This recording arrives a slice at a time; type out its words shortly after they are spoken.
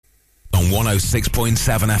106.7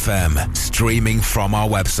 FM, streaming from our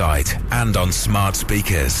website and on smart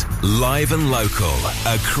speakers. Live and local,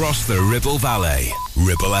 across the Ribble Valley.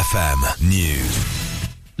 Ribble FM News.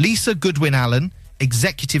 Lisa Goodwin-Allen,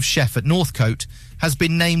 executive chef at Northcote, has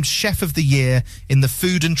been named Chef of the Year in the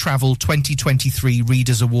Food and Travel 2023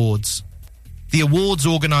 Readers' Awards. The awards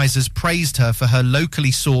organisers praised her for her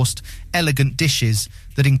locally sourced, elegant dishes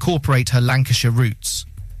that incorporate her Lancashire roots.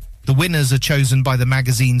 The winners are chosen by the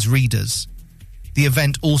magazine's readers. The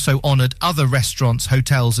event also honoured other restaurants,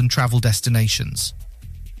 hotels and travel destinations.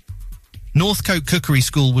 Northcote Cookery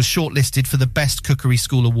School was shortlisted for the Best Cookery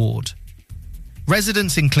School Award.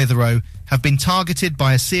 Residents in Clitheroe have been targeted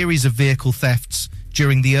by a series of vehicle thefts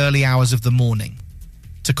during the early hours of the morning.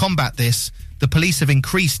 To combat this, the police have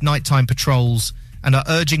increased nighttime patrols and are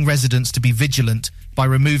urging residents to be vigilant by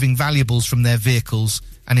removing valuables from their vehicles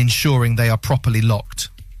and ensuring they are properly locked.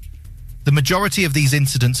 The majority of these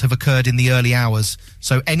incidents have occurred in the early hours,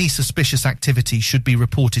 so any suspicious activity should be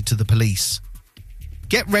reported to the police.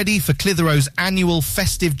 Get ready for Clitheroe's annual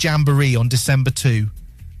Festive Jamboree on December 2.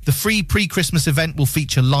 The free pre-Christmas event will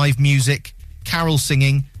feature live music, carol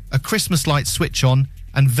singing, a Christmas light switch-on,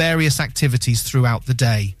 and various activities throughout the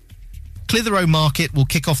day. Clitheroe Market will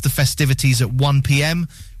kick off the festivities at 1 p.m.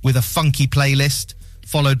 with a funky playlist,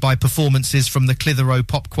 followed by performances from the Clitheroe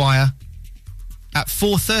Pop Choir. At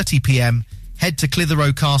 4:30 p.m, head to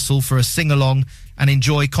Clitheroe Castle for a sing-along and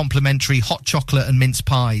enjoy complimentary hot chocolate and mince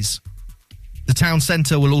pies. The town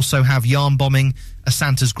centre will also have yarn bombing, a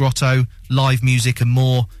Santa's grotto, live music and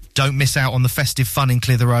more. Don't miss out on the festive fun in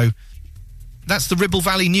Clitheroe. That's the Ribble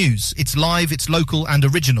Valley News. It's live, it's local and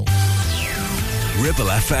original.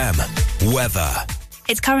 Ribble FM. Weather.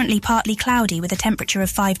 It's currently partly cloudy with a temperature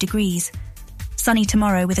of 5 degrees. Sunny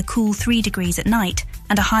tomorrow with a cool 3 degrees at night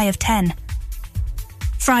and a high of 10.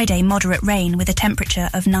 Friday, moderate rain with a temperature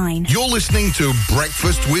of 9. You're listening to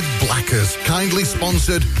Breakfast with Blackers, kindly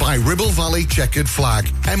sponsored by Ribble Valley Checkered Flag.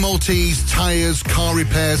 MOTs, tyres, car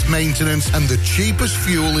repairs, maintenance, and the cheapest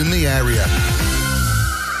fuel in the area.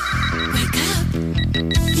 Wake up.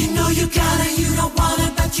 You know you gotta, you don't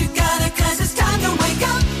wanna, but you gotta, 'cause it's time to wake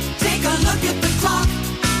up. Take a look at the clock.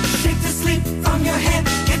 Shake the sleep from your head.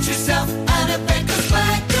 Get yourself out of bed, 'cause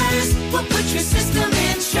Blackers will put your system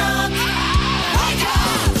in shock. Wake up!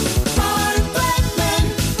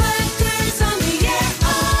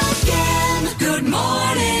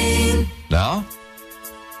 Now,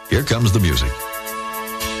 here comes the music.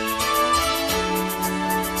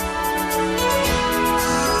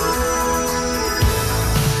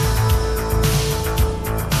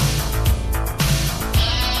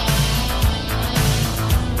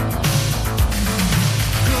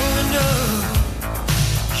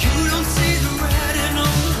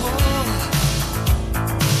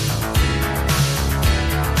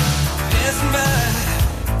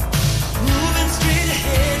 Moving straight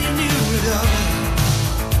ahead, you knew it all.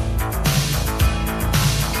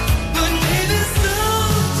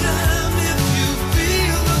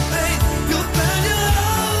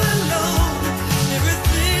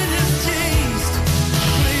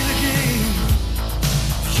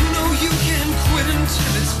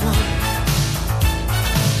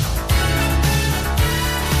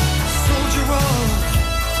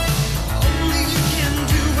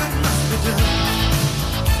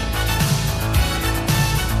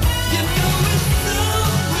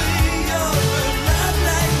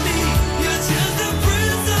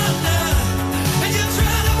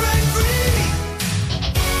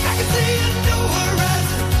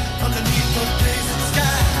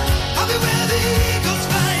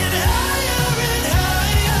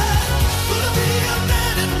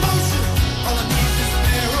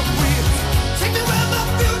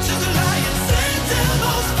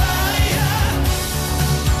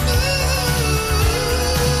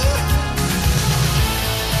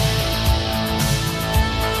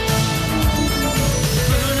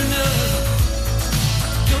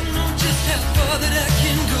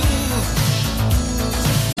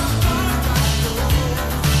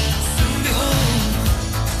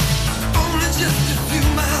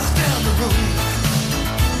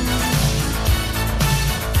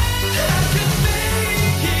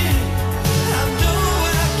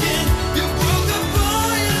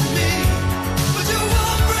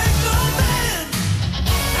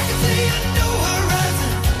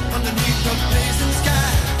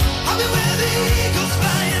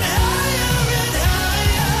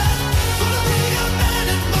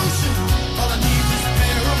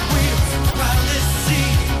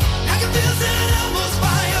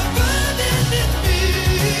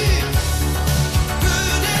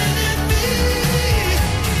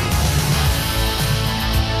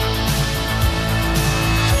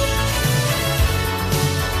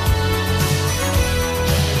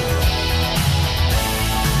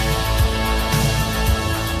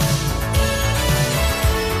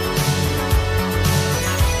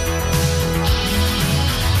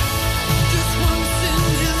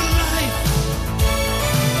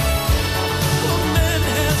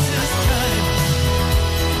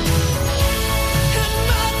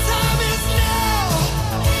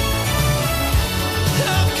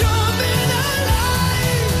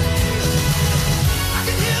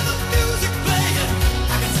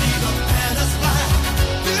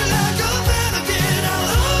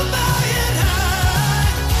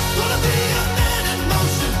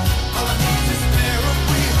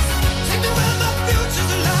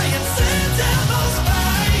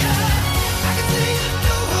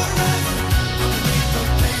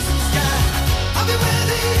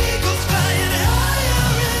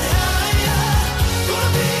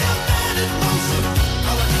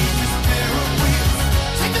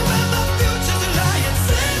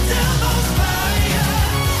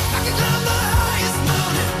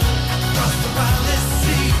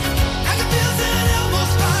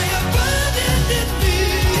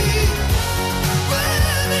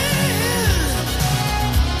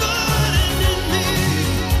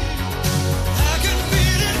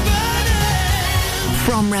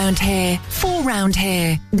 round here, for round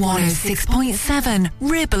here. 106.7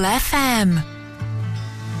 Ribble FM.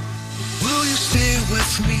 Will you stay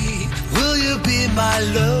with me? Will you be my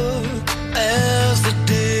love as the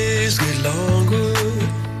days get longer?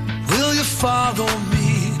 Will you follow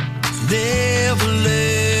me? Never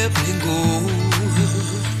let me go.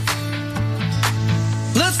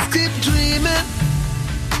 Let's keep dreaming,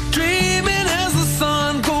 dreaming as the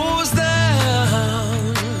sun goes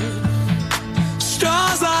down.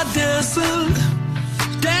 Stars are dancing,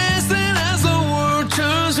 dancing as the world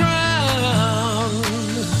turns round.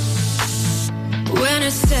 When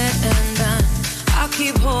it's said and done, I'll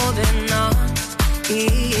keep holding on,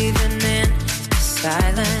 even in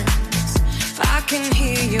silence. I can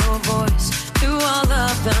hear your voice through all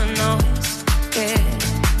of the noise. Yeah,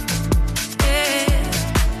 yeah.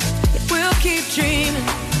 We'll keep dreaming,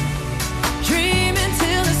 dreaming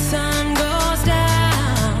till the sun goes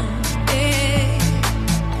down. Yeah.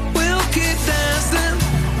 We'll keep dancing,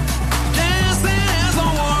 dancing as the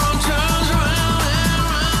world turns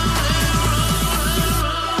round and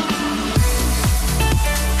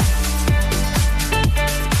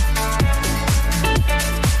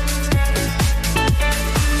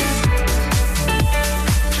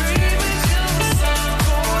dreaming till the sun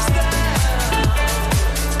goes down.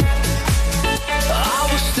 I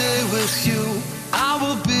will stay with you, I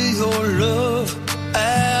will be your love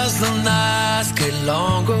as the nights get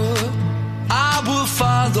longer. I will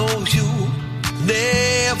follow you,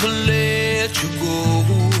 never let you go.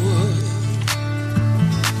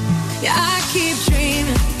 Yeah, I keep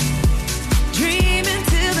dreaming, dreaming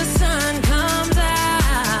till the sun comes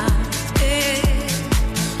out. Yeah.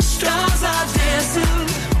 Stars are dancing,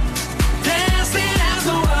 dancing as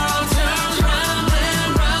the world turns round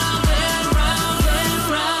and round and round and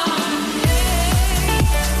round.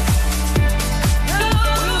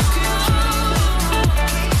 We'll keep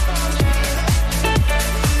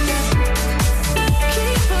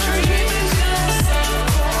dreaming till the sun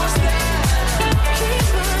goes down.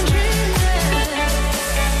 Keep on dreaming.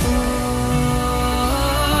 Oh,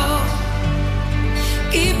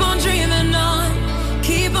 keep on dreaming on,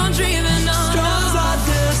 keep on dreaming on. Stars are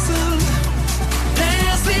dancing,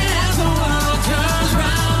 dancing as the world turns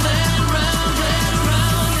round and round and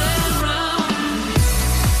round and round.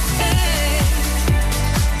 Hey.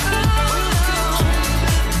 Oh,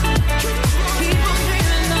 keep on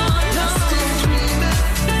dreaming on.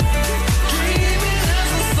 Dreaming as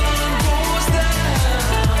the sun goes down.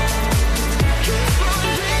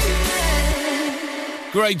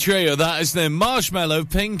 Great trio, that is the Marshmallow,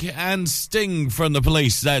 Pink and Sting from the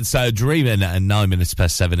Police. That's Dreaming at 9 minutes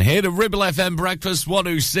past 7 here to Ribble FM Breakfast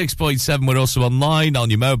 106.7. We're also online on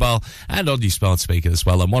your mobile and on your smart speaker as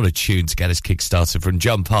well. And what a tune to get us kick-started from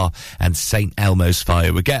John Parr and St. Elmo's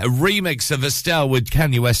Fire. We get a remix of Estelle with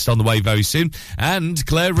Kanye West on the way very soon. And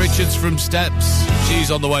Claire Richards from Steps.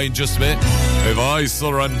 She's on the way in just a bit. If I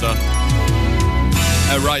Surrender.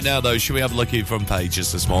 Right now, though, should we have a look at front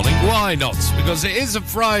pages this morning? Why not? Because it is a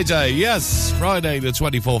Friday. Yes, Friday the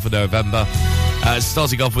 24th of November.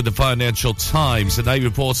 Starting off with the Financial Times, and they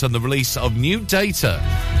report on the release of new data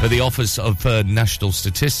for the Office of National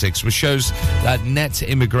Statistics, which shows that net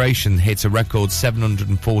immigration hit a record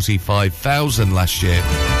 745,000 last year.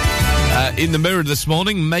 In the Mirror this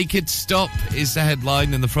morning, Make It Stop is the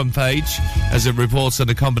headline in the front page, as it reports on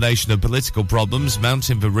a combination of political problems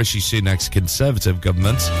mounting for Rishi Sunak's Conservative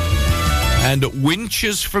government and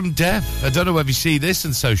winches from death. I don't know if you see this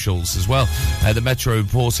in socials as well. The Metro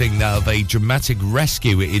reporting of a dramatic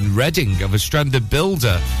rescue in Reading of a stranded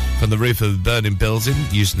builder from the roof of a burning building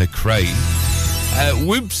using a crane.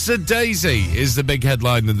 Whoops-a-daisy is the big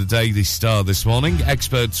headline in the Daily Star this morning.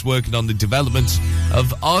 Experts working on the development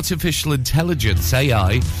of artificial intelligence,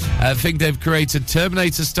 AI, think they've created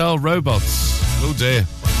Terminator-style robots. Oh dear,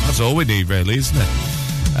 that's all we need really, isn't it?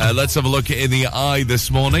 Let's have a look in the Eye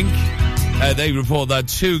this morning. They report that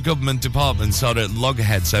 2 government departments are at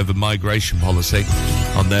loggerheads over migration policy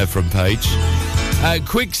on their front page.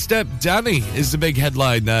 Quick Step Danny is the big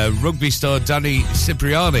headline. Rugby star Danny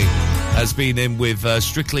Cipriani has been in with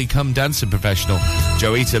Strictly Come Dancing professional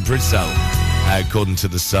Joita Britzel, according to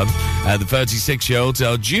The Sun. The 36-year-olds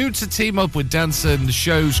are due to team up with dancer in the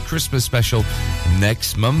show's Christmas special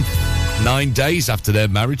next month, 9 days after their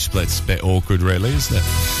marriage splits. Bit awkward, really, isn't it?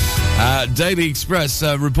 Daily Express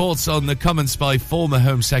reports on the comments by former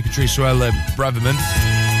Home Secretary Suella Braverman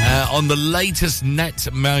on the latest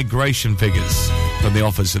net migration figures from the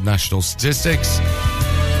Office of National Statistics.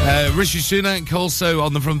 Rishi Sunak also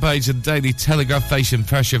on the front page of the Daily Telegraph facing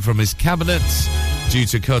pressure from his cabinet due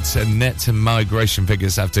to cuts in net migration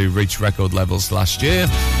figures after he reached record levels last year.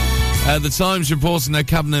 The Times reporting that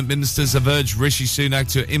cabinet ministers have urged Rishi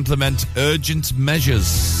Sunak to implement urgent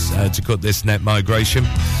measures to cut this net migration.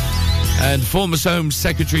 And former Home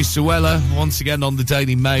Secretary Suella, once again on the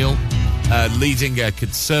Daily Mail, leading a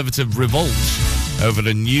Conservative revolt over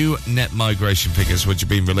the new net migration figures which have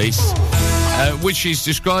been released, which she's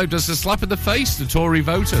described as a slap in the face to Tory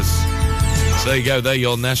voters. So there you go, they're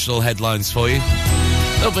your national headlines for you.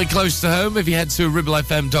 A little bit close to home, if you head to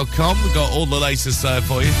ribblefm.com, we've got all the latest there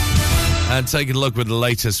for you. And taking a look with the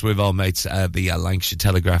latest with our mates at the Lancashire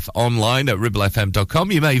Telegraph online at ribblefm.com.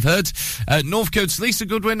 You may have heard Northcote's Lisa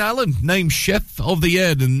Goodwin-Allen named Chef of the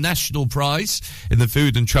Year, the national prize in the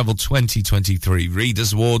Food and Travel 2023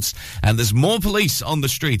 Readers' Awards. And there's more police on the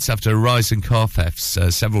streets after a rise in car thefts.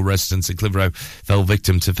 Several residents at Clitheroe fell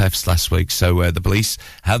victim to thefts last week. So the police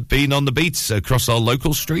have been on the beats across our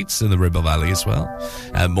local streets in the Ribble Valley as well.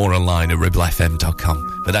 More online at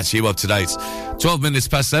ribblefm.com. But that's you up to date. 12 minutes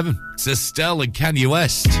past 7. It's Estelle and Kanye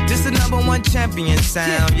West. This the #1 champion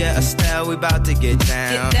sound. Yeah, Estelle, we about to get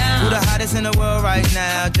down. Who the hottest in the world right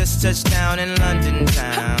now? Just touched down in London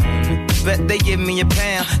town. Bet they give me a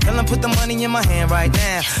pound. Tell them put the money in my hand right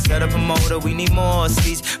now. Got a promoter, we need more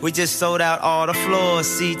seats. We just sold out all the floor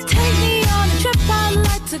seats. Take me on a trip, I'd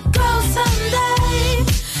like to go someday.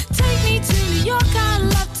 Take me to New York, I'd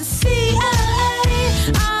love to see LA.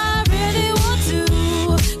 I really want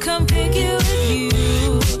to come pick you with you.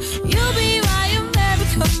 You'll be my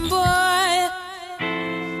American boy.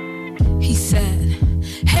 He said,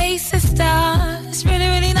 hey sister, it's really,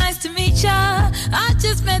 really nice to meet ya. I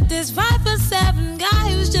just met this 5'7"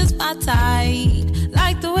 guy who's just my type.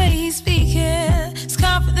 Like the way he's speaking, his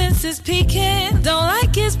confidence is peaking. Don't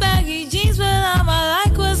like his baggy jeans, but I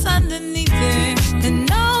like what's underneath it. And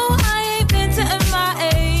no, I ain't been to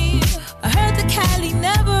MIA. I heard the Cali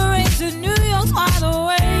never rains and New York's wide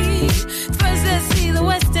awake. First let's see the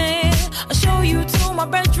West End, I'll show you to my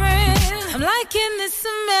bedroom. I'm liking this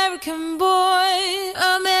American boy,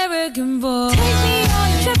 American boy. Take me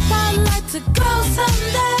on a trip, I'd like to go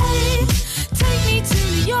someday. Take me to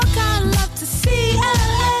New York, I'd love to see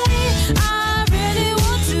LA. I really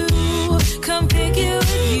want to come pick you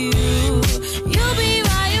with you. You'll be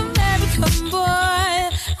my American boy,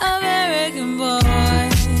 American boy.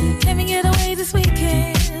 Can we get away this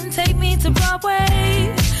weekend? Take me to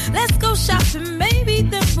Broadway. Let's go shopping, maybe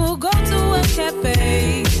then we'll go to a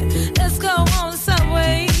cafe. Let's go on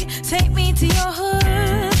Subway, take me to your hood.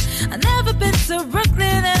 I've never been to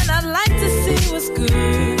Brooklyn and I'd like to see what's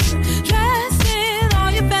good. Dressed in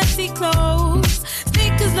all your fancy clothes,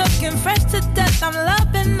 sneakers looking fresh to death. I'm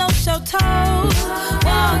loving no show toes.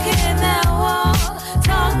 Walking that wall,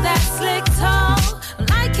 talk that slick talk. I'm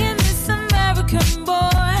liking this American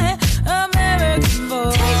boy, American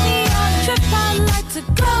boy. Take me on a trip, I'd like to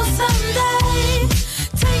go someday.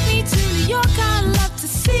 Take me to New York, I'd love to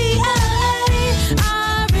see LA.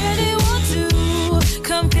 I really want to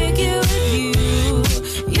come pick you with you.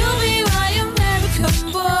 You'll be my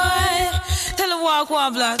American boy. Tell her walk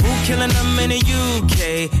one block. Who killing them in the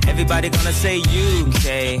UK? Everybody gonna say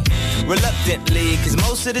UK. Reluctantly, cause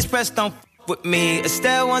most of this press don't with me.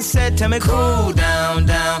 Estelle once said, tell me cool down,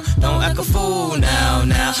 down. Don't act a fool now,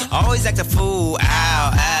 now. Always act a fool,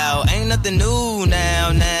 ow, ow. Ain't nothing new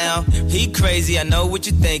now, now. He crazy, I know what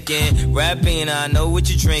you're thinking. Rapping, I know what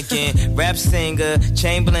you're drinking. Rap singer,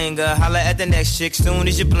 chain blinger. Holla at the next chick soon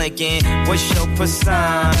as you're blinking. What's your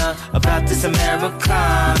persona about this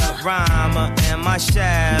Americana? Rhymer, am I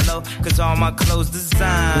shallow? Cause all my clothes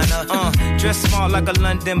designer. Dress smart like a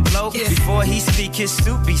London bloke. Before he speak, his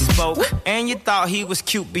suit be spoke. And you thought he was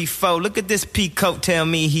cute before. Look at this peacoat, tell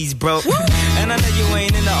me he's broke. And I know you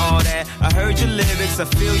ain't into all that. I heard your lyrics, I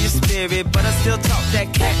feel your spirit, but I still talk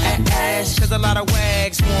that cat ass. Cause a lot of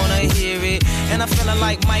wags wanna hear it. And I'm feeling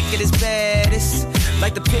like Mike at his baddest.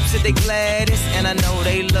 Like the Pips at they gladdest. And I know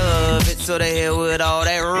they love it, so they hell with all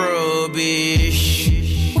that rubbish.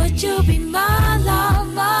 Would you be my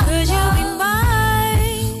lover? Could you be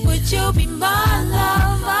mine? Would you be my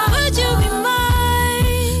lover? Would you be mine?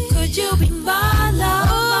 Would you be my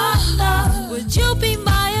love? Would you be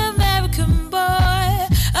my American boy?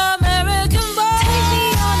 American boy. Take me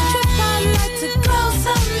on a trip, I'd like to go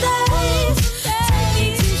someday. Take me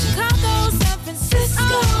to Chicago, San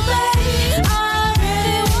Francisco, babe. I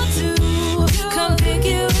really want to come pick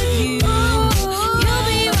you with you. You'll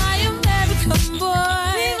be my American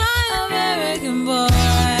boy, American boy.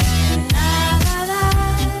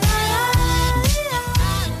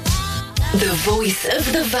 The voice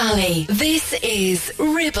of the valley. This is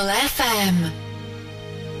Ribble FM.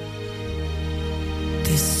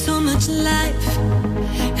 There's so much life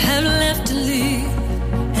have left to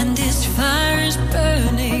live, and this fire is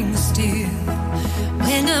burning still. still.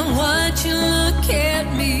 When I watch you look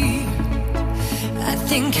at me, I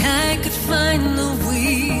think I could find the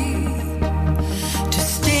way to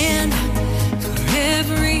stand for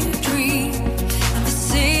every dream and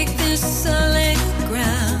forsake this solid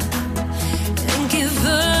ground and give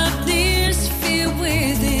up this fear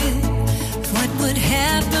within. What would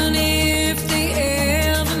happen if they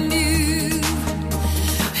ever knew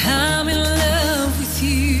I'm in love with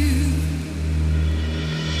you?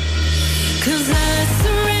 'Cause I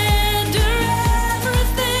surrender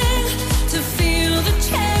everything to feel the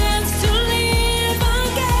chance to live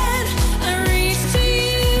again. I reach to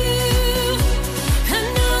you. I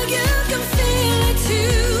know you can feel it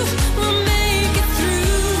too. We'll make it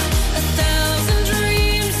through 1,000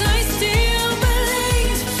 dreams. I still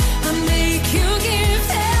believe. I make you give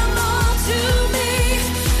them all to me.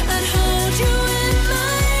 I'd hold you in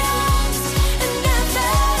my arms and never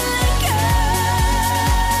let go.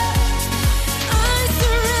 I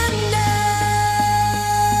surrender.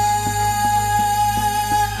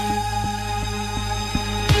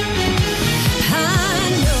 I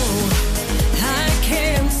know I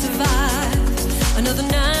can't survive another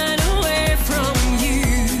night away from you.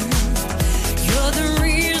 You're the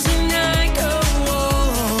reason I go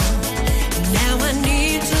on. Now I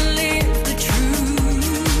need to live the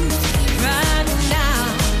truth. Right now,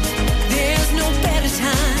 there's no better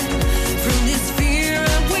time. From this fear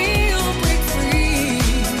I will break free.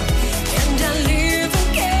 And I live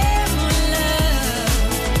again with love.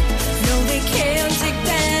 No, they can't take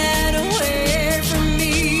that away from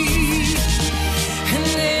me. And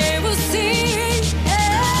they will sing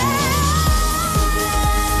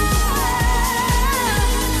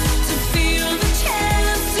to feel the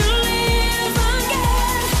chance to live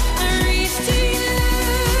again. I reach to you.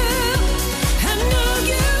 I know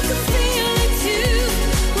you can feel it too.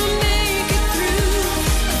 We'll make it through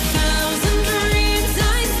 1,000 dreams.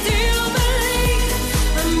 I still believe.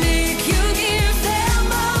 I make you give them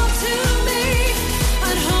all to me.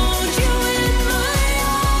 I'd hold you in my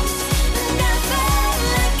arms and never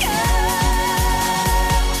let go.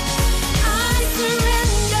 I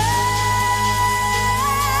surrender.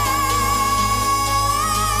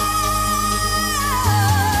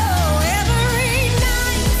 Every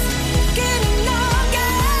night's getting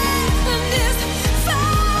longer and this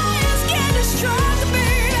fire's getting stronger,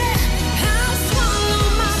 baby. I'll swallow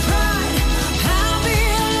my pride. I'll be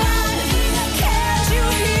alive. Can't you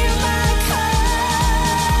hear my call?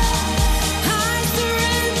 I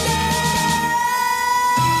surrender.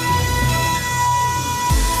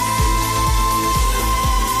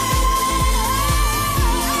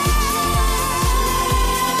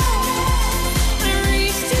 I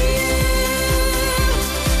reach to you.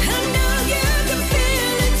 I know you can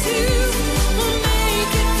feel it too. We'll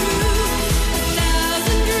make it through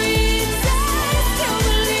 1,000 dreams. I still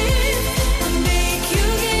believe. I'll make you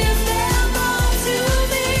give them all to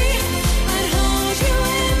me. I'd hold you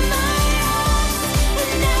in my arms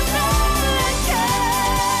and never let go.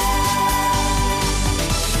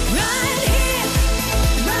 Right here,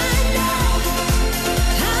 right now,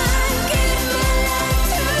 I give my life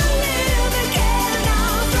to live again.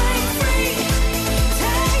 I'll break free.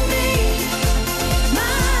 Take me,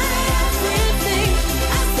 my everything.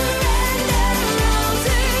 I surrender all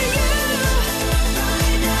to you.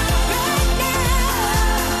 Right now, right now,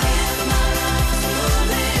 give my life to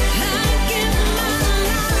live. I give my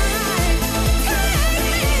life. Take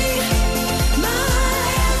me, my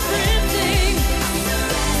everything.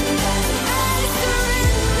 I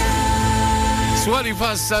surrender. 20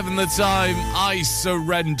 past 7 the time. I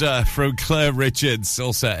Surrender from Claire Richards.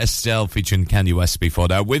 Also Estelle featuring Kanye West before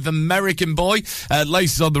now with American Boy.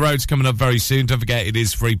 Laces on the Road's coming up very soon. Don't forget it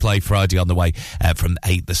is Free Play Friday on the way from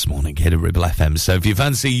 8 this morning here at Ribble FM. So if you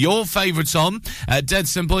fancy your favourite song, dead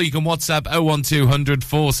simple, you can WhatsApp 01200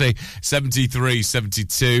 40 73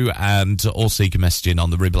 72 and also you can message in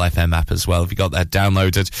on the Ribble FM app as well if you got that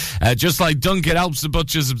downloaded. Just like Duncan Helps the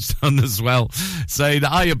Butchers have done as well. Saying,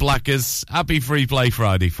 hiya Blackers, happy Free Play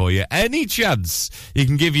Friday for you. Any chance you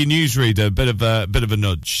can give your newsreader a bit of a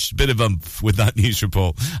nudge, bit of oomph with that news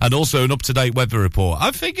report, and also an up-to-date weather report?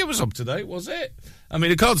 I think it was up to date, was it? I mean,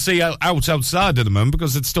 I can't see outside at the moment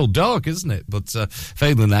because it's still dark, isn't it? But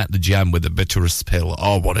failing that, the Jam with the Bitterest Pill.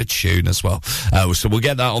 Oh, what a tune as well. So we'll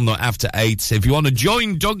get that on the after 8. If you want to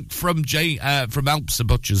join Dunk from Alps and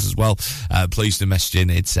Butchers as well, please do message in.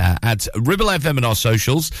 It's at Ribble FM and our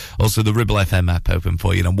socials. Also the Ribble FM app open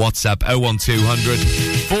for you. And WhatsApp 01200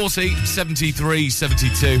 40 73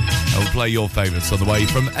 72. I'll play your favourites on the way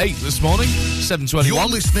from 8 this morning, 7:21. You're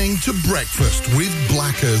listening to Breakfast with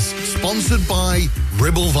Blackers, sponsored by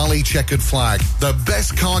Ribble Valley Checkered Flag, the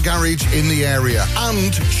best car garage in the area,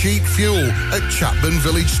 and cheap fuel at Chapman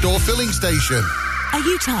Village Store Filling Station. Are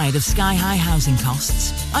you tired of sky-high housing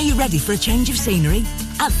costs? Are you ready for a change of scenery?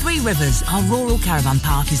 At Three Rivers, our rural caravan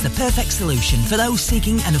park is the perfect solution for those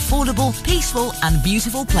seeking an affordable, peaceful and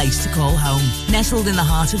beautiful place to call home. Nestled in the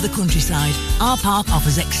heart of the countryside, our park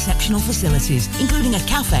offers exceptional facilities, including a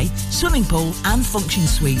cafe, swimming pool and function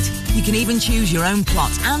suite. You can even choose your own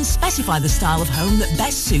plot and specify the style of home that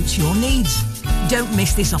best suits your needs. Don't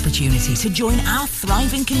miss this opportunity to join our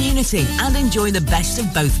thriving community and enjoy the best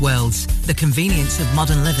of both worlds, the convenience of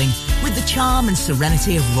modern living with the charm and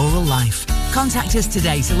serenity of rural life. Contact us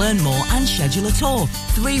today to learn more and schedule a tour.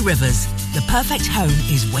 Three Rivers, the perfect home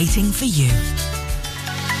is waiting for you.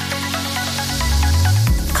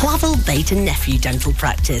 Clavel Bait and Nephew Dental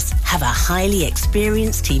Practice have a highly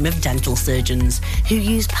experienced team of dental surgeons who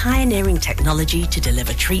use pioneering technology to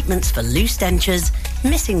deliver treatments for loose dentures,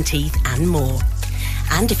 missing teeth and more.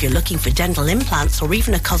 And if you're looking for dental implants or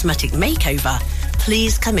even a cosmetic makeover,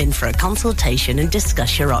 please come in for a consultation and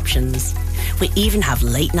discuss your options. We even have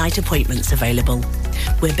late night appointments available.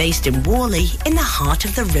 We're based in Worley in the heart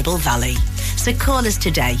of the Ribble Valley. So call us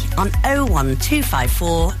today on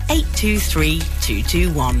 01254 823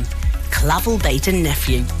 221. Clavel Bait and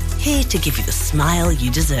Nephew, here to give you the smile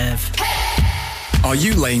you deserve. Are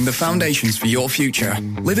you laying the foundations for your future?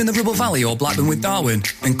 Live in the Ribble Valley or Blackburn with Darwen?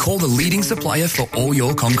 Then call the leading supplier for all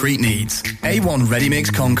your concrete needs. A1 Ready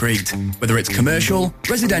Mix Concrete. Whether it's commercial,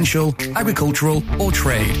 residential, agricultural or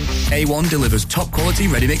trade, A1 delivers top quality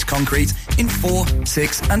ready mix concrete in 4,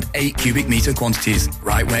 6 and 8 cubic metre quantities,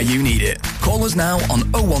 right where you need it. Call us now on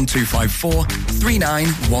 01254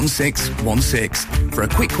 391616 for a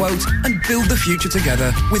quick quote and build the future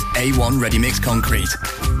together with A1 Ready Mix Concrete,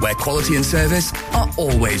 where quality and service are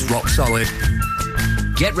always rock solid.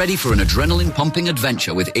 Get ready for an adrenaline-pumping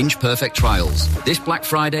adventure with Inch Perfect Trials. This Black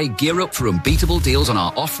Friday, gear up for unbeatable deals on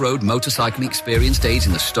our off-road motorcycling experience days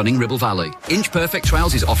in the stunning Ribble Valley. Inch Perfect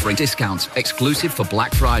Trials is offering discounts exclusive for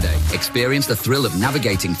Black Friday. Experience the thrill of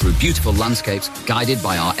navigating through beautiful landscapes guided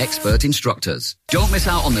by our expert instructors. Don't miss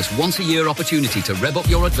out on this once-a-year opportunity to rev up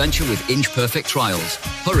your adventure with Inch Perfect Trials.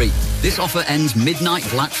 Hurry, this offer ends midnight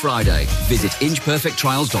Black Friday. Visit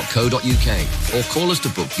inchperfecttrials.co.uk or call us to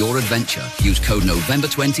book your adventure. Use code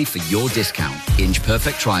November20 for your discount. Inch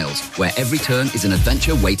Perfect Trials, where every turn is an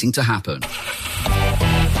adventure waiting to happen.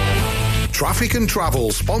 Traffic and Travel,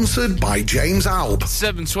 sponsored by James Alb.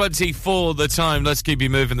 7:24 the time. Let's keep you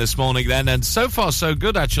moving this morning then. And so far, so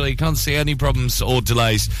good, actually. Can't see any problems or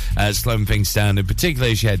delays slowing things down, and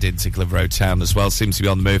particularly as you head into Cliff Road Town as well. Seems to be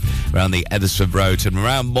on the move around the Eddersford Road and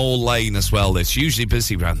around Moor Lane as well. It's usually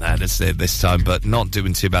busy around there this time, but not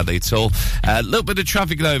doing too badly at all. A little bit of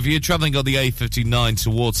traffic, though. If you're travelling on the A59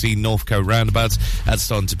 towards the Northcote roundabout, that's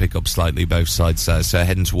starting to pick up slightly both sides. So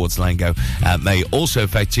heading towards Lango may also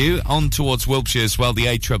affect you. On towards Wiltshire as well, the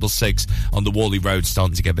A666 on the Worley Road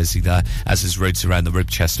starting to get busy there, as is routes around the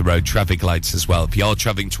Ribchester Road. Traffic lights as well. If you are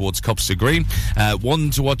travelling towards Copster Green, one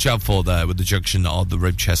to watch out for there with the junction of the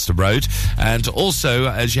Ribchester Road. And also,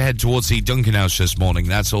 as you head towards the Duncan House this morning,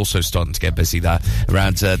 that's also starting to get busy there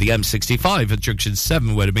around the M65 at junction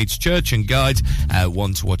 7 where it meets Church and Guide.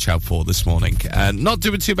 One to watch out for this morning. Not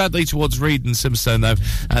doing too badly towards Reed and Simstone, though.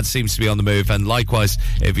 That seems to be on the move. And likewise,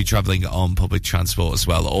 if you're travelling on public transport as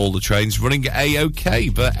well, all the trains running A-OK.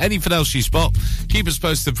 But anything else you spot, keep us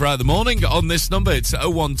posted throughout the morning on this number. It's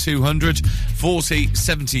 01200 40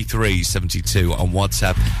 73 72 on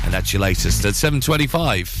WhatsApp, and that's your latest at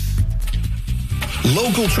 7:25.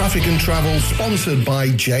 Local Traffic and Travel, sponsored by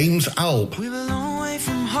James Alb. We're a long way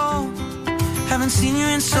from home, haven't seen you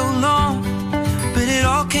in so long, but it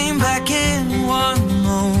all came back in one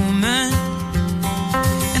moment.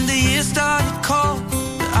 And the year started cold,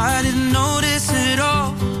 but I didn't notice it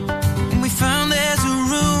all. And we found there's a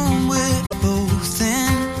room we're both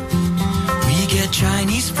in. We get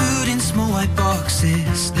Chinese food in small white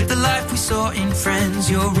boxes, live the life we saw in Friends.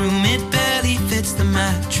 Your room, it barely fits the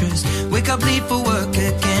mattress. Wake up, leave for work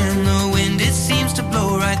again. The wind, it seems to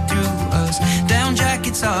blow right through us. Down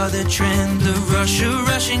jackets are the trend. The rush of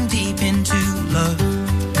rushing deep into love.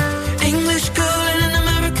 English girl in an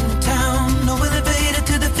American town, no elevator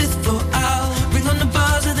to the 5th floor. I'll ring on the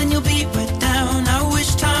buzzer, then you'll be right down. I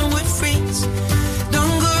wish time would freeze.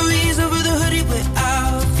 Dungarees over the hoodie, we're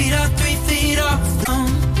out. Feet are 3 feet off.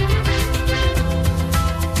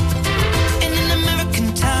 In an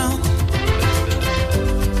American town,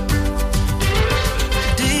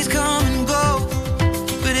 days come and go,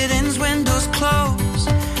 but it ends when doors close,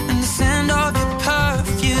 and the scent of your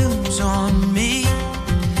perfume's on me.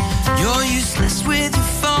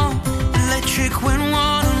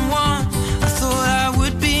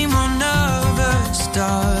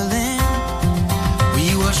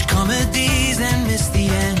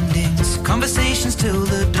 oceans till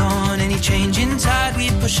the dawn. Any change in tide, we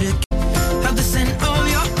push again. How the scent of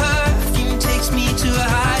your perfume takes me to a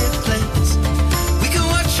higher place. We can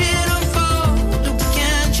watch it unfold, or we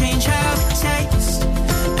can change how it tastes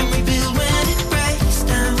and rebuild when it breaks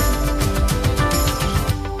down.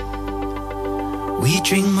 We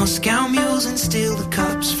drink Moscow mules and steal the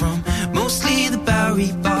cups from mostly the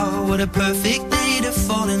Bowery Bar. What a perfect day to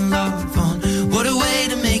fall in love on. What a way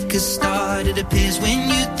to make a start. It appears when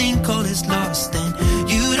you think all is lost, then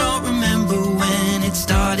you don't remember when it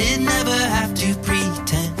started. Never have to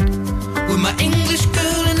pretend. With my English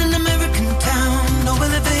girl in an American town, no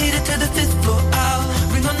elevator to the 5th floor. I'll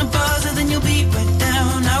ring on the buzzer, then you'll be right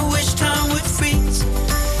down. I wish time would freeze.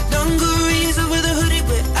 Dungarees over the hoodie,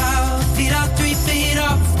 we're out. Feet out 3 feet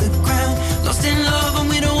off the ground. Lost in love and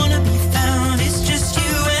we don't wanna be found. It's just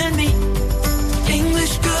you and me.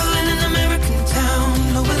 English girl in an American town.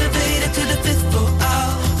 No elevator to the 5th floor.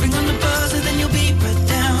 I'll ring on the buzzer, then you'll be right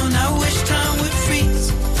down. I wish time would freeze.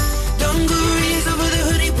 Dungarees over the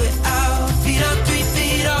hoodie, we're out. Feet out 3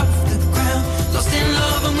 feet off the ground. Lost in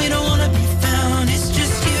love and we don't wanna be found. It's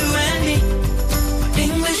just you and me.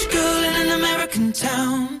 English girl in an American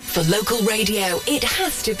town. For local radio, it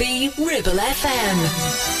has to be Ribble FM.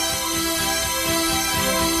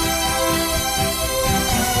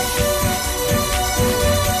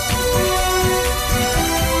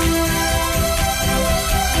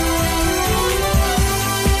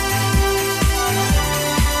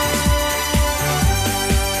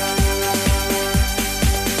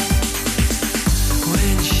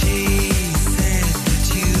 When she said that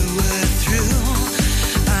you were through,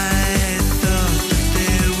 I thought that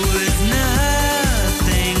there was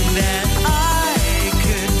nothing that I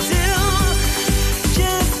could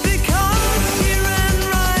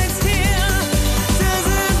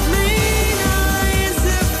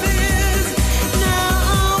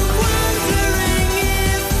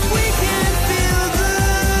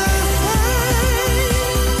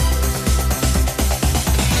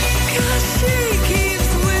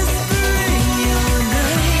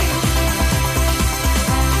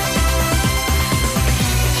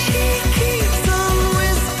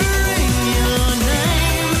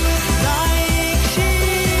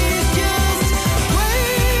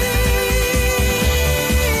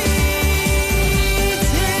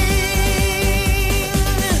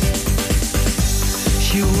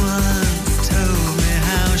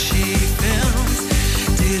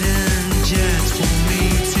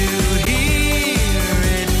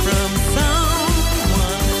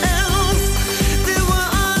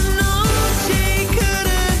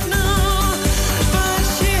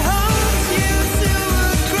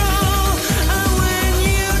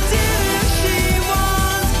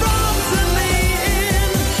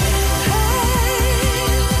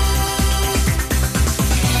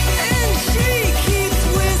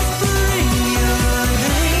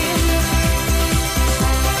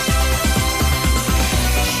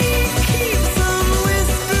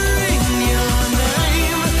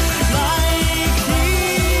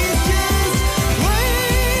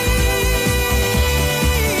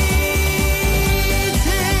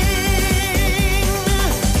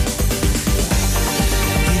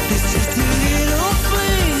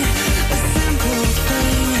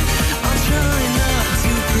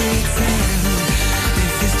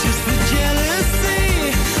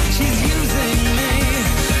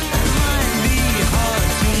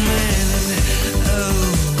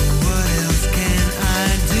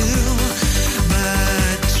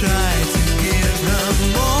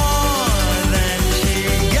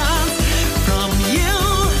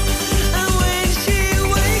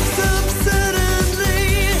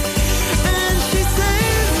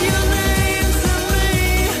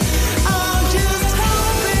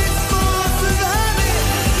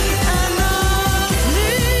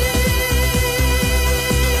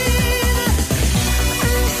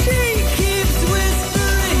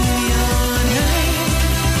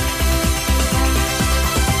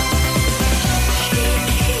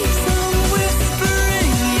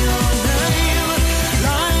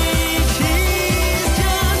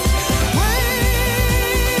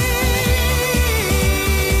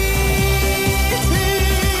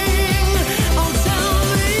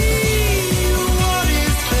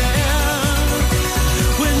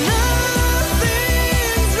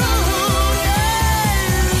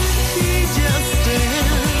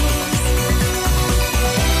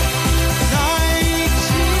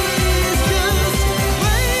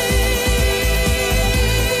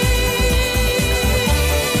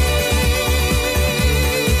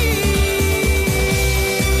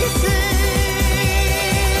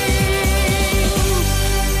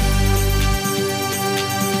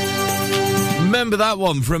Remember that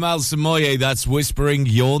one from Alison Moyet? That's Whispering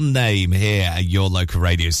Your Name here at your local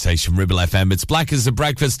radio station, Ribble FM. It's Black as the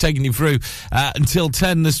Breakfast, taking you through until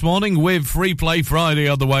 10 this morning with Free Play Friday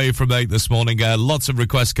on the way from 8 this morning. Lots of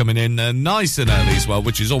requests coming in, nice and early as well,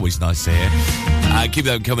 which is always nice to hear. Keep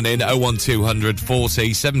them coming in, 01200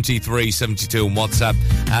 40 73 72 on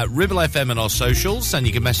WhatsApp at Ribble FM and our socials, and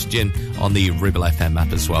you can message in on the Ribble FM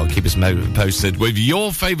app as well. Keep us posted with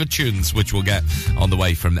your favourite tunes, which we'll get on the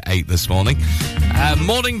way from 8 this morning.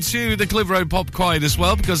 Morning to the Clitheroe Pop Choir as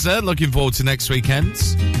well, because they're looking forward to next weekend,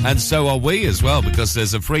 and so are we as well, because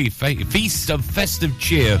there's a free feast of festive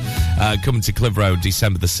cheer coming to Clitheroe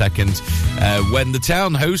December the 2nd, when the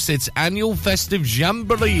town hosts its annual festive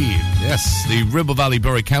jamboree. Yes, the Ribble Valley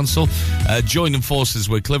Borough Council joining forces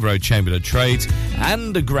with Clitheroe Chamber of Trade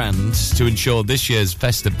and the Grand to ensure this year's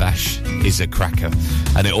festive bash is a cracker,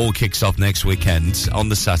 and it all kicks off next weekend on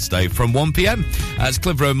the Saturday from 1pm as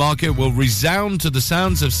Clitheroe Market will resound to the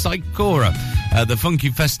sounds of Psychora, the funky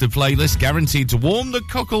festive playlist guaranteed to warm the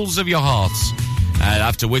cockles of your hearts.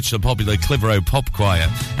 After which the popular Clitheroe Pop Choir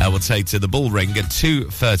will take to the Bull Ring at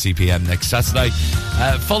 2:30pm next Saturday,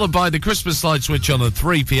 followed by the Christmas light switch on at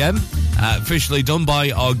 3pm, officially done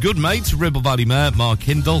by our good mate, Ribble Valley Mayor Mark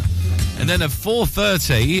Hindle. And then at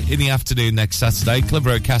 4:30 in the afternoon next Saturday,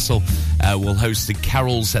 Clitheroe Castle will host the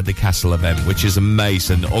Carols at the Castle event, which is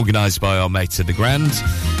amazing, organised by our mates at the Grand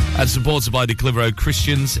and supported by the Clitheroe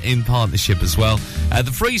Christians in partnership as well.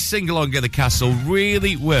 The free sing-along at the Castle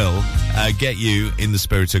really will get you in the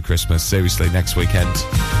spirit of Christmas, seriously, next weekend.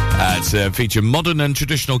 To feature modern and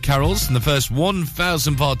traditional carols, and the first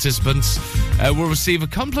 1,000 participants will receive a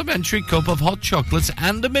complimentary cup of hot chocolate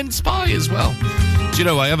and a mince pie as well. Do you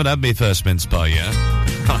know, I haven't had my first mince pie yet.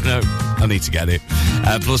 I know, I need to get it.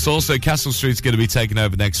 Plus also Castle Street's going to be taken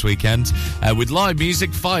over next weekend with live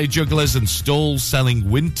music, fire jugglers and stalls selling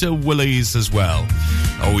winter willies as well.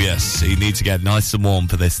 Oh yes, you need to get nice and warm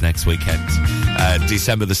for this next weekend,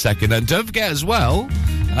 December the 2nd. And don't forget as well,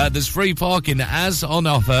 there's free parking as on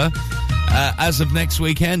offer as of next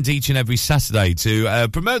weekend, each and every Saturday, to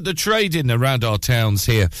promote the trade-in around our towns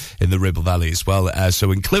here in the Ribble Valley as well.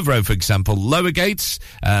 So in Clitheroe, for example, Lower Gates,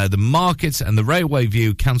 the Market and the Railway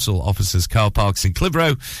View Council offices car parks in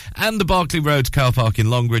Clitheroe and the Berkeley Road car park in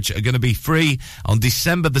Longridge are going to be free on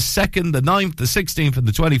December the 2nd, the 9th, the 16th and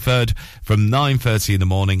the 23rd from 9:30 in the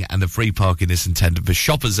morning, and the free parking is intended for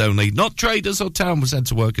shoppers only, not traders or town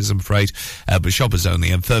centre workers, I'm afraid, but shoppers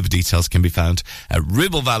only, and further details can be found at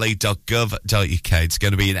ribblevalley.gov.uk. It's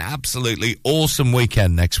going to be an absolutely awesome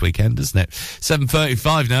weekend next weekend, isn't it?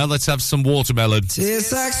 7:35 now. Let's have some watermelon.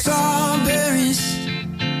 Tastes like strawberries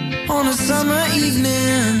on a summer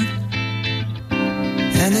evening,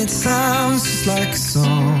 and it sounds just like a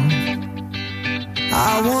song.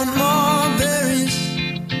 I want more berries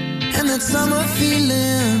and that summer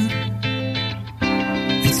feeling.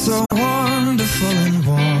 It's so wonderful and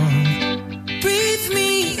warm. Breathe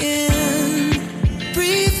me in,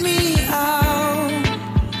 breathe me out.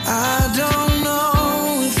 I don't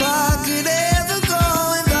know if I could ever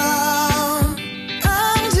go without.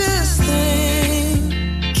 I'm just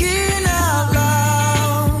thinking out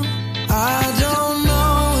loud. I don't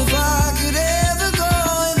know if I could ever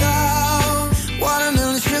go without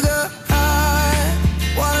watermelon sugar high,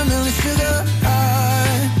 watermelon sugar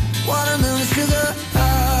high, watermelon sugar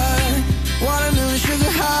high, watermelon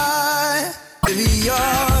sugar high. Baby, you're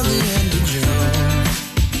the end of June.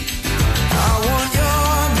 I want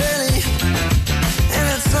your belly and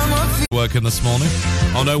that summer. Working this morning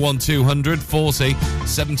on 01200 40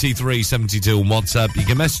 73 72 on WhatsApp. You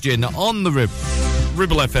can message in on the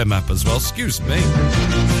Ribble FM app as well. Excuse me.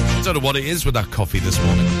 Don't know what it is with that coffee this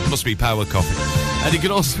morning. Must be power coffee. And you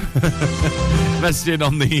can also message in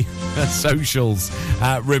on the socials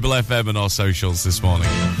at Ribble FM and our socials this morning.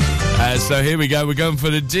 So here we go. We're going for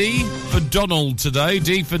the D for Donald today.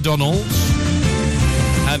 D for Donald.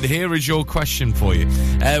 And here is your question for you.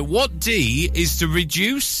 What D is to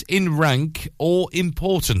reduce in rank or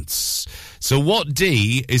importance? So what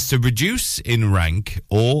D is to reduce in rank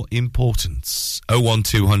or importance?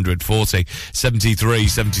 01200 40 73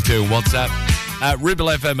 72 on WhatsApp at Ribble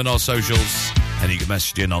FM and our socials. And you can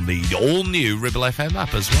message in on the all-new Ribble FM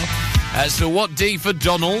app as well. So what D for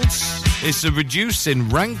Donald is to reduce in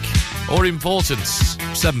rank or importance?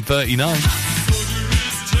 7:39.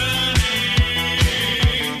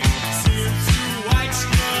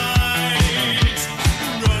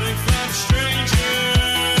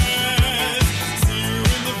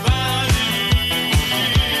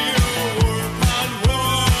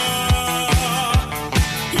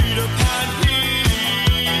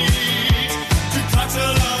 To cut a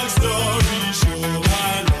long story short, I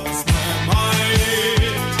lost my mind.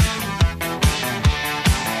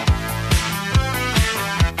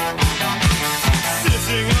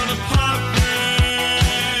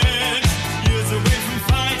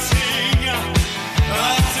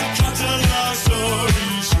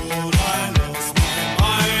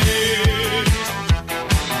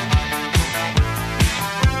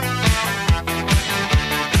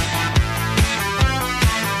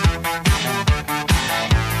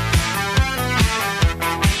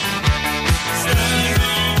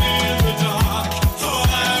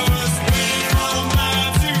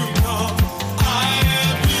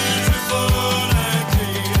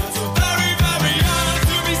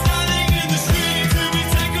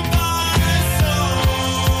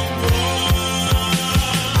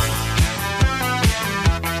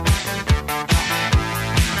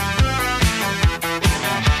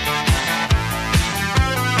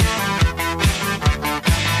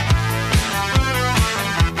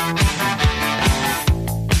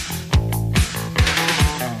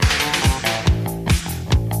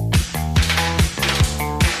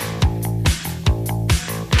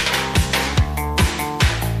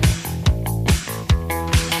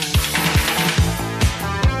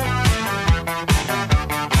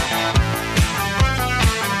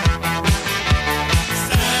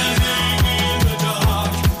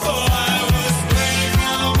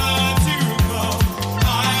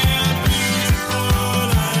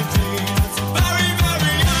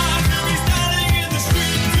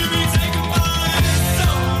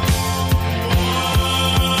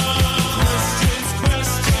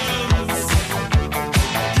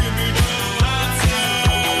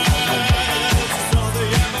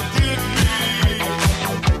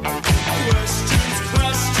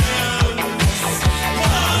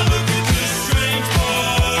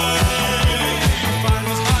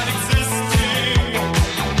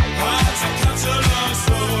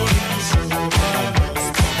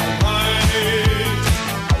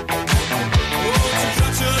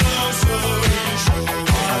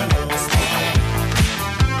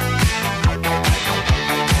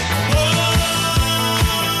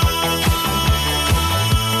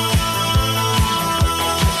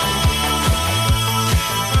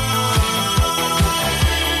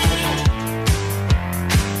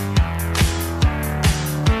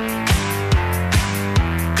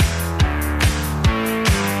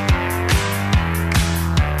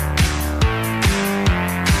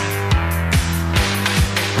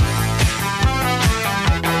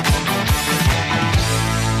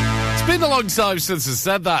 long time since I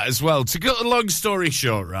said that as well. To cut a long story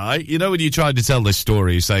short, right? You know when you're trying to tell this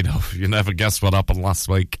story, you say, "Oh, you never guessed what happened last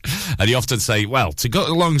week," and you often say, "Well, to cut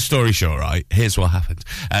a long story short, right? Here's what happened."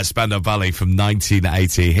 Spandau Ballet from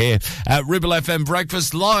 1980 here at Ribble FM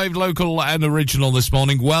Breakfast, live, local, and original this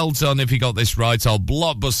morning. Well done if you got this right. Our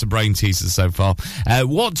blockbuster brain teaser so far.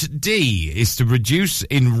 What D is to reduce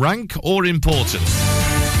in rank or importance?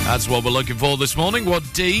 That's what we're looking for this morning. What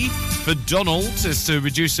D for Donald is to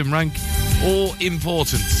reduce in rank or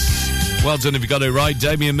importance? Well done if you got it right.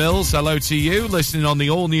 Damien Mills, hello to you. Listening on the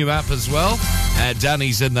all-new app as well.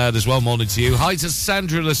 Danny's in there as well. Morning to you. Hi to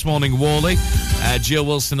Sandra this morning, Worley. Jill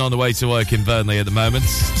Wilson on the way to work in Burnley at the moment.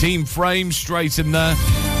 Team Frame straight in there.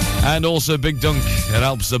 And also Big Dunk. It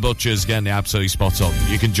helps the butchers getting the absolutely spot on.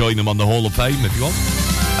 You can join them on the Hall of Fame if you want.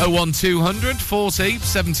 01200 40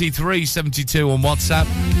 73 72 on WhatsApp.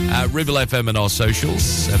 Ribble FM and our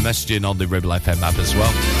socials. And messaging on the Ribble FM app as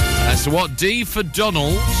well. So what D for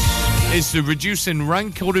Donald is to reduce in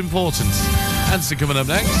rank or importance? Answer coming up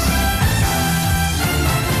next.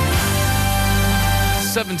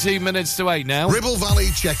 17 minutes to 8 now. Ribble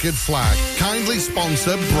Valley Checkered Flag kindly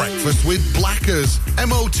sponsor Breakfast with Blackers.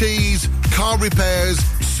 MOTs, car repairs,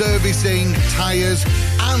 servicing, tyres,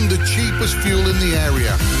 and the cheapest fuel in the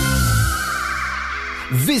area.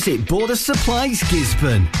 Visit Border Supplies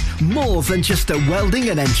Gisborne. More than just a welding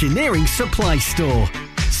and engineering supply store.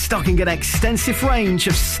 Stocking an extensive range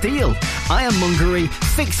of steel, ironmongery,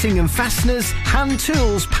 fixing and fasteners, hand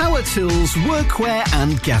tools, power tools, workwear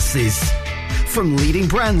and gases. From leading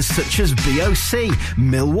brands such as BOC,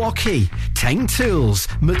 Milwaukee, Tang Tools,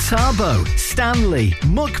 Metabo, Stanley,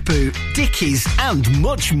 Muck Boot, Dickies and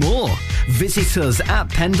much more. Visit us at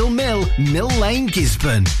Pendle Mill, Mill Lane,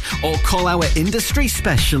 Gisborne, or call our industry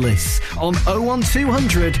specialists on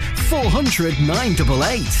 01200 400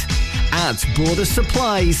 988. At Border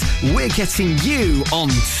Supplies, we're getting you on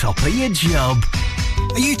top of your job.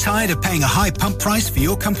 Are you tired of paying a high pump price for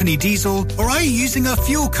your company diesel? Or are you using a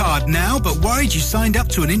fuel card now but worried you signed up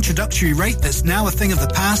to an introductory rate that's now a thing of the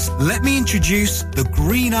past? Let me introduce the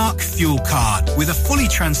Green Arc Fuel Card. With a fully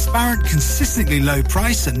transparent, consistently low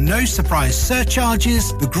price and no surprise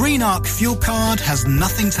surcharges, the Green Arc Fuel Card has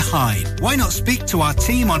nothing to hide. Why not speak to our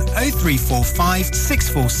team on 0345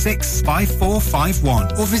 646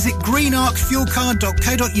 5451 or visit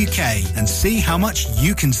greenarcfuelcard.co.uk and see how much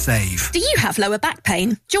you can save. Do you have lower back pain,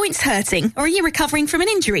 joints hurting, or are you recovering from an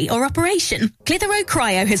injury or operation? Clitheroe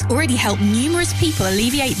Cryo has already helped numerous people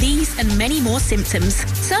alleviate these and many more symptoms.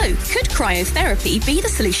 So, could cryotherapy be the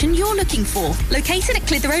solution you're looking for? Located at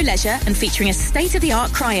Clitheroe Leisure and featuring a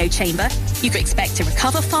state-of-the-art cryo chamber, you can expect to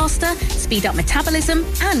recover faster, speed up metabolism,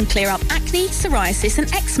 and clear up acne, psoriasis,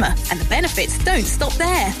 and eczema. And the benefits don't stop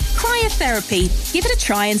there. Cryotherapy. Give it a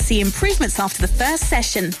try and see improvements after the first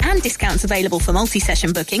session, and discounts available for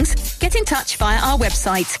multi-session bookings. Get in touch via our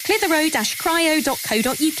website,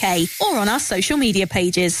 clitheroe-cryo.co.uk, or on our social media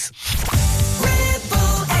pages.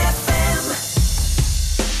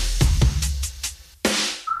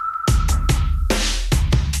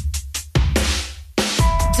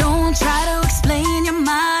 Don't try to explain your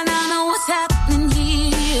mind, I know what's happening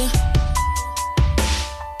here.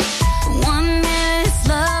 1 minute it's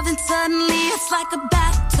love and suddenly it's like a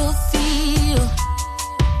battlefield.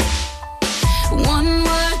 One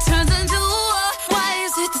word turns into war. Why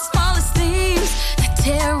is it the smallest things that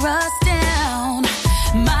tear us down?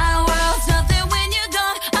 My world's nothing when you're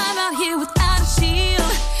gone. I'm out here without a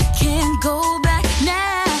shield, can't go back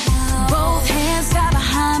now. Both hands tied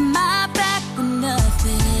behind my back with nothing.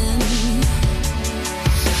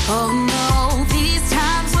 Oh no, these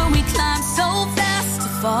times when we climb so fast to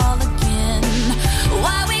fall again.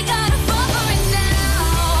 Why we gotta fall for it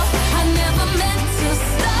now? I never meant to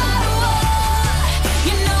start a war.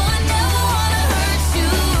 You know I never wanna hurt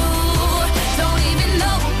you. Don't even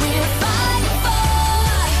know what we're fighting for.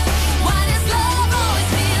 Why does love always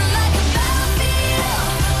feel like a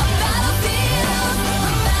battlefield? A battlefield, a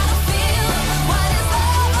battlefield. Why does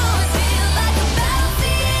love always feel like a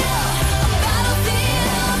battlefield? A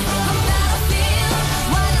battlefield, a battlefield.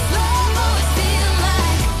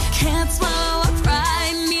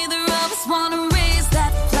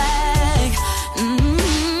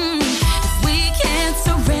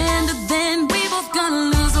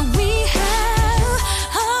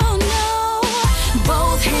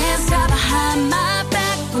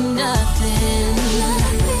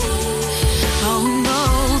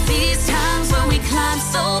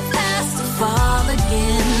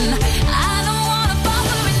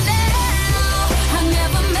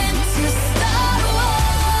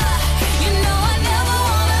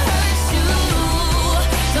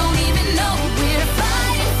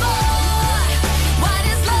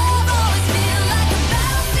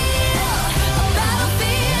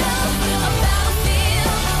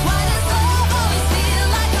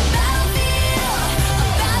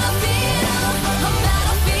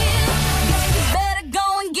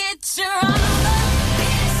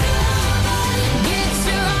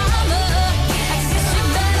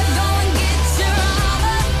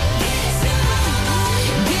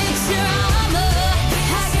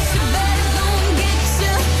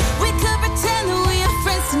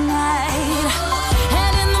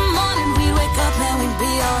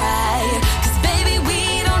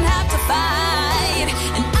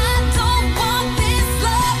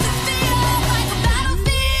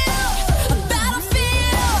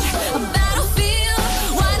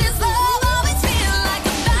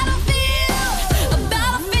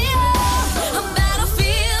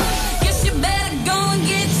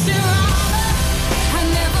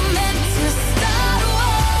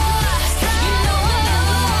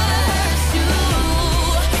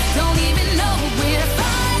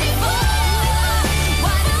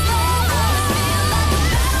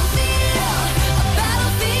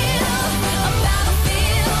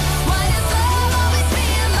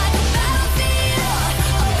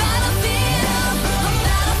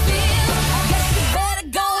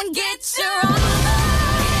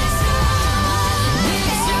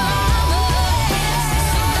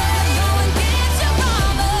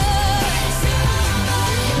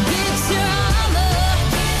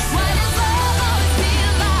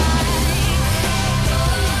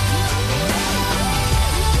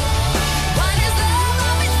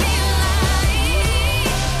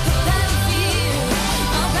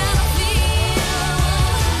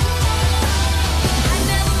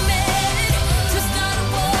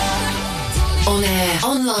 On air,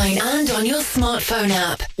 online and on your smartphone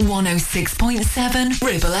app. 106.7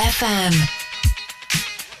 Ribble FM.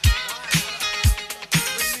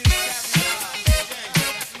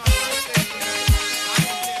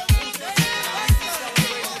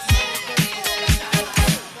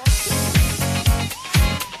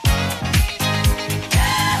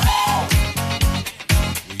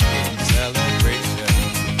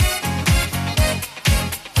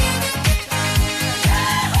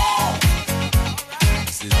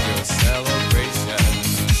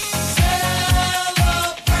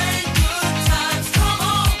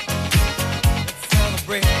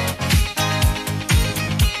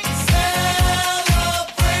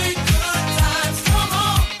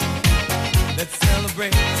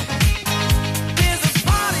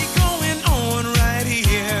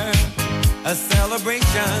 A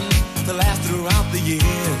celebration to last throughout the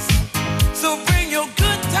years. So bring your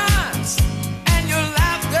good times and your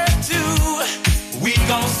laughter too. We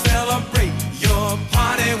gon' celebrate your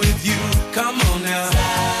party with you. Come on now.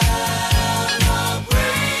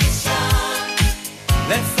 Celebration.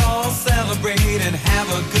 Let's all celebrate and have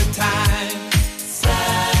a good time.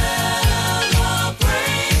 Celebration.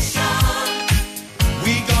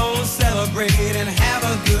 We gon' celebrate and have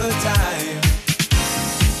a good time.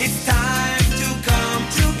 It's time to come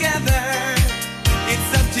together.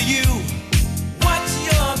 It's up to you. What's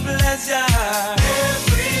your pleasure?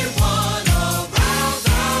 Everyone around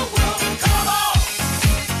the world, come on!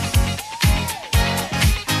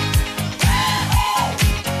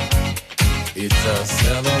 It's a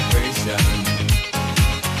celebration.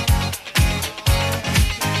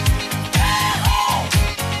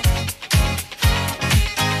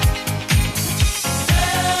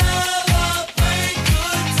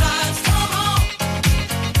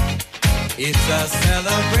 It's a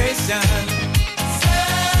celebration.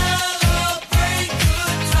 Celebrate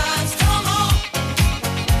good times, come on.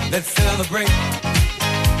 Let's celebrate.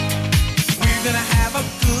 We're gonna have a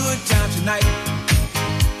good time tonight.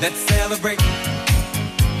 Let's celebrate.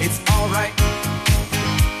 It's alright.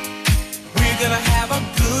 We're gonna have a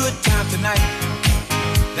good time tonight.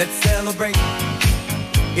 Let's celebrate.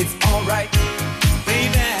 It's alright.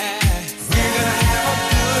 Baby, we're gonna have a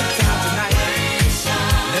good time tonight.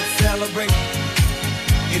 Let's celebrate.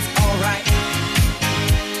 It's alright.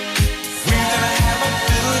 We're gonna have a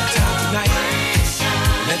good time tonight.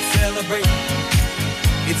 Let's celebrate.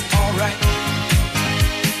 It's alright.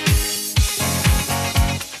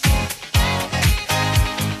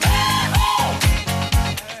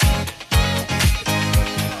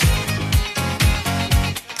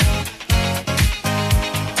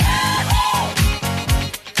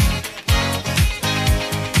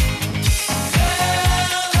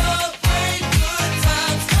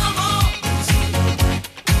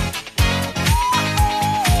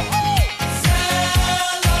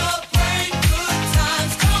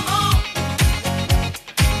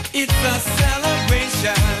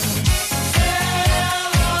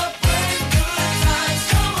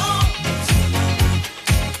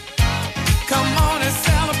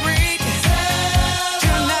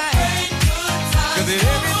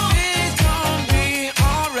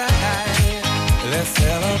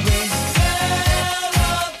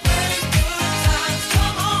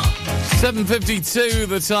 .52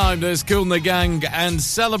 the time. There's Kool and the Gang and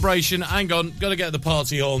Celebration. Hang on, gotta get the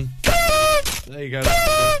party on. There you go.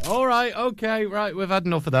 All right, okay, right. We've had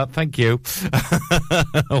enough of that. Thank you.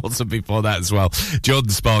 Also before that as well, Jordan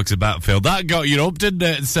Sparks at Battlefield. That got you up, didn't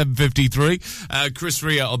it? At 7:53. Chris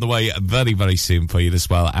Rea on the way very, very soon for you as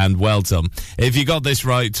well. And well done. If you got this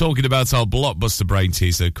right, talking about our blockbuster brain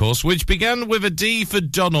teaser, of course, which began with a D for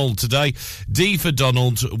Donald today. D for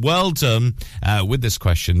Donald. Well done with this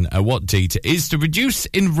question. What D is to reduce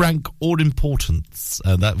in rank or importance?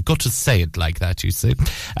 I've got to say it like that, you see.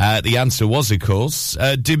 The answer was, of course,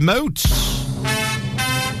 demote.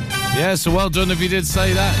 Yeah, so well done if you did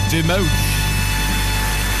say that. Demote.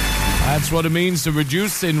 That's what it means to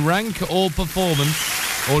reduce in rank or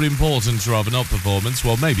performance. Or importance, rather, not performance.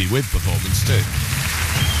 Well, maybe with performance, too.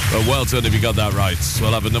 But well done if you got that right.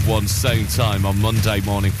 We'll have another one same time on Monday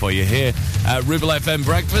morning for you here at Ribble FM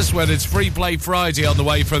Breakfast when it's Free Play Friday on the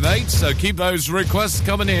way from 8. So keep those requests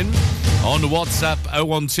coming in on WhatsApp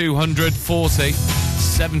 01200 40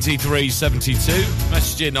 73 72.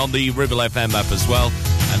 Message in on the Ribble FM app as well.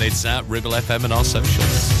 And it's at Ribble FM and our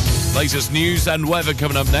socials. Latest news and weather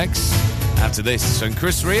coming up next. After this, and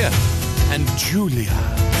Chris Rea and Julia.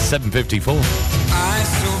 7:54. Eyes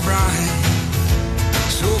so bright,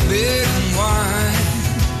 so big and wide,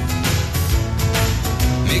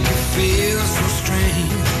 make it feel so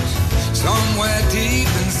strange, somewhere deep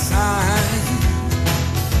inside.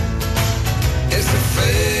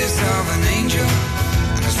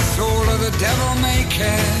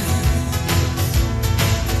 care.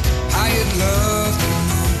 I'd love to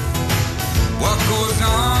know what goes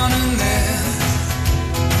on in there.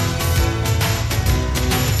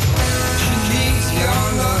 She needs your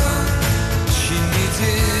love, she needs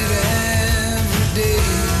it every day.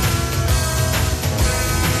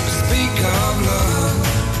 Speak of love,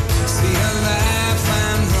 see her laugh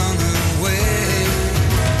and run away.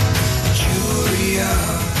 Julia,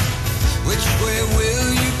 which way will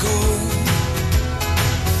you go?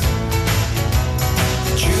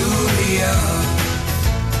 Julia,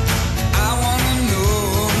 I wanna know.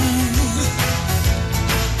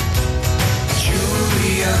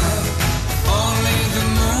 Julia, only the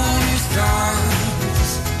moon and stars.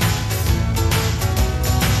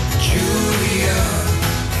 Julia,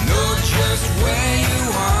 know just where you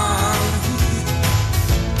are.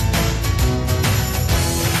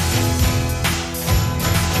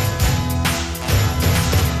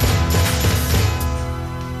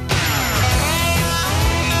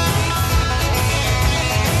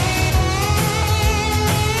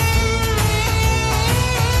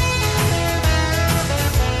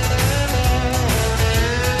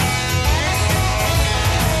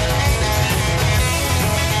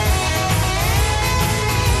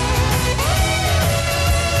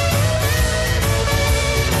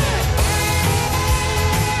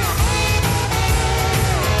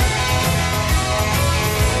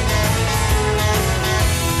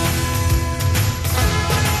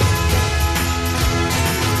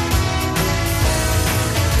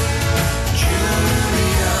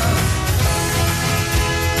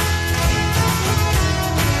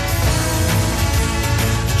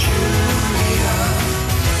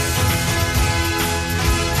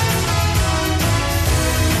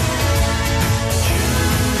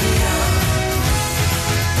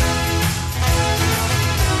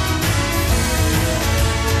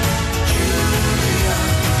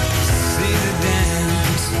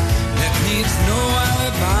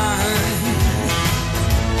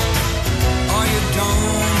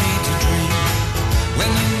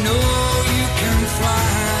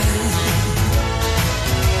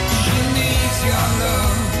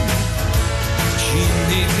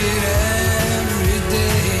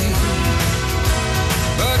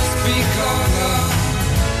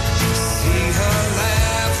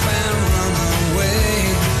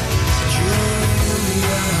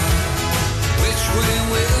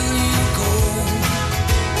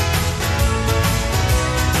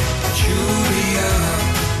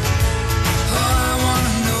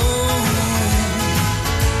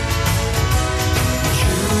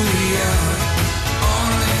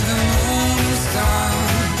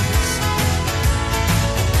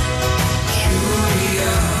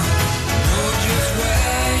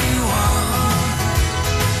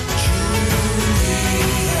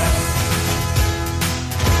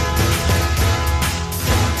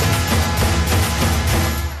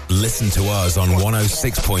 Listen to us on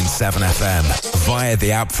 106.7 FM via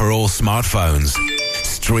the app for all smartphones.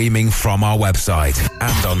 Streaming from our website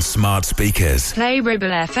and on smart speakers. Play Ribble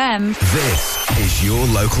FM. This is your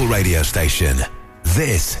local radio station.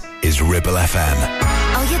 This is Ribble FM.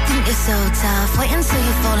 Oh, you think you're so tough. Wait until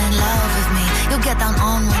you fall in love with me. You'll get down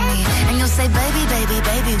on one knee and you'll say, baby, baby,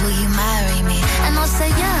 baby, will you marry me? And I'll say,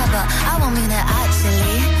 yeah, but I won't mean it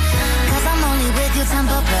actually. Cause I'm only with you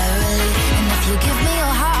temporarily. And if you give me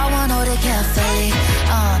your heart, I won't hold it carefully.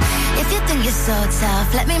 If you think you're so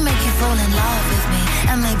tough, let me make you fall in love with me.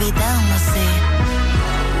 And maybe then we'll see.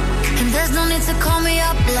 And there's no need to call me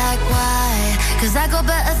up like why. Cause I got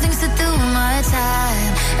better things to do with my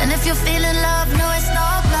time. And if you're feeling love, no it's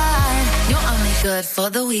not blind. You're only good for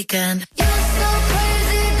the weekend. You're so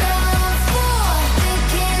crazy down for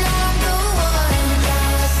thinking I'm the one.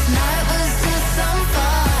 Last night was just some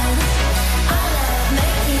fun. I love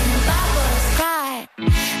making bad boys cry.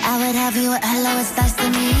 I would have you at hello, it's nice to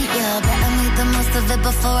meet ya. Better make the most of it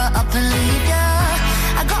before I up and leave ya.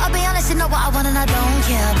 I gotta be honest, you know what I want and I don't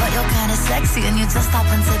care. But you're kinda sexy and you just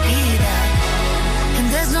happen to be there. And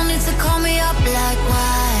there's no need to call me up like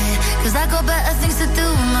why. Cause I got better things to do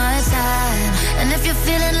with my time. And if you're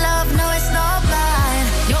feeling love, no it's not blind.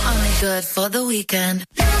 You're only good for the weekend.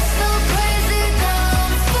 You're so crazy down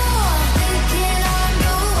for thinking I'm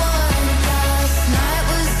the one. Last night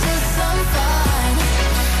was just some fun.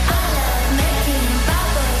 I love making bad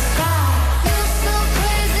boys cry. You're so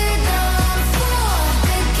crazy down for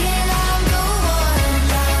thinking I'm the one.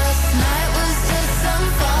 Last night was just some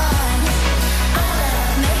fun. I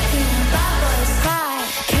love making bad boys cry.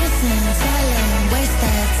 Kissing, telling, waste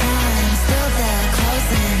their time. Still there,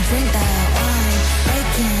 closing, drink that wine.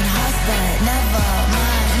 Breaking hearts, but never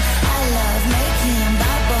mind.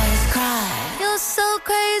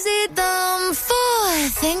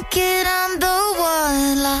 it, I'm the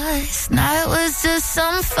one. Last night was just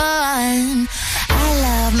some fun. I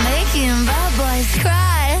love making bad boys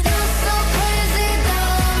cry. You're so crazy that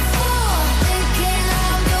I'm full. Thinking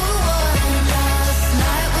I'm the one. Last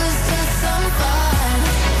night was just some fun.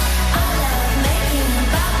 I love making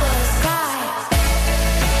bad boys cry.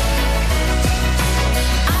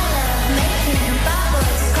 I love making bad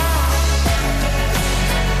boys cry.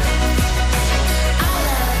 I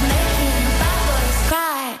love making bad boys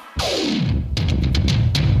cry.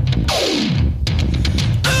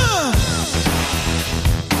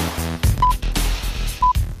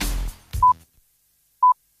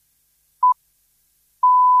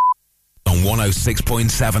 On 106.7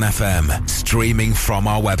 FM, streaming from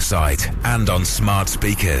our website and on smart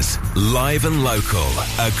speakers, live and local,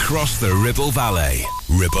 across the Ribble Valley.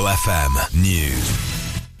 Ribble FM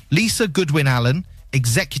News. Lisa Goodwin-Allen,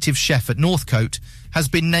 executive chef at Northcote, has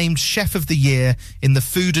been named Chef of the Year in the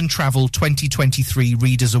Food and Travel 2023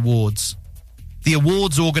 Readers' Awards. The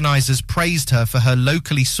awards organisers praised her for her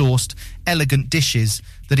locally sourced, elegant dishes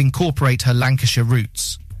that incorporate her Lancashire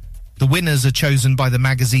roots. The winners are chosen by the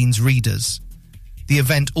magazine's readers. The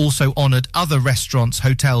event also honoured other restaurants,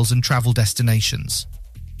 hotels and travel destinations.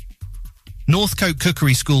 Northcote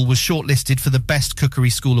Cookery School was shortlisted for the Best Cookery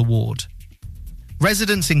School Award.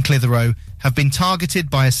 Residents in Clitheroe have been targeted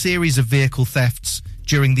by a series of vehicle thefts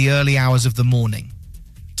during the early hours of the morning.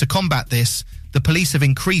 To combat this, the police have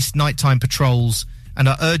increased nighttime patrols and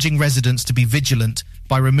are urging residents to be vigilant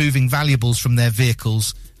by removing valuables from their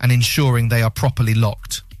vehicles and ensuring they are properly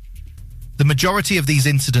locked. The majority of these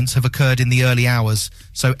incidents have occurred in the early hours,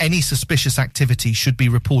 so any suspicious activity should be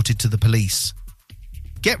reported to the police.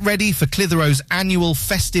 Get ready for Clitheroe's annual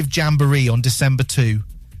Festive Jamboree on December 2.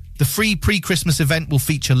 The free pre-Christmas event will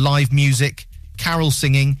feature live music, carol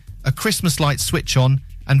singing, a Christmas light switch-on,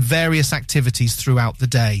 and various activities throughout the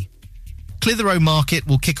day. Clitheroe Market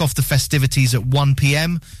will kick off the festivities at 1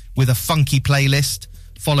 p.m. with a funky playlist,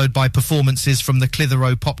 followed by performances from the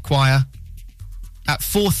Clitheroe Pop Choir. At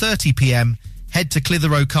 4:30 p.m, head to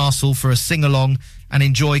Clitheroe Castle for a sing-along and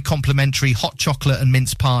enjoy complimentary hot chocolate and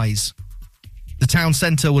mince pies. The town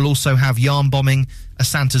centre will also have yarn bombing, a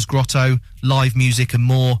Santa's grotto, live music and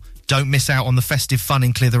more. Don't miss out on the festive fun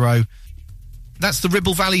in Clitheroe. That's the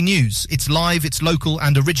Ribble Valley News. It's live, it's local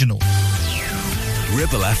and original.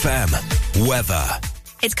 Ribble FM. Weather.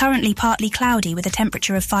 It's currently partly cloudy with a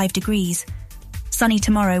temperature of 5 degrees. Sunny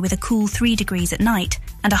tomorrow with a cool 3 degrees at night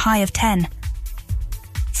and a high of 10.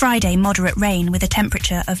 Friday, moderate rain with a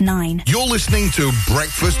temperature of 9. You're listening to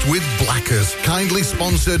Breakfast with Blackers, kindly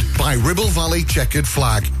sponsored by Ribble Valley Checkered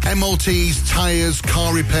Flag. MOTs, tyres,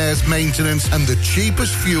 car repairs, maintenance, and the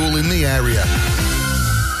cheapest fuel in the area.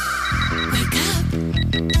 Wake up.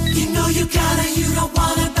 You know you gotta, you don't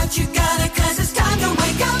wanna, but you gotta, 'cause it's time to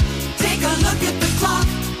wake up. Take a look at the clock.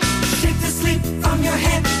 Shake the sleep from your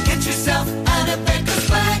head. Get yourself out of bed, 'cause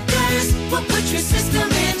Blackers will put your system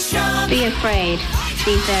in shock. Be afraid.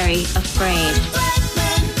 Be very afraid.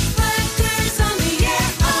 Blackers on the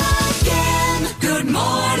air again. Good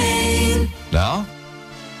morning. Now,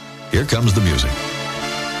 here comes the music.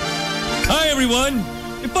 Hi, everyone.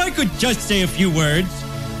 If I could just say a few words,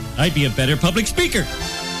 I'd be a better public speaker.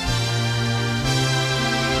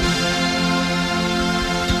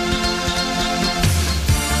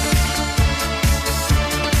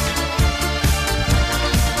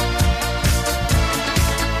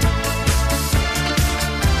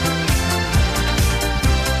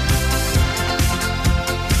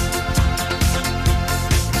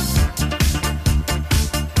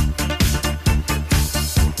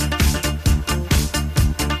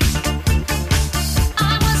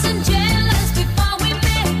 I wasn't jealous before we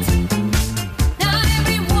met.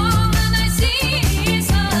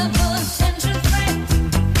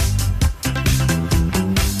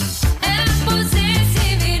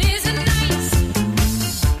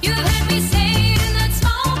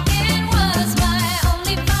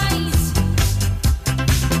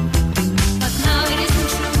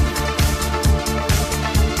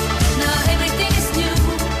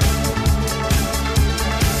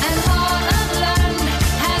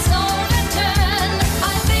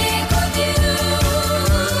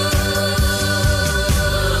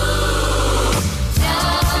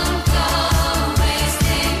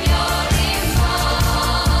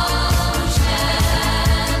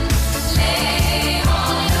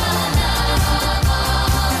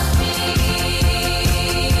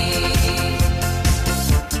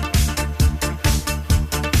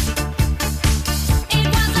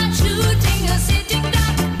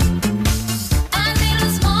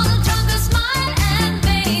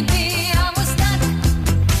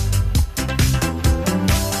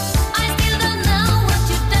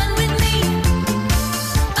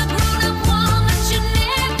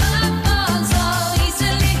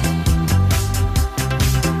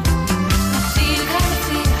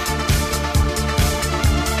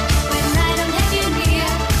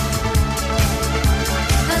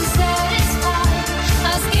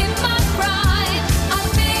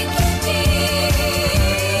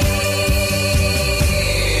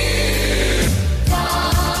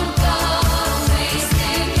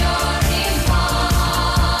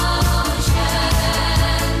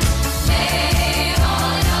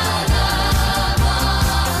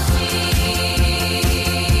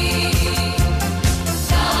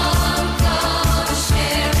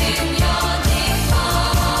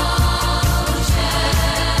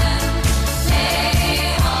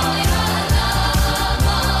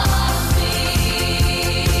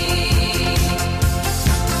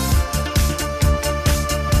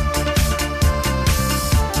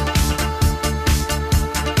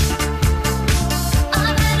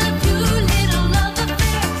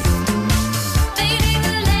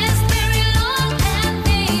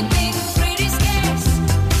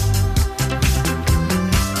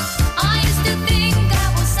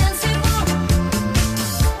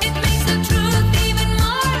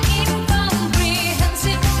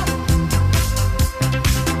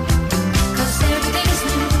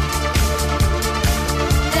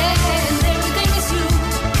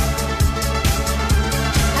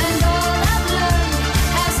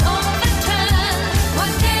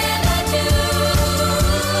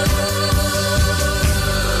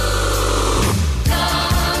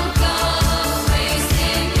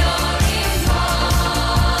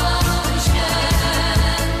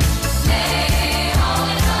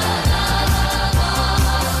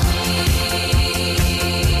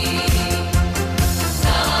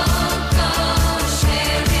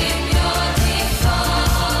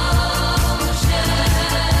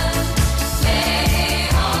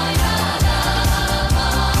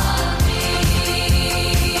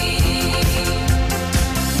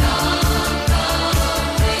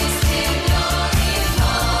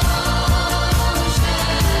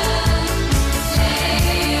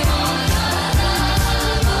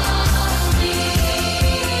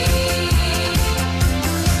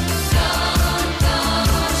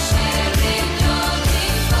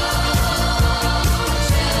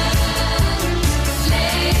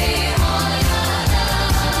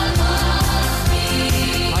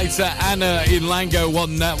 It's Anna in Lango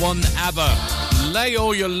wanting that one. ABBA, Lay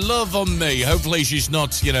All Your Love on Me. Hopefully she's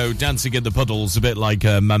not, dancing in the puddles a bit like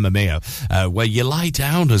Mamma Mia, where you lie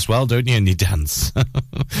down as well, don't you, and you dance.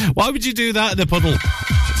 Why would you do that in a puddle?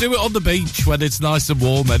 Do it on the beach when it's nice and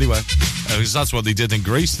warm anyway. Because that's what they did in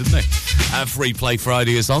Greece, didn't they? Free Play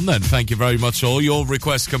Friday is on then. Thank you very much. All your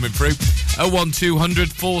requests coming through. 01200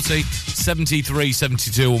 40 73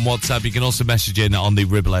 72 on WhatsApp. You can also message in on the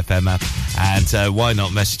Ribble FM app. And why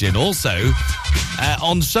not message in also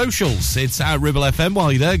on socials? It's at Ribble FM.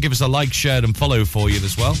 While you're there, give us a like, share and follow for you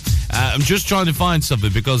as well. I'm just trying to find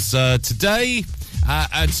something because today...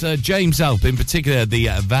 at James Alp, in particular the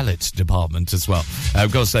valet department as well.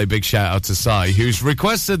 I've got to say a big shout out to Si, who's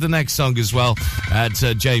requested the next song as well at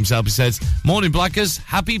James Alp. He says, "Morning Blackers,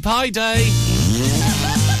 happy Pie Day."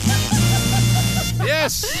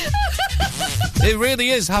 Yes, it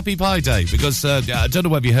really is Happy Pie Day because I don't know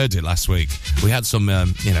whether you heard it last week. We had some,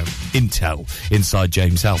 intel inside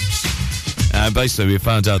James Alp's. Basically, we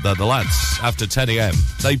found out that the lads, after 10 a.m,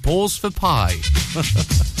 they pause for pie.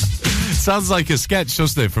 Sounds like a sketch,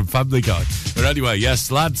 doesn't it, from Family Guy? But anyway,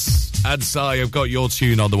 yes, lads and Si, I've got your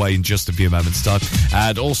tune on the way in just a few moments' time.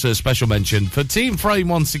 And also a special mention for Team Frame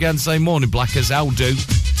once again, saying, "Morning Blackers, how do?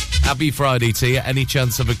 Happy Friday to you. Any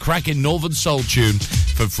chance of a cracking Northern Soul tune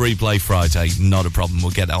for Free Play Friday?" Not a problem,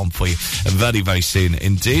 we'll get that on for you very, very soon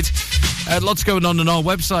indeed. Lots going on our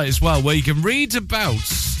website as well, where you can read about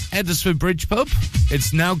Eddersford Bridge Pub.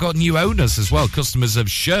 It's now got new owners as well. Customers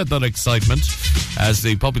have shared that excitement as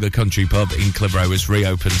the popular country pub in Clitheroe is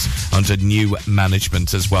reopened under new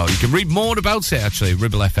management as well. You can read more about it actually at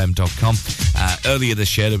ribblefm.com. Earlier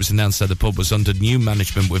this year it was announced that the pub was under new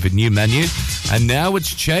management with a new menu, and now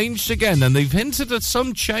it's changed again, and they've hinted at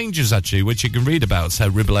some changes actually, which you can read about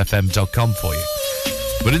at ribblefm.com for you.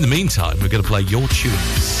 But in the meantime, we're going to play your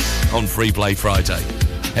tunes on Free Play Friday.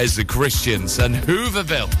 Here's the Christians and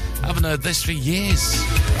Hooverville. Haven't heard this for years.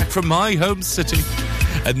 Back from my home city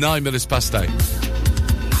at 9 minutes past 8.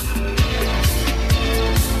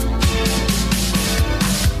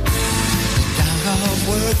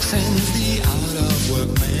 Work sends the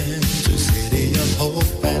out-of-work man to city of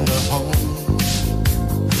hope and a home.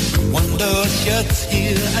 One door shuts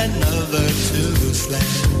here, another to slam.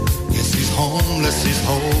 Yes, he's homeless, he's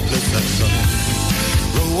hopeless, alone.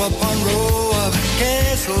 Row upon row of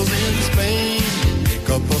castles in Spain make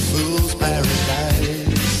up a fool's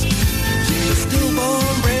paradise. The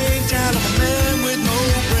stillborn brainchild of a man with no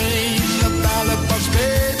brain, the ballad box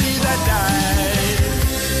baby that died.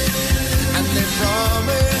 And they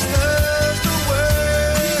promised us the world.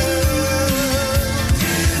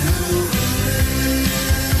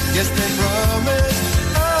 Yes, they promised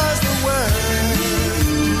us the world.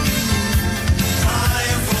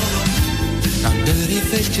 Time for them. Now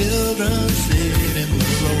dirty-faced children sit in the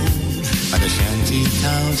road at the shanty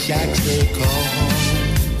town shacks they call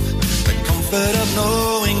home. The comfort of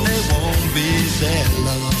knowing they won't be there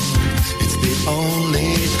long. It's the only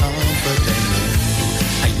comfort they know.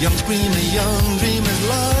 A young dream is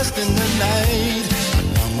lost in the night.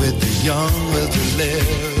 Along with the young will to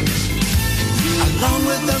live. Along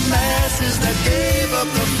with the masses that gave up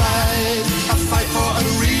the fight. A fight for a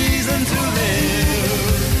reason to live.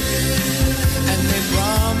 And they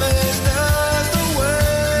promised us the world.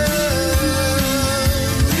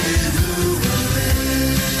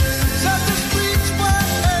 Set the streets were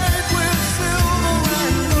paved with silver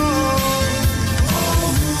and gold.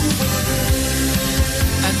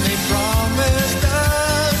 And they promised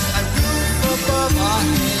us a roof above our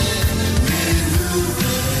heads.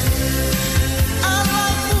 And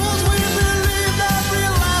like fools we believed every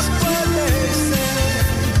last word they said.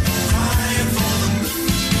 Crying for the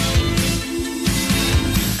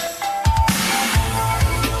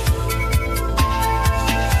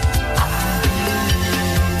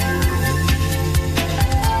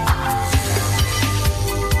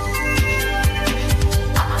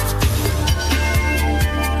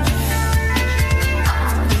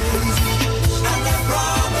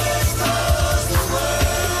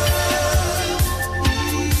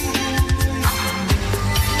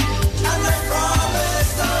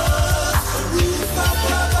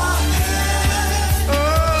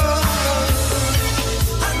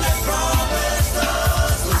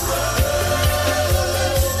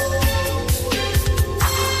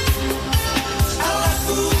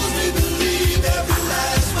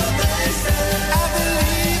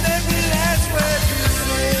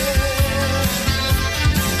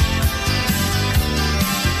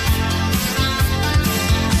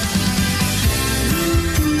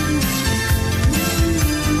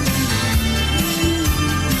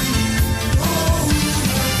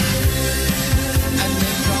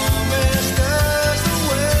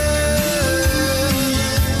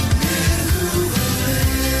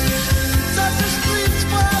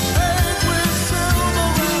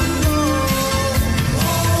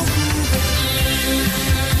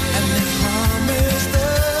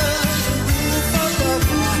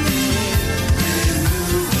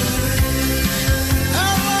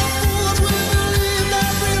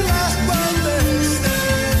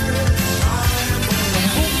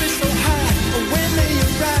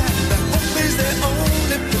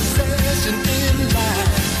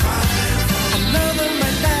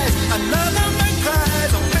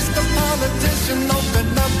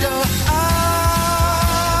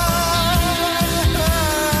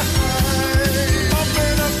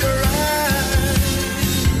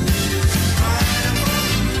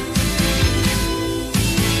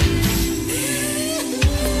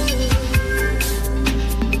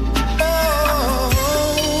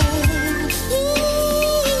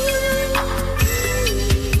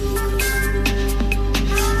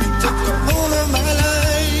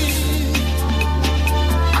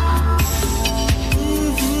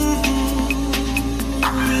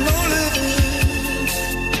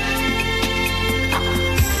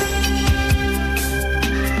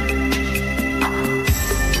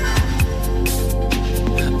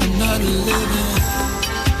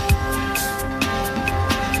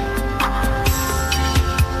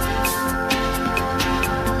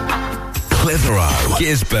Clitheroe,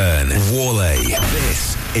 Gisburn, Worley.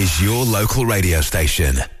 This is your local radio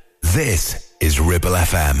station. This is Ribble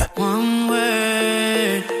FM. One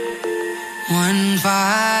word, one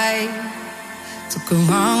fight, took a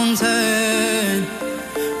wrong turn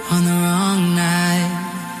on the wrong night.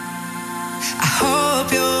 I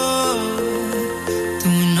hope you're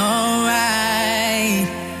doing alright,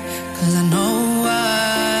 'cause I know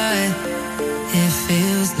what it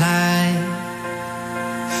feels like.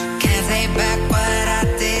 Can't take back what I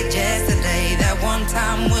did yesterday. That one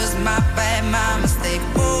time was my bad, my mistake.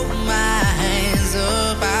 Hold my hands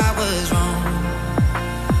up, I was wrong.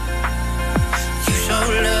 You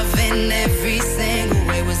showed love in every single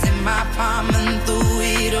way. Was in my palm and threw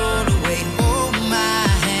it all away. Hold my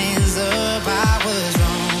hands up, I was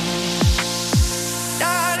wrong.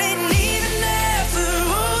 Darling, even after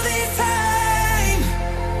all this time,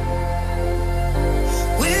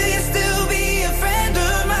 will you still be a friend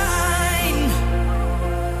of mine?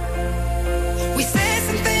 We said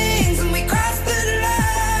some things and we crossed the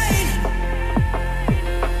line,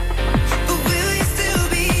 but will you still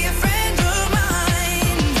be a friend of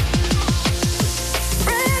mine?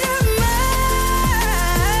 Friend of mine,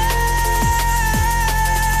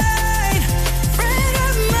 friend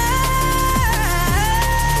of mine.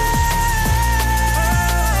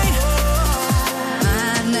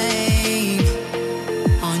 My name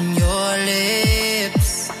on your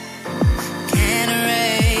lips can't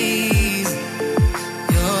erase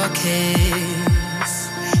your kiss,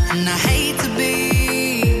 and I hate to be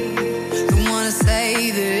the one to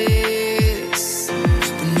say this,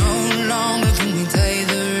 but no longer can we take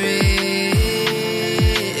the risk.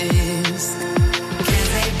 Can't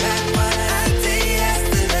take back what I did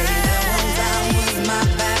yesterday. That one time was my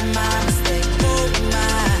bad, my mistake. Hold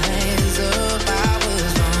my hands up, I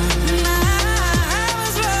was wrong. I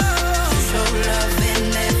was wrong. You showed love in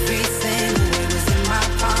every single way. Was in my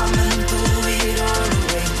palm and threw it all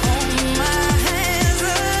away. Hold my hands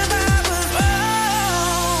up, I was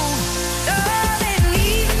wrong. Darling,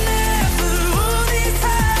 even after all this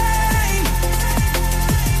time,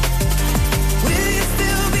 will you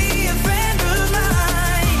still be a friend of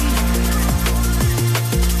mine?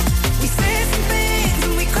 We said some things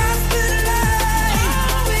and we crossed the line.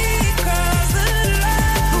 We crossed the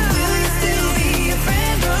line. But will you still be a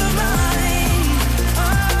friend of mine? Oh,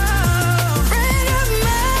 friend of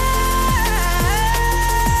mine,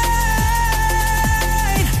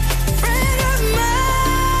 friend of mine.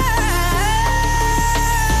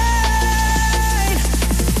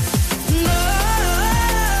 No,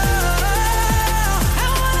 I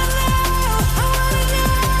wanna know.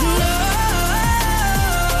 No,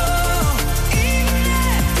 even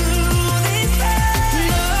after all this time.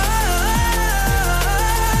 No,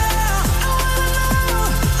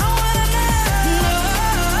 I wanna know.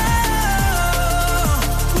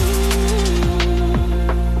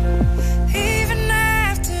 Even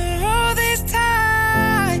after all this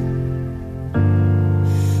time,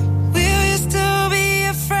 will you still be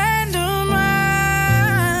a friend of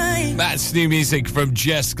mine? That's new music from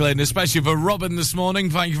Jess Glynn, especially for Robin this morning.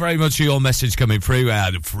 Thank you very much for your message coming through.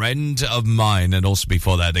 A friend of mine, and also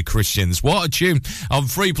before that, the Christians. What a tune on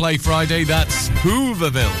Free Play Friday. That's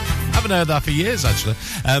Hooverville. Haven't heard that for years, actually.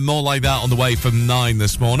 More like that on the way from 9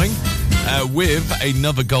 this morning. With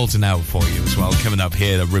another golden hour for you as well. Coming up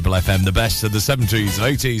here at Ribble FM, the best of the 70s,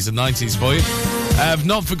 80s and 90s for you. I've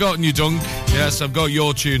not forgotten you, Dunk. Yes, I've got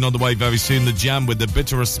your tune on the way very soon. The Jam with the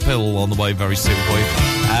Bitterest Pill on the way very soon for you.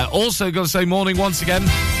 Also, got to say morning once again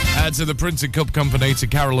to the Printed Cup Company, to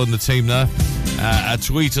Carol and the team there. A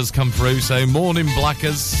tweet has come through saying, morning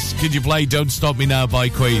Blackers, could you play Don't Stop Me Now by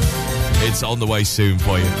Queen? It's on the way soon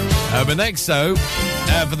for you. But next, though,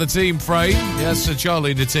 for the team frame, yes, so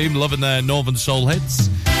Charlie and the team loving their Northern Soul hits.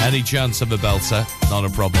 Any chance of a belter? Not a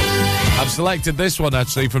problem. I've selected this one,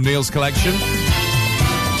 actually, from Neil's collection.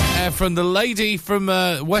 From the lady from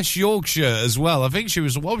West Yorkshire as well. I think she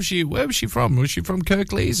was, where was she from? Was she from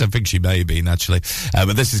Kirklees? I think she may have been, actually.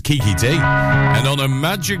 But this is Kiki D. And on a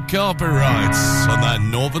Magic Carpet Rides on that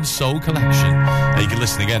Northern Soul collection. You can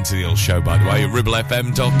listen again to the old show, by the way, at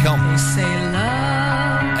ribblefm.com. They say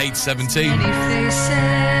love 8:17. many faces.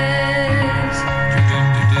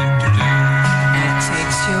 It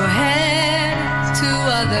takes your head to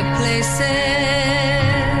other places.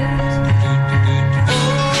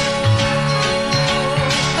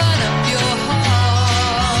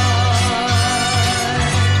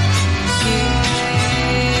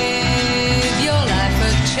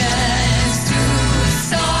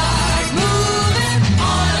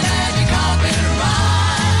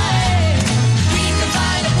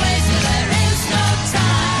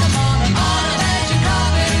 Time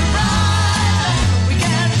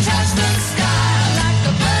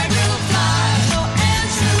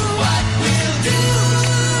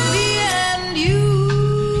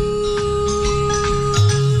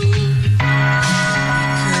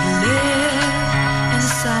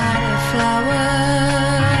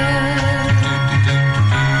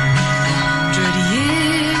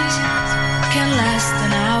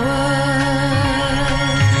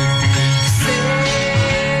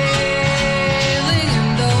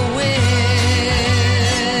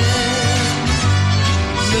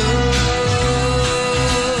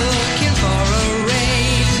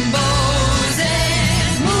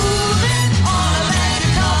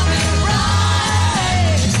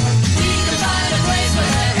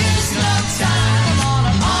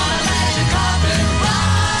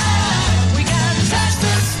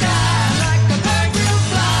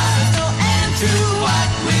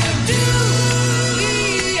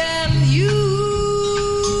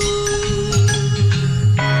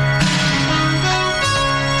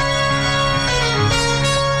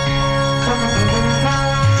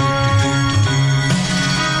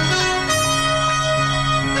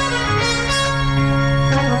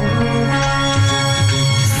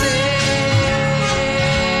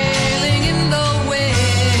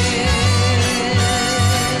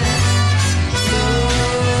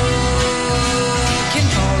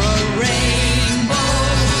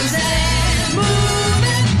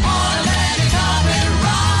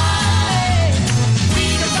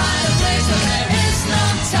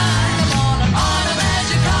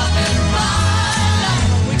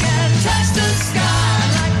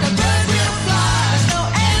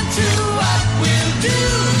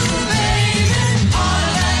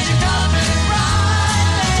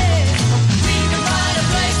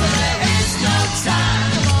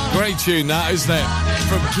tune, that, isn't it?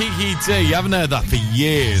 From Kiki D. You haven't heard that for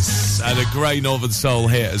years. And a great Northern Soul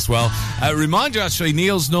hit as well. Remind you, actually,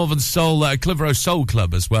 Neil's Northern Soul, Clitheroe Soul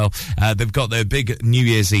Club as well. They've got their big New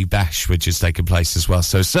Year's Eve bash, which is taking place as well.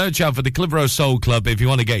 So search out for the Clitheroe Soul Club if you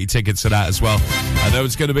want to get your tickets to that as well. I know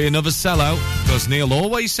it's going to be another sellout, because Neil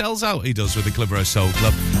always sells out, he does, with the Clitheroe Soul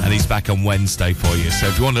Club. And he's back on Wednesday for you. So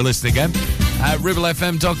if you want to listen again, at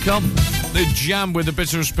ribblefm.com. The Jam with the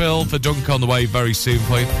Bitter Spill for Dunk on the way very soon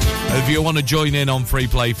for you. If you want to join in on Free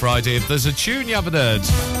Play Friday, if there's a tune you haven't heard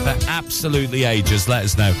for absolutely ages, let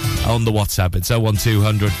us know on the WhatsApp. It's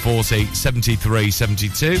 01200 40 73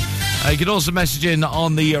 72. You can also message in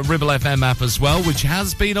on the Ribble FM app as well, which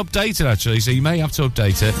has been updated actually, so you may have to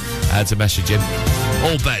update it to message in.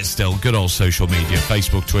 All better still, good old social media,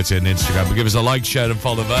 Facebook, Twitter and Instagram. But give us a like, share and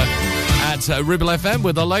follow there at Ribble FM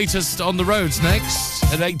with the latest on the roads next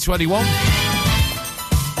at 8:21.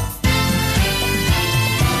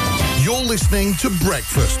 You're listening to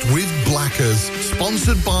Breakfast with Blackers,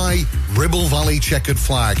 sponsored by Ribble Valley Checkered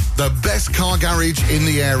Flag, the best car garage in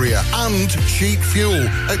the area, and cheap fuel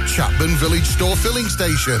at Chapman Village Store Filling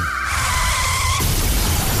Station.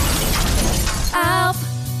 Help,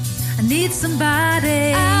 I need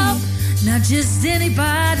somebody. Help, not just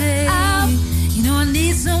anybody. Help, you know I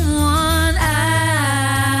need someone.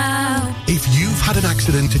 Help. If you've had an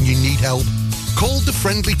accident and you need help, call the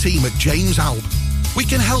friendly team at James Alp. We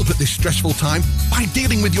can help at this stressful time by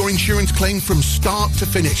dealing with your insurance claim from start to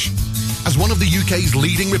finish. As one of the UK's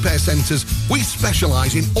leading repair centres, we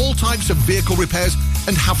specialise in all types of vehicle repairs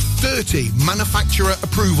and have 30 manufacturer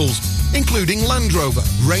approvals, including Land Rover,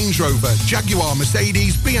 Range Rover, Jaguar,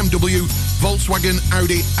 Mercedes, BMW, Volkswagen,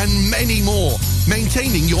 Audi and many more,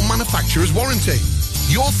 maintaining your manufacturer's warranty.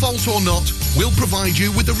 Your fault or not, we'll provide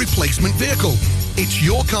you with a replacement vehicle. It's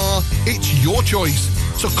your car, it's your choice.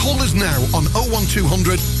 So call us now on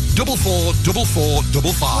 01200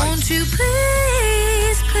 444455. Won't you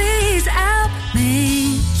please help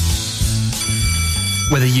me?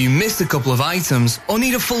 Whether you missed a couple of items or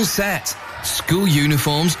need a full set, school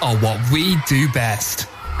uniforms are what we do best.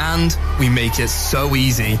 And we make it so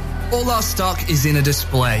easy. All our stock is in a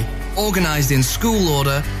display, organised in school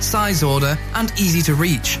order, size order, and easy to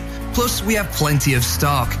reach. Plus, we have plenty of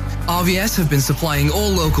stock. RVS have been supplying all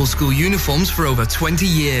local school uniforms for over 20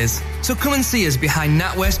 years. So come and see us behind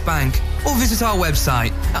NatWest Bank or visit our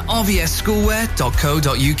website at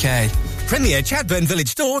rvsschoolwear.co.uk. Premier Chatburn Village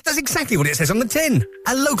Store does exactly what it says on the tin.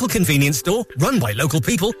 A local convenience store run by local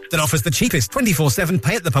people that offers the cheapest 24/7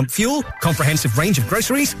 pay-at-the-pump fuel, comprehensive range of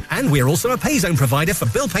groceries, and we're also a pay zone provider for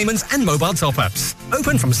bill payments and mobile top-ups.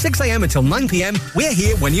 Open from 6 a.m. until 9 p.m. We're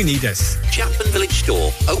here when you need us. Chatburn Village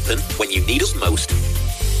Store, open when you need us most.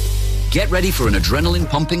 Get ready for an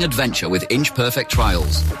adrenaline-pumping adventure with Inch Perfect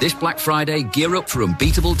Trials. This Black Friday, gear up for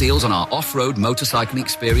unbeatable deals on our off-road motorcycling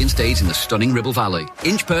experience days in the stunning Ribble Valley.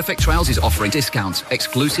 Inch Perfect Trials is offering discounts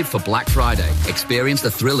exclusive for Black Friday. Experience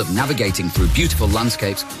the thrill of navigating through beautiful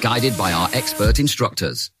landscapes guided by our expert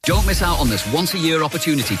instructors. Don't miss out on this once-a-year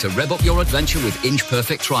opportunity to rev up your adventure with Inch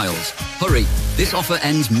Perfect Trials. Hurry, this offer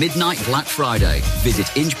ends midnight Black Friday. Visit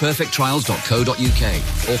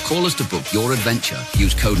inchperfecttrials.co.uk or call us to book your adventure.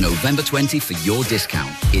 Use code November20 for your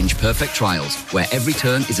discount. Inch Perfect Trials, where every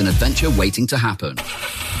turn is an adventure waiting to happen.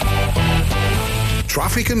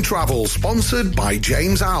 Traffic and Travel, sponsored by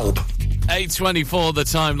James Alp. 8:24 the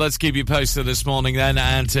time. Let's keep you posted this morning then.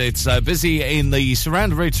 And it's busy in the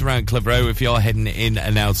surround routes around Clitheroe if you're heading in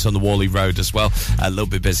and out on the Worley Road as well. A little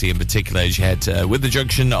bit busy in particular as you head with the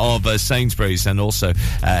junction of Sainsbury's and also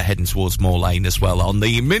heading towards Moor Lane as well. On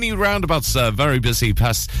the mini roundabouts, very busy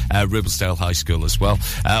past Ribblesdale High School as well.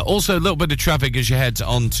 Also a little bit of traffic as you head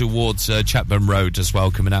on towards Chapman Road as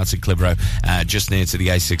well, coming out of Clitheroe, just near to the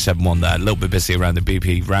A671 there. A little bit busy around the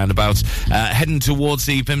BP roundabout. Heading towards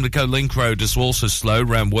the Pimlico Link Road is also slow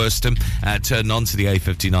around Worstham, turning onto the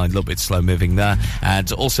A59, a little bit slow moving there,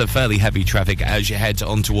 and also fairly heavy traffic as you head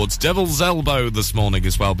on towards Devil's Elbow this morning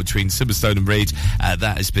as well between Simmerstone and Reed.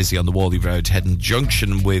 That is busy on the Worley Road, heading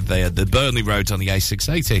junction with the Burnley Road on the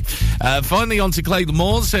A680. Finally onto Claydon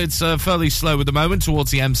Moors, it's fairly slow at the moment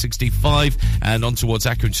towards the M65 and on towards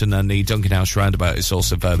Accrington, and the Duncan House roundabout is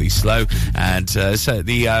also fairly slow. And so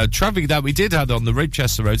the traffic that we did have on the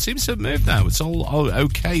Ridgechester Road seems to have moved now. It's all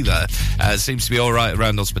okay there. Seems to be all right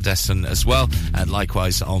around Osbodeston as well, and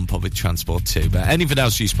likewise on public transport too. But anything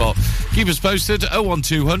else you spot, keep us posted.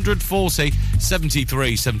 01200 40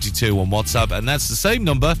 73 72 on WhatsApp, and that's the same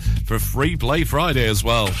number for Free Play Friday as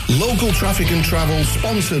well. Local Traffic and Travel,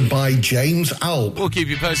 sponsored by James Alp. We'll keep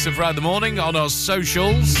you posted throughout the morning on our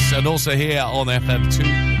socials and also here on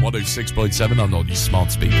FM2 106.7 on all your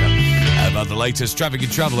smart speaker. about the latest traffic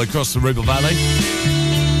and travel across the Ribble Valley.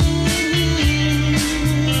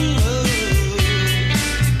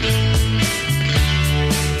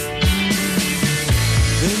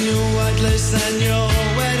 In your white lace and your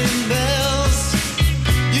wedding bells,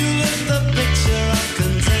 you lit the picture of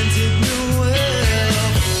contented new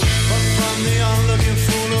wealth. But from the onlooking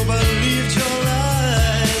fool who believed your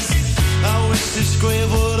lies, I wish this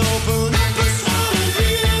grave would open up and swallow and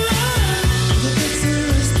realize the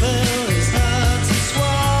bitterest pill is hard to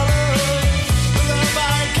swallow. The love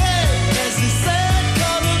I gave, as he said,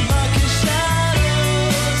 covered market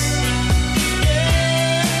shadows.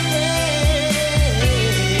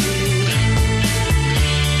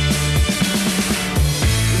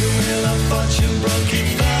 Fortune broke it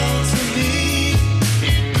down to me.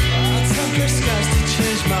 I took her skies to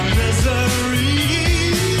change my misery.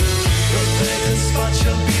 The vacant spot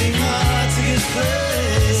you're beating hard to get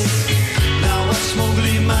placed. Now watch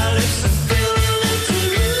Mowgli my lips and feel it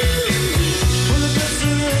too. Well, the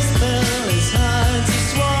bitterest pill is hard to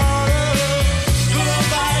swallow. The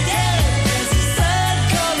love I gave, as he said,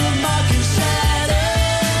 color marking shadows.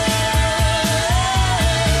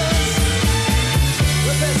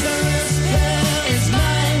 The bitterest pill is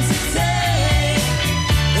mine to take.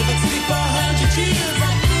 If I took it for 100 years,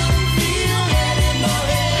 I couldn't feel anymore.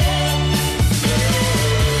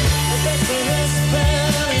 The bitterest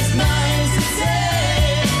pill is mine to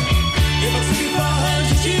take. If I took it for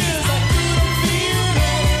 100 years, I couldn't feel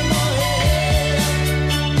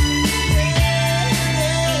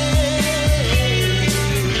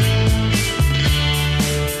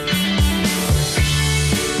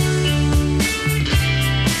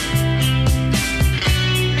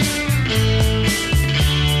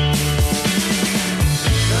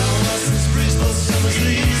Now lessons breeze both summers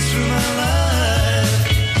leaves through my life,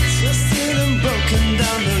 twisted and broken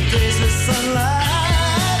down the days with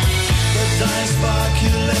sunlight. The dying spark,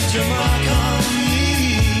 you left your mark on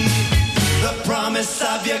me. The promise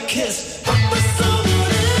of your kiss, I was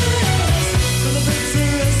someone else. So the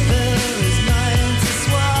bitterest pill is mine to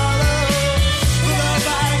swallow. The love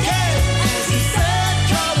I gave, as he said,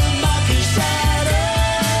 color marking shadows.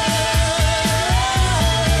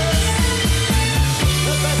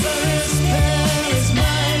 The bitterest pill is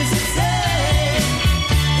mine to take.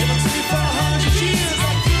 If I took it for 100 years,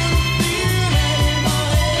 I couldn't feel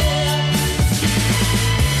anymore.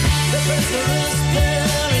 The bitterest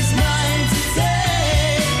pill is mine to take.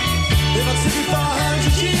 If I took it for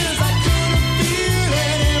 100 years, I couldn't feel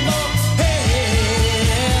anymore.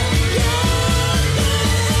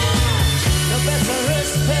 The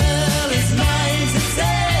bitterest pill is mine to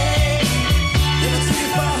take. If I took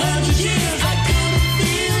it for 100 years, I couldn't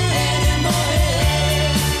feel anymore.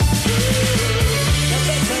 The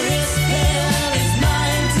bitterest pill is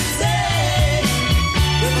mine to take.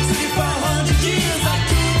 If I took it for 100 years, I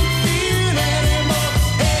couldn't feel anymore.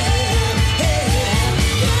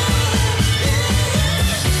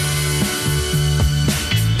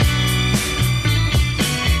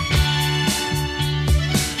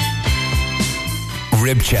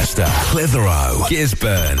 Ribchester, Clitheroe,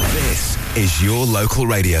 Gisburn. This is your local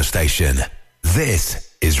radio station. This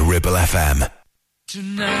is Ribble FM.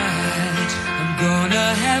 Tonight, I'm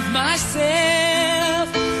gonna have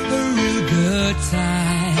myself a real good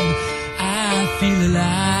time. I feel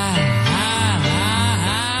alive.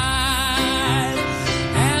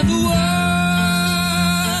 And the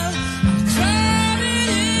world, I'm turning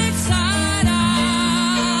inside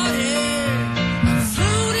out. Yeah. I'm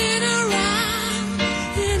floating around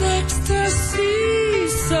in ecstasy.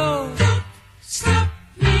 So don't stop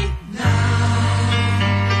me now.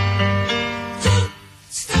 Don't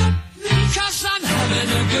stop me, 'cause I'm having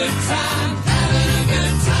a good time, having a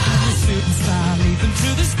good time. Shooting star leaping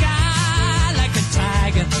through the sky like a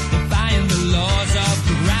tiger. If I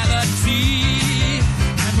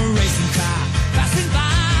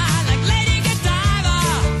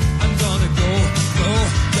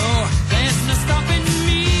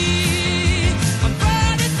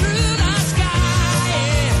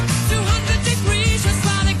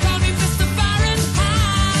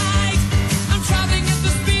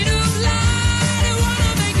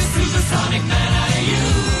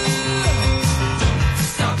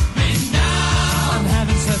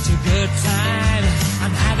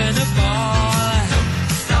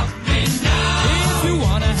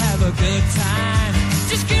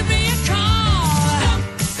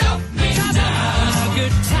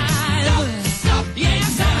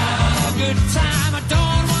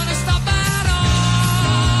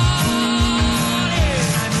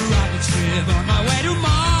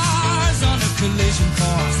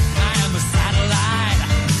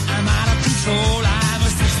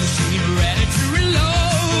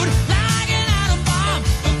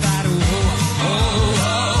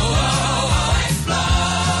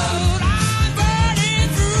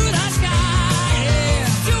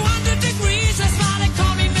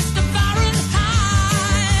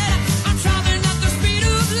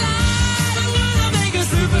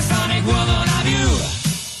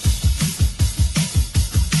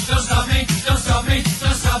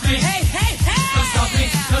me. Hey, hey, hey. Don't stop me.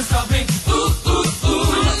 Don't stop me. Ooh, ooh, ooh.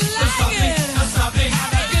 Don't stop me. Don't stop me.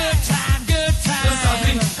 Have a good time, good time. Don't stop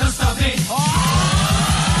me. Don't stop me.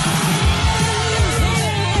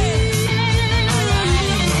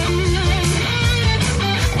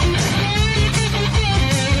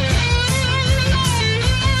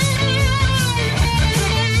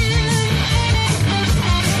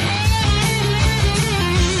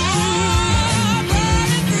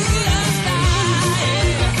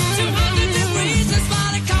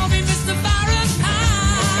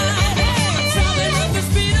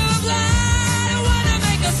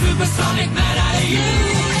 Supersonic man out of you.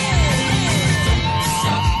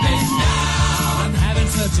 Stop me now. I'm having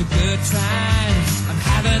such a good time. I'm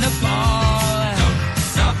having a ball. Don't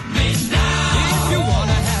stop me now. If you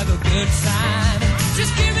wanna have a good time,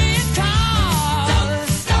 just give me a call. Don't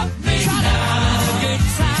stop me now. I'm having a good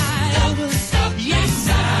time. Don't stop me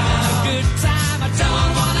now. I'm having a good time. I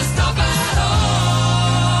don't wanna stop at all.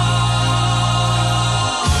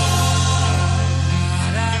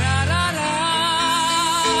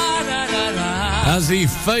 As he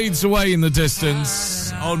fades away in the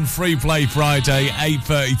distance on Free Play Friday,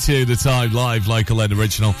 8:32 the time, live local and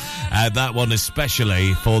original. That one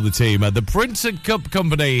especially for the team at the Printer Cup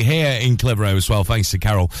Company here in Clitheroe as well. Thanks to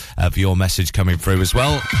Carol for your message coming through as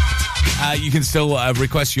well. You can still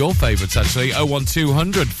request your favourites actually.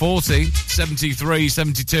 01200 40 73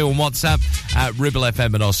 72 on WhatsApp at Ribble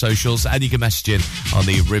FM and our socials, and you can message in on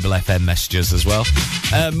the Ribble FM messages as well.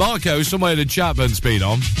 Marco, somewhere in the chatman's been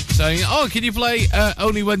on saying, oh, can you play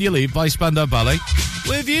Only When You Leave by Spandau Ballet?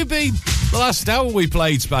 Where have you been? The last hour we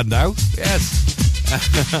played Spandau. Yes.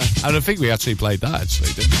 And I think we actually played that,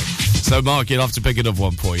 actually, didn't we? So, Mark, you'll have to pick another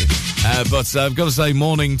one for you. But I've got to say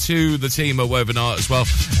morning to the team at Woven Art as well.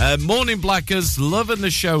 Morning, Blackers. Loving the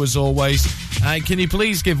show as always. Can you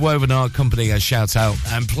please give Woven Art Company a shout-out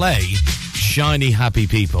and play Shiny Happy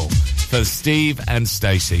People for Steve and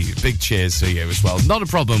Stacey? Big cheers to you as well. Not a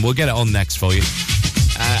problem. We'll get it on next for you.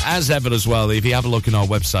 As ever as well, if you have a look on our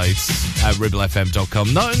website at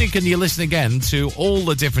ribblefm.com, not only can you listen again to all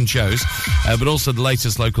the different shows, but also the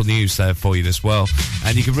latest local news there for you as well.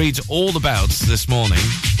 And you can read all about this morning.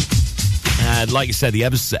 And like you said, the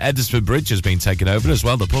Edisford Bridge has been taken over as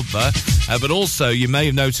well, the pub there. But also, you may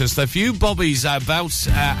have noticed a few bobbies out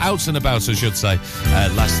and about, I should say,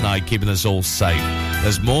 last night, keeping us all safe.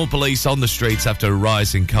 There's more police on the streets after a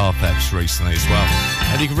rise in car thefts recently as well.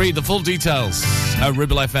 And you can read the full details at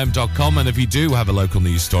ribblefm.com. And if you do have a local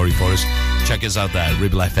news story for us, check us out there at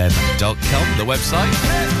ribblefm.com, the website.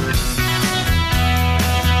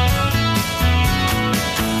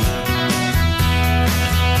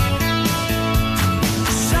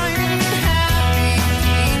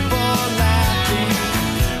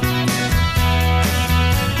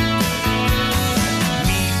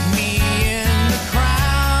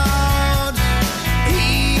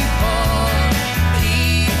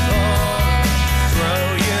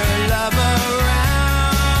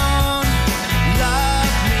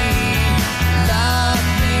 Love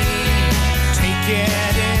me.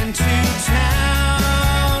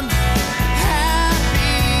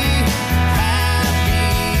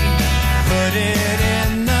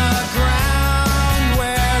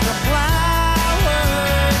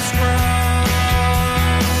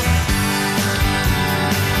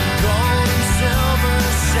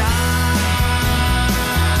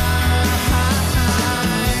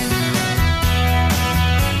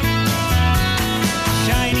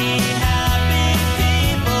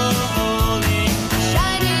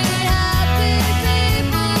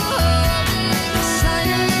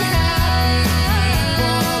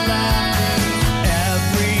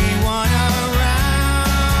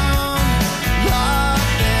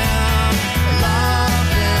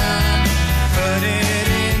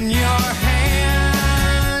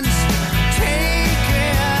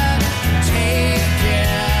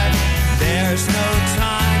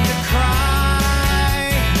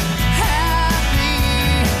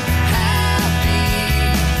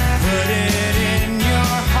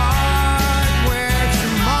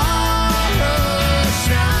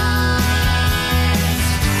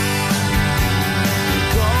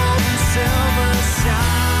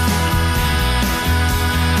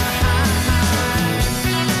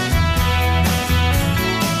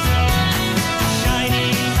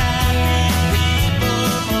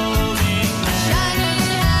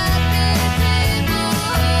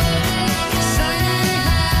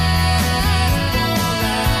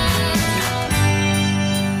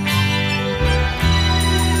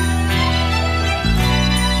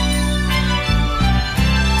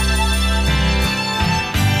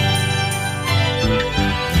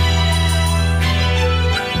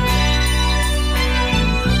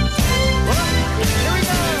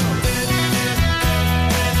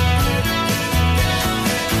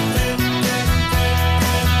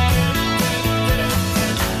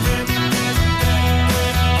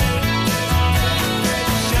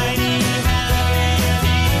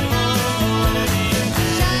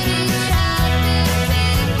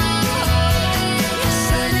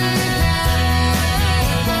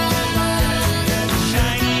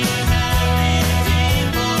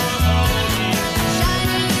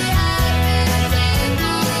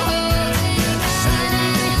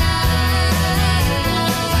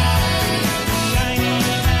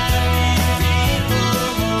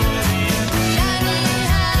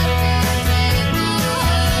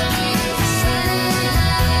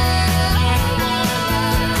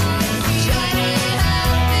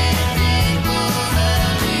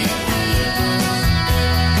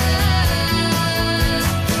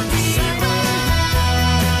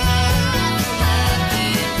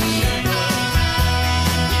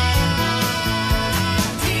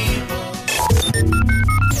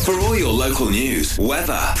 local news,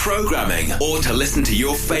 weather, programming, or to listen to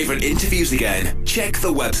your favourite interviews again, check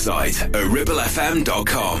the website at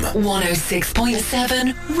ribblefm.com.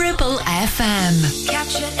 106.7 Ribble FM.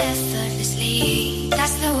 Captured effortlessly,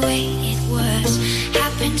 that's the way it was.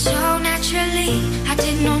 Happened so naturally, I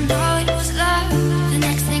did not know it was love. The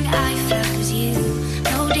next thing I felt was you,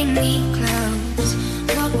 holding me close.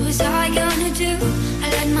 What was I gonna do? I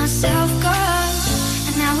let myself go.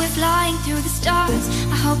 And now we're flying through the stars.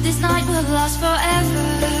 I hope this night will last forever.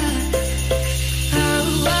 Oh,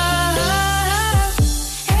 oh, oh.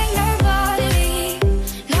 Ain't nobody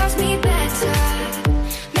loves me better.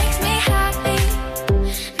 Makes me happy,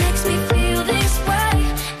 makes me feel this way.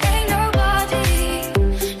 Ain't nobody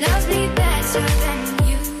loves me better than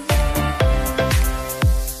you.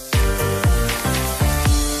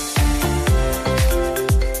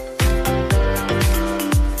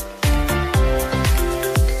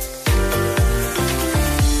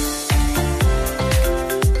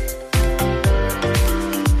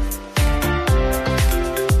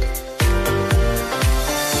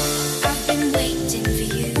 I've been waiting for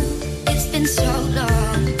you. It's been so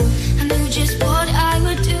long. I knew just what I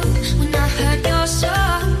would do when I heard your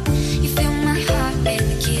song. You filled my heart with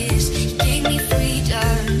a kiss. You gave me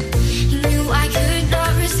freedom. You knew I could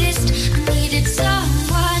not resist. I needed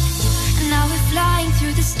someone. And now we're flying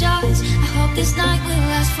through the stars. I hope this night will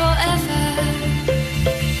last forever.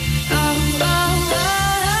 Oh, oh,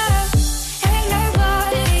 oh. Ain't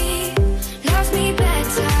nobody loves me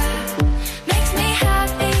better. Makes me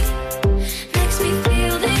happy, makes me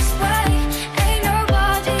feel this way. Ain't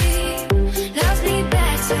nobody loves me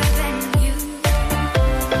better than you.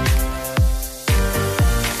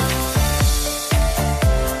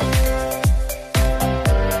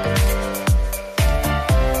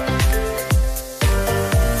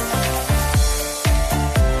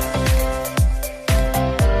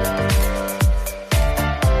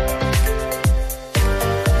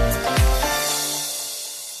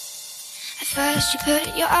 At first you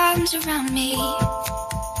put your arms around me,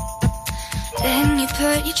 then you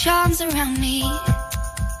put your charms around me.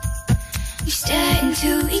 We stare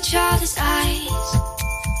into each other's eyes,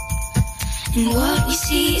 and what we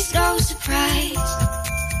see is no surprise.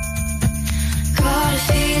 Got a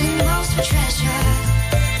feeling lost for treasure,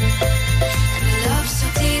 and a love so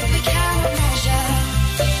deep we cannot measure.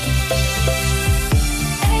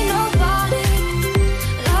 Ain't nobody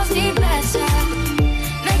loves me better.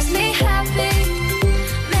 Makes me happy,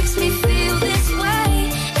 makes me feel this way.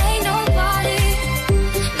 Ain't nobody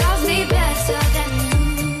loves me better than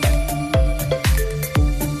you.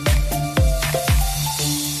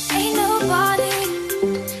 Ain't nobody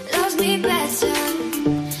loves me better.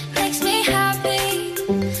 Makes me happy,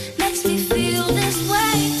 makes me feel this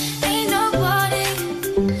way. Ain't nobody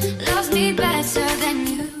loves me better than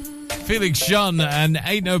you. Felix Jean and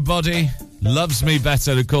Ain't Nobody Loves Me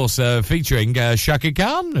Better, of course, featuring Shaka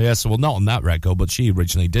Khan. Yes, well, not on that record, but she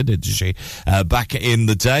originally did it, did she? Back in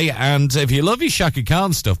the day. And if you love your Shaka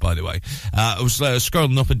Khan stuff, by the way, I was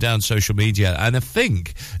scrolling up and down social media, and I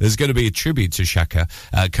think there's going to be a tribute to Shaka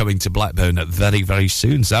coming to Blackburn very, very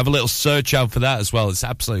soon. So have a little search out for that as well. It's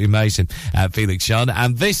absolutely amazing, Felix Jean.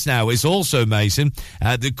 And this now is also amazing.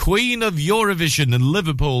 The Queen of Eurovision in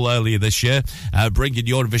Liverpool earlier this year, bringing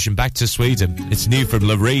Eurovision back to Sweden. It's new from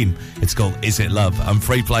Loreen. It's called Is It Love? And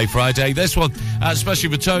Free Play Friday. This one, especially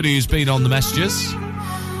for Tony, who's been on the messages.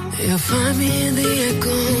 You'll find me in the echo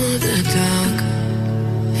of the dark,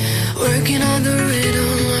 working on the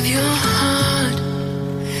rhythm of your heart.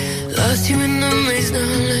 Lost you in the maze, now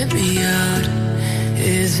let me out.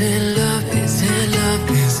 Is it love? Is it love?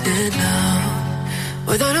 Is it love?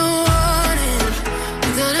 Without a warning,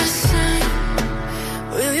 without a sign,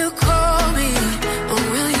 will you call me or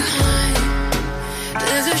will you hide?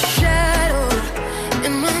 There's a shadow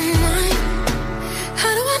in my mind.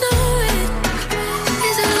 How do I know it?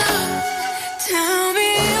 Is it love? Tell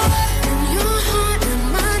me what in your heart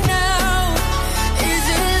am I now? Is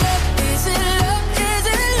it love? Is it love? Is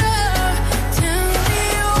it love? Tell me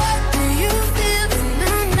what do you feel in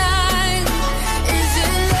the night? Is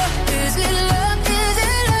it love? Is it love? Is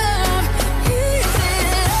it love?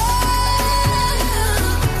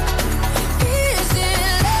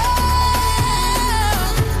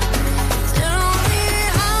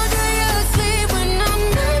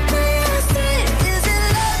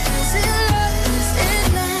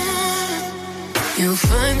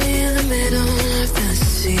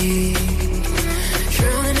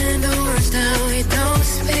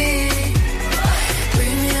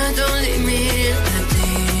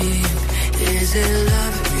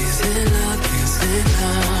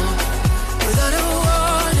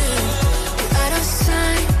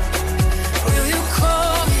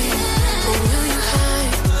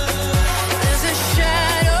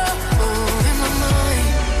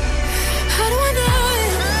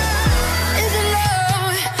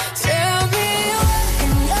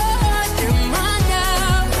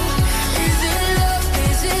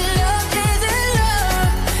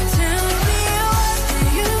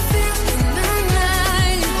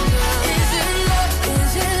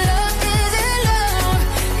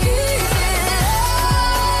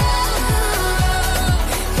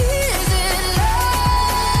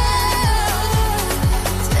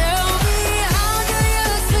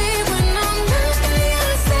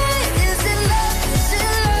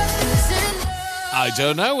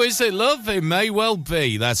 don't know. Is it love? It may well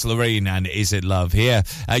be. That's Loreen and Is It Love here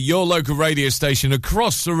at your local radio station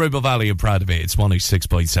across the Ribble Valley. I'm proud of it. It's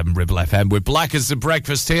 106.7 Ribble FM. We're Black as the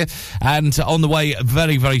Breakfast here and on the way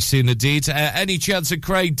very, very soon indeed. Any chance of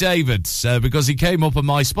Craig Davids? Because he came up on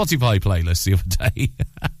my Spotify playlist the other day.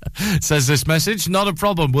 Says this message, not a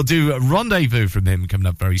problem. We'll do Rendezvous from him coming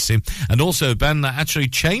up very soon. And also a band that actually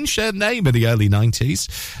changed their name in the early 90s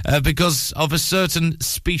because of a certain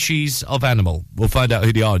species of animal. We'll find out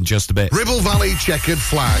who they are in just a bit. Ribble Valley Checkered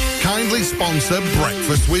Flag kindly sponsor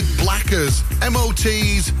Breakfast with Blackers.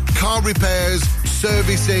 MOTs, car repairs,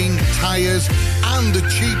 servicing, tyres, and the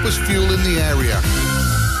cheapest fuel in the area.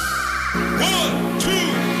 1, 2, 3,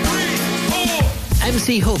 4.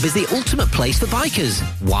 MC Hub is the ultimate place for bikers.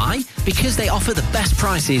 Why? Because they offer the best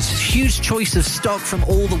prices, huge choice of stock from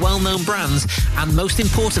all the well-known brands, and most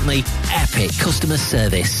importantly, epic customer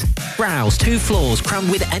service. Browse 2 floors crammed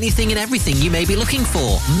with anything and everything you may be looking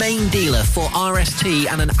for. Main dealer for RST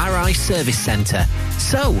and an RI service centre.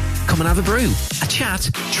 So, come and have a brew, a chat,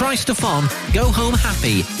 try stuff on, go home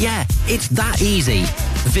happy. Yeah, it's that easy.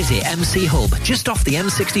 Visit MC Hub just off the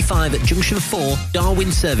M65 at Junction 4,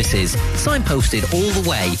 Darwin Services. Signposted all the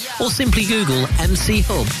way, or simply Google MC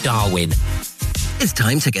Hub Darwin. It's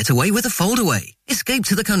time to get away with a foldaway. Escape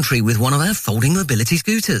to the country with one of our folding mobility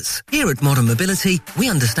scooters. Here at Modern Mobility, we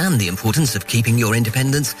understand the importance of keeping your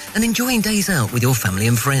independence and enjoying days out with your family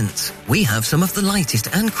and friends. We have some of the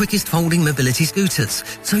lightest and quickest folding mobility scooters,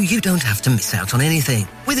 so you don't have to miss out on anything.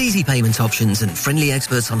 With easy payment options and friendly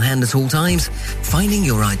experts on hand at all times, finding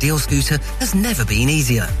your ideal scooter has never been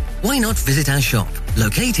easier. Why not visit our shop,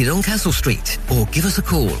 located on Castle Street, or give us a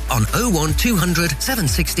call on 01200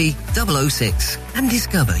 760 006 and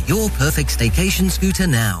discover your perfect staycation scooter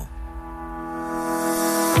now.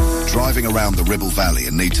 Driving around the Ribble Valley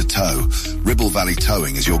and need to tow? Ribble Valley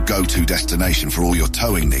Towing is your go-to destination for all your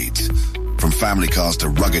towing needs. From family cars to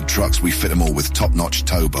rugged trucks, we fit them all with top-notch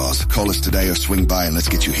tow bars. Call us today or swing by and let's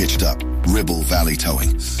get you hitched up. Ribble Valley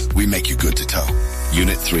Towing. We make you good to tow.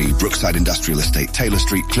 Unit 3, Brookside Industrial Estate, Taylor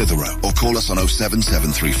Street, Clitheroe. Or call us on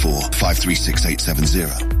 07734 536870.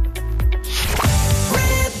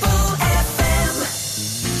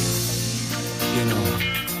 You know,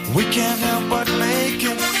 we can't help but make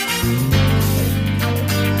it. Ooh,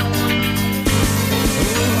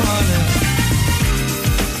 honey.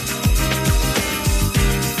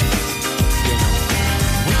 You know,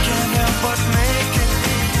 we can't help but make it.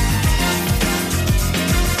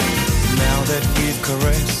 Now that we've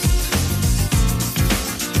caressed,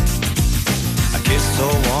 a kiss so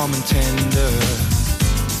warm and tender,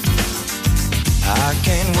 I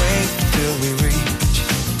can't wait till we reach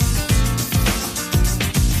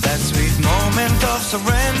that sweet moment of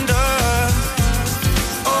surrender.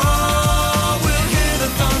 Oh, we'll hear the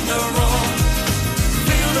thunder roar,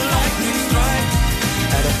 feel the lightning strike.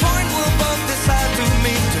 At a point we'll both decide to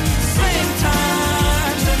meet to same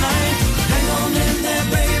time tonight. Hang on in there,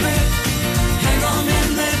 baby. Hang on in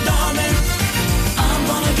there, darling. I'm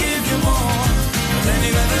gonna give you more than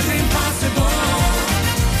you've ever dreamed possible.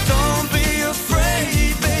 Don't be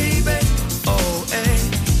afraid, baby. Oh, hey,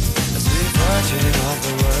 the sweet virgin of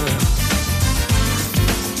the world.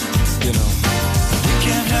 You know, we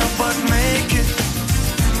can't help but make it,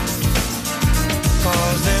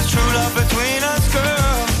 'cause there's true love between us,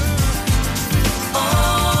 girl.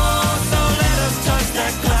 Oh, so let us touch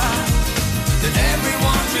that cloud that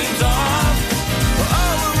everyone dreams of.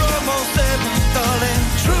 Oh, we're almost there, darling,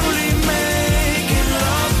 truly making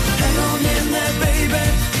love. Hang on in there, baby.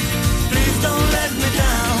 Please don't let me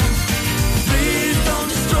down. Please don't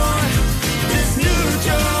destroy this new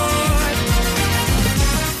joy.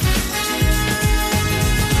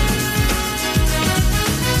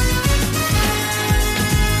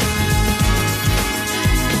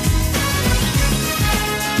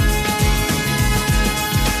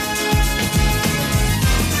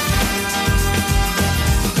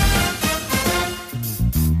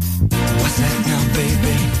 What's that now,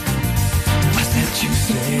 baby? What's that you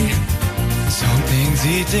say? Something's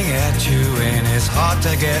eating at you and it's hard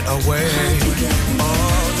to get away.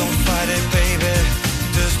 Oh, don't fight it, baby.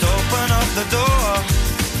 Just open up the door.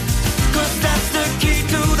 'Cause that's the key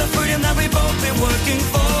to the freedom that we've both been working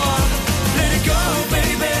for. Let it go,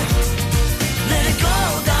 baby. Let it go,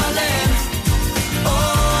 darling.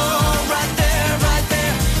 Oh, right there, right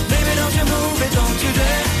there. Baby, don't you move it, don't you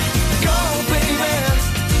dare. Go, baby.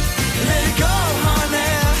 Let it go,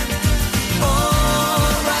 honey. Oh,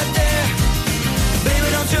 right there. Baby,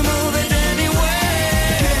 don't you move it anywhere.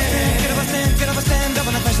 Get up a stand up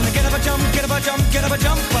on the fashion. Get up a jump, get up a jump, get up a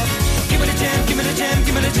jump up. Give me the jam, give me the jam,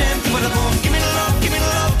 give me the jam, give me the boom. Give me the love, give me the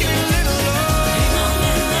love, give me the little love. Hang on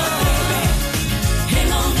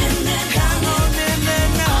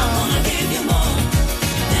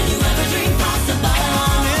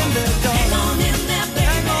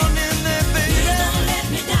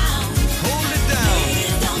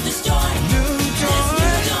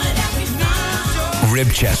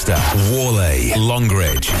Ribchester, Worley,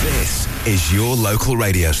 Longridge. This is your local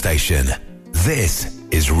radio station. This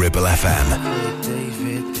is Ribble FM.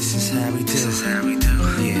 David, this is how we do.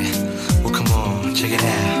 Yeah. Well, come on, check it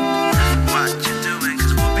out. What you doing?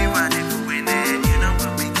 Cause we'll be riding for winning. You know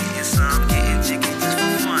we'll be getting some, getting jiggy just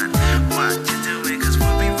for fun. What you doing? Cause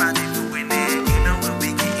we'll be riding for winning. You know we'll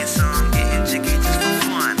be getting some, getting jiggy just for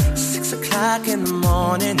fun. 6 o'clock in the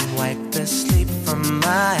morning, wipe the sleep from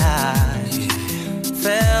my eyes. Yeah.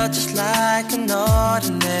 Felt just like an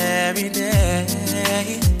ordinary day.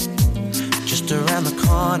 Just around the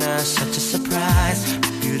corner, such a surprise. A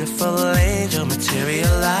beautiful angel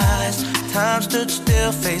materialized. Time stood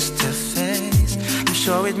still, face to face. I'm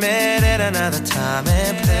sure we'd met at another time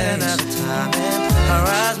and place. Our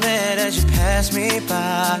eyes met as you passed me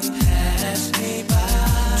by.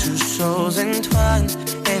 Two souls entwined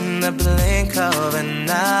in the blink of an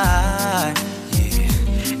eye.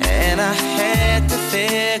 Yeah. And I had to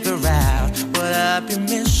figure out what I'd be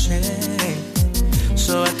missing.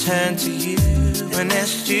 So I turned to you and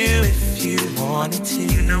asked you if you wanted to.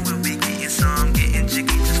 You know we'll be getting some, getting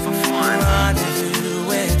jiggy just for fun. Rendezvous,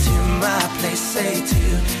 where to my place, say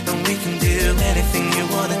to. And we can do anything you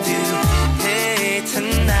wanna do. Hey,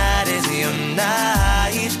 tonight is your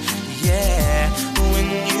night. Yeah, when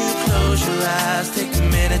you close your eyes, take a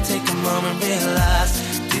minute, take a moment, realize.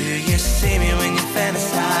 Do you see me when you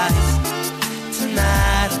fantasize?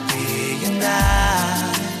 Tonight'll be your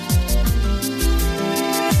night.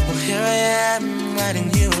 Here I am, writing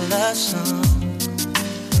you a love song.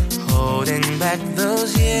 Holding back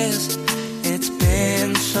those years, it's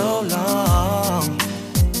been so long.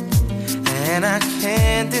 And I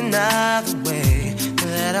can't deny the way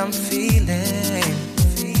that I'm feeling.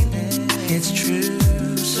 It's true,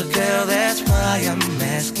 so girl, that's why I'm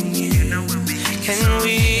asking you. Can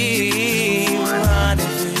we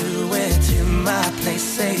rendezvous where to my place,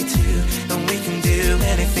 say to. And we can do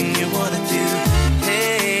anything you wanna do.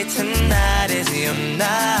 Hey, tonight is your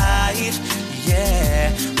night.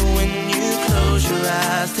 Yeah, when you close your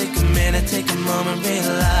eyes, take a minute, take a moment,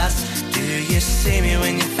 realize. Do you see me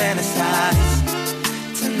when you fantasize?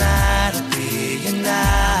 Tonight'll be your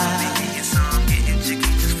night. Getting some, getting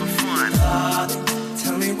jiggy just for fun.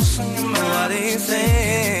 Tell me what's on your mind. What do you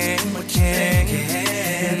think? What can you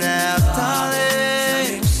get now, darling?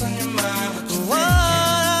 Tell me what's on your mind. What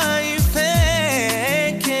are you thinking?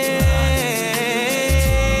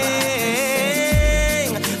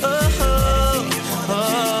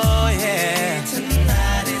 Oh, yeah.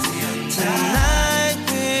 Tonight is your night. Tonight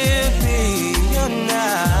will be your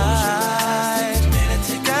night.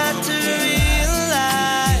 Got to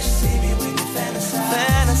realize. See me when you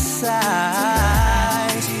fantasize.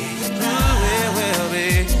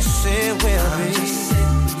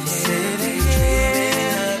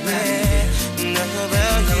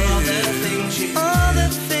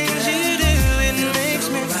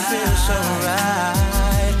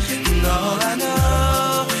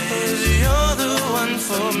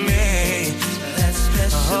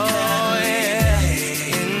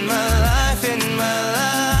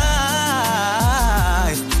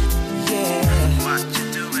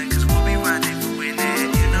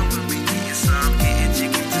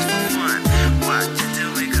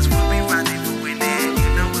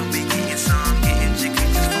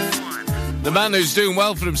 The man who's doing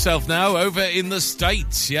well for himself now over in the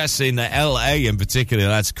States. Yes, in LA in particular.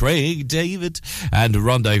 That's Craig David and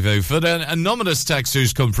Rendezvous. For an anonymous text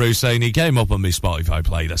who's come through saying he came up on my Spotify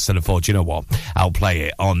playlist and I thought, you know what, I'll play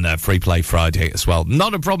it on Free Play Friday as well.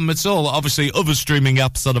 Not a problem at all. Obviously, other streaming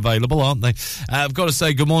apps are available, aren't they? I've got to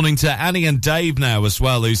say good morning to Annie and Dave now as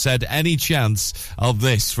well, who said, any chance of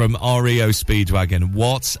this from REO Speedwagon?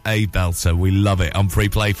 What a belter. We love it on Free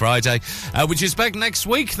Play Friday, which is back next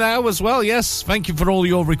week now as well. Yes, thank you for all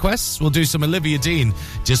your requests. We'll do some Olivia Dean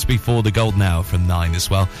just before the golden hour from 9 as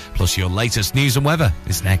well. Plus your latest news and weather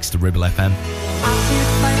is next to Ribble FM. I can't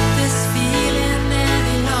fight this feeling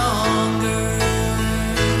any longer,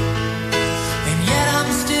 and yet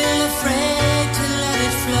I'm still afraid to let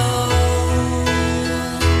it flow.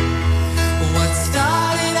 What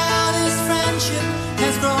started out as friendship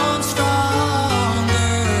has grown stronger.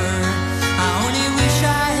 I only wish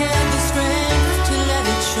I had the strength to let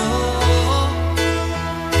it show.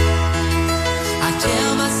 I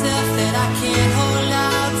tell myself that I can't hold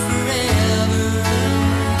out forever.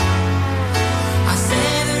 I say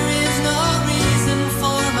that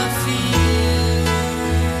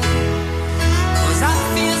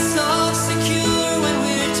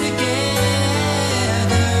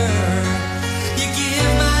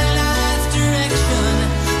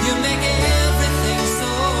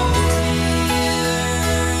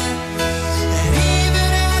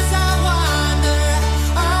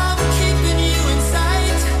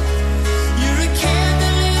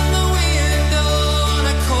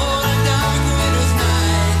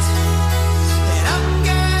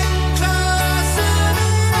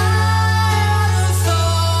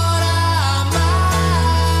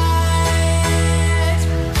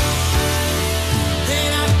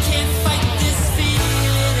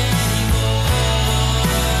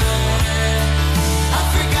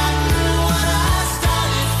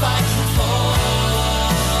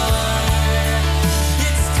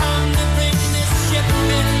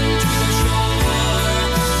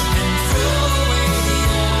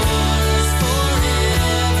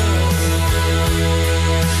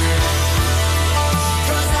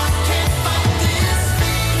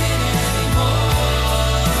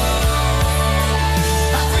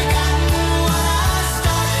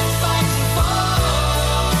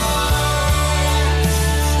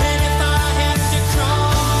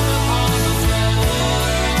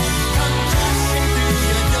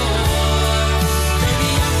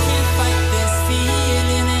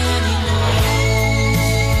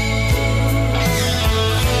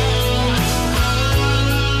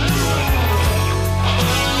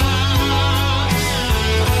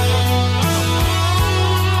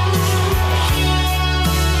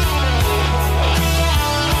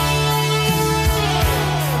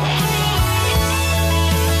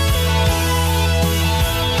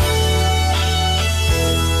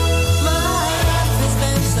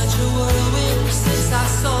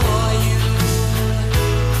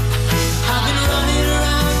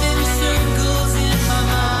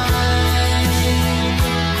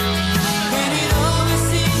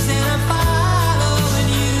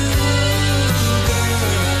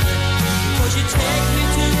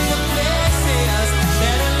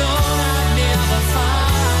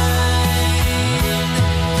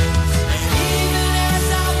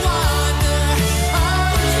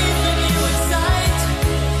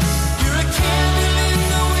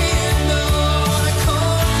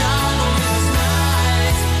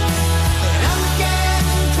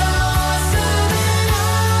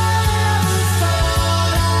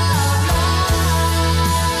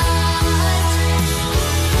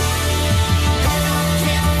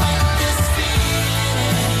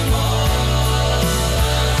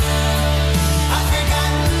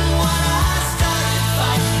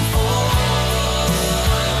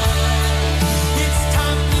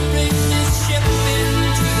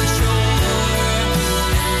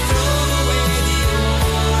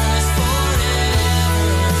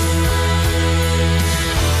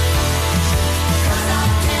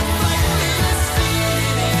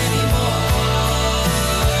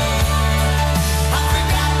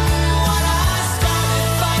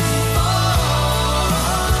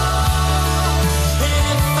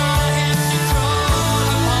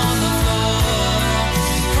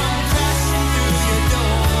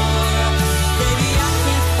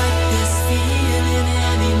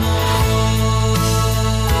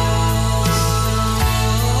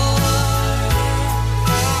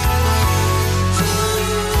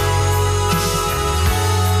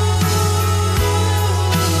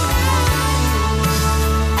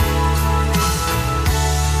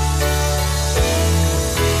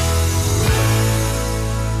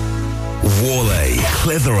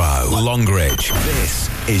Clitheroe, Longridge. This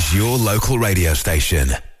is your local radio station.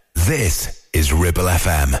 This is Ribble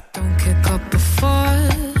FM. Don't kick up a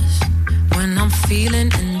fuss when I'm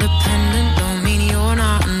feeling independent. Don't mean you're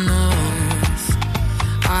not enough.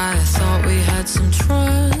 I thought we had some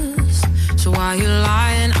trust, so why you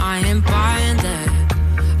lying? I ain't buying that.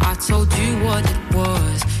 I told you what it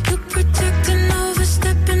was. You're protecting,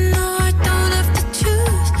 overstepping. No, I don't have to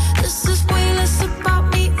choose. This is way less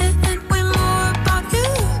about me and way more about you.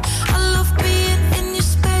 I love being in your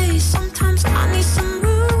space. Sometimes I need some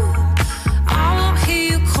room. I won't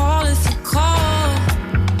hear you call if you call.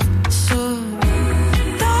 So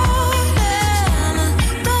darling,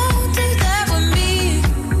 don't do that with me.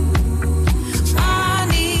 I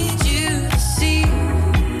need you to see,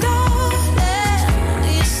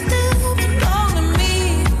 darling, you still belong to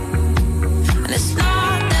me. And it's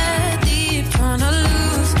not that deep, trying to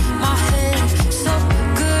lose my head. So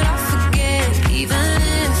good I forget, even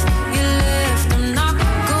if you left, I'm not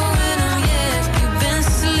going home yet. You've been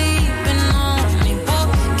sleeping on me, boy,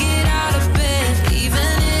 get out of bed.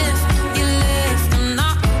 Even if you left, I'm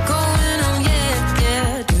not going home yet.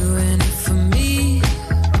 Yeah, doing it for me.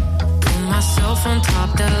 Put myself on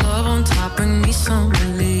top, that love on top, bring me some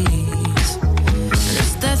release. And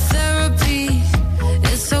it's that therapy.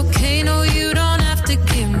 It's okay, no, you don't have to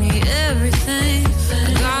give me everything.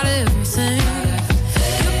 I got everything.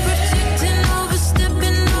 You're protecting,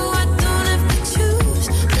 overstepping. No, I don't have to choose.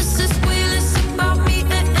 This is way less about me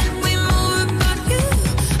and way more about you.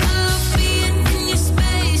 I love being in your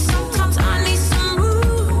space. Sometimes I need some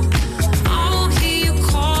room. I won't hear you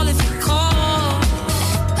call if you call.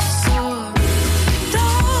 So,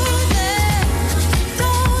 darling,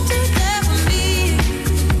 don't do that with me.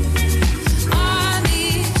 I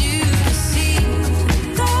need you to see,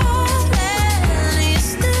 darling, you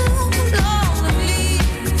still belong to me.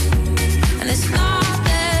 And it's not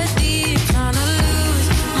that deep, trying to lose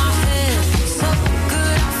my head. So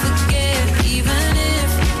good I forget, even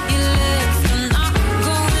if you left, I'm not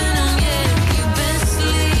going home yet. You've been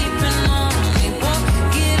sleeping on me, boy,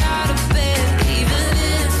 get out of bed. Even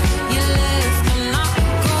if you left, I'm not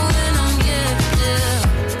going home yet. Yeah.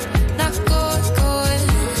 Not going, not going.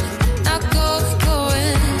 Not going, not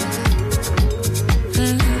going.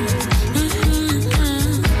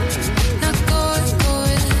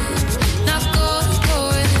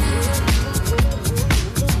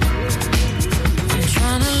 I'm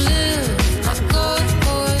trying to live, not going, not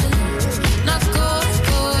going.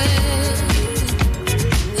 Yeah. Not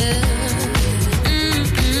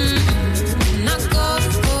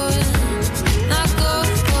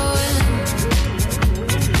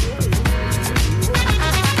going,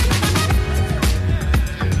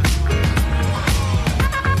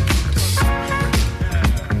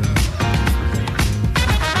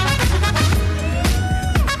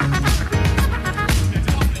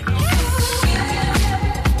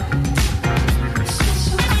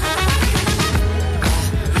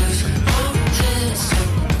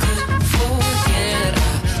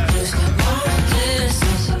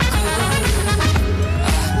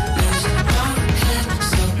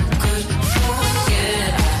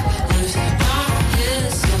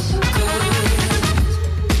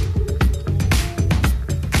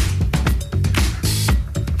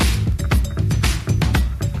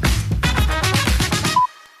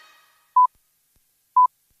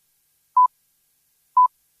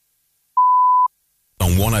 going.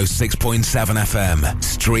 On 106.7 FM,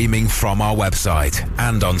 streaming from our website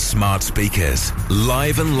and on smart speakers,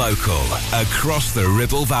 live and local, across the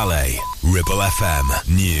Ribble Valley. Ribble FM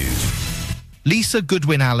News. Lisa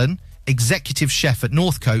Goodwin-Allen, executive chef at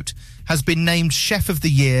Northcote, has been named Chef of the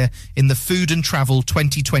Year in the Food and Travel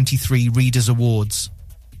 2023 Readers' Awards.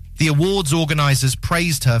 The awards organisers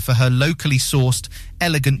praised her for her locally sourced,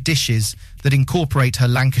 elegant dishes that incorporate her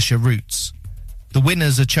Lancashire roots. The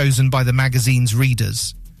winners are chosen by the magazine's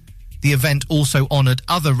readers. The event also honoured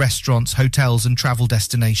other restaurants, hotels and travel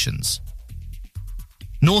destinations.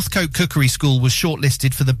 Northcote Cookery School was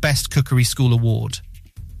shortlisted for the Best Cookery School Award.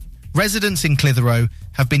 Residents in Clitheroe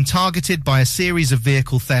have been targeted by a series of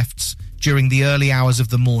vehicle thefts during the early hours of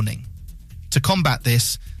the morning. To combat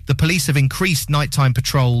this, the police have increased nighttime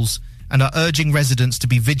patrols and are urging residents to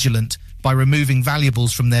be vigilant by removing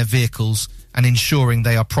valuables from their vehicles and ensuring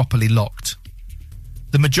they are properly locked.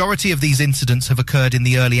 The majority of these incidents have occurred in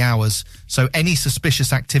the early hours, so any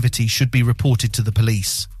suspicious activity should be reported to the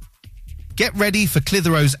police. Get ready for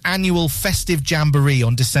Clitheroe's annual festive jamboree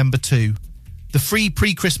on December 2. The free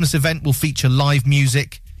pre-Christmas event will feature live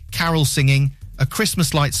music, carol singing, a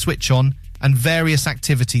Christmas light switch on, and various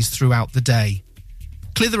activities throughout the day.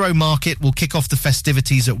 Clitheroe Market will kick off the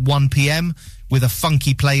festivities at 1 p.m. with a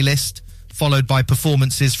funky playlist, followed by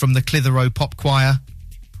performances from the Clitheroe Pop Choir.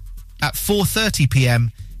 At 4:30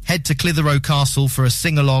 p.m, head to Clitheroe Castle for a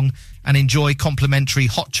sing-along and enjoy complimentary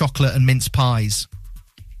hot chocolate and mince pies.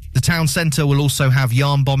 The town centre will also have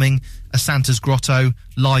yarn bombing, a Santa's grotto,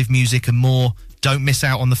 live music and more. Don't miss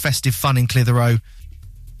out on the festive fun in Clitheroe.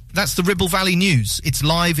 That's the Ribble Valley News. It's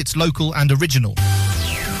live, it's local and original.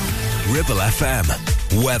 Ribble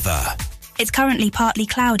FM. Weather. It's currently partly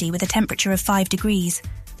cloudy with a temperature of 5 degrees.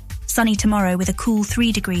 Sunny tomorrow with a cool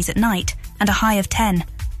 3 degrees at night and a high of 10.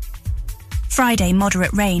 Friday,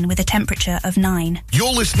 moderate rain with a temperature of 9.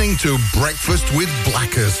 You're listening to Breakfast with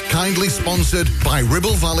Blackers, kindly sponsored by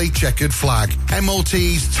Ribble Valley Checkered Flag.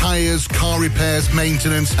 MOTs, tyres, car repairs,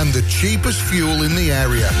 maintenance, and the cheapest fuel in the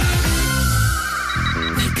area.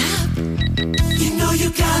 You know you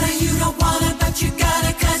gotta, you don't wanna, but you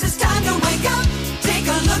gotta, 'cause it's time to wake up. Take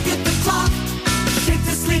a look at the clock. Shake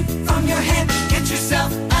the sleep from your head. Get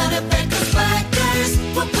yourself out of bed, 'cause Blackers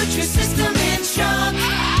will put your system in shock.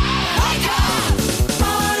 Wake up!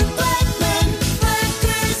 Mark Blackman,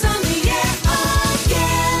 Blackers on the air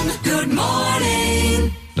again. Good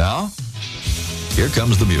morning. Now, here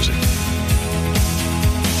comes the music.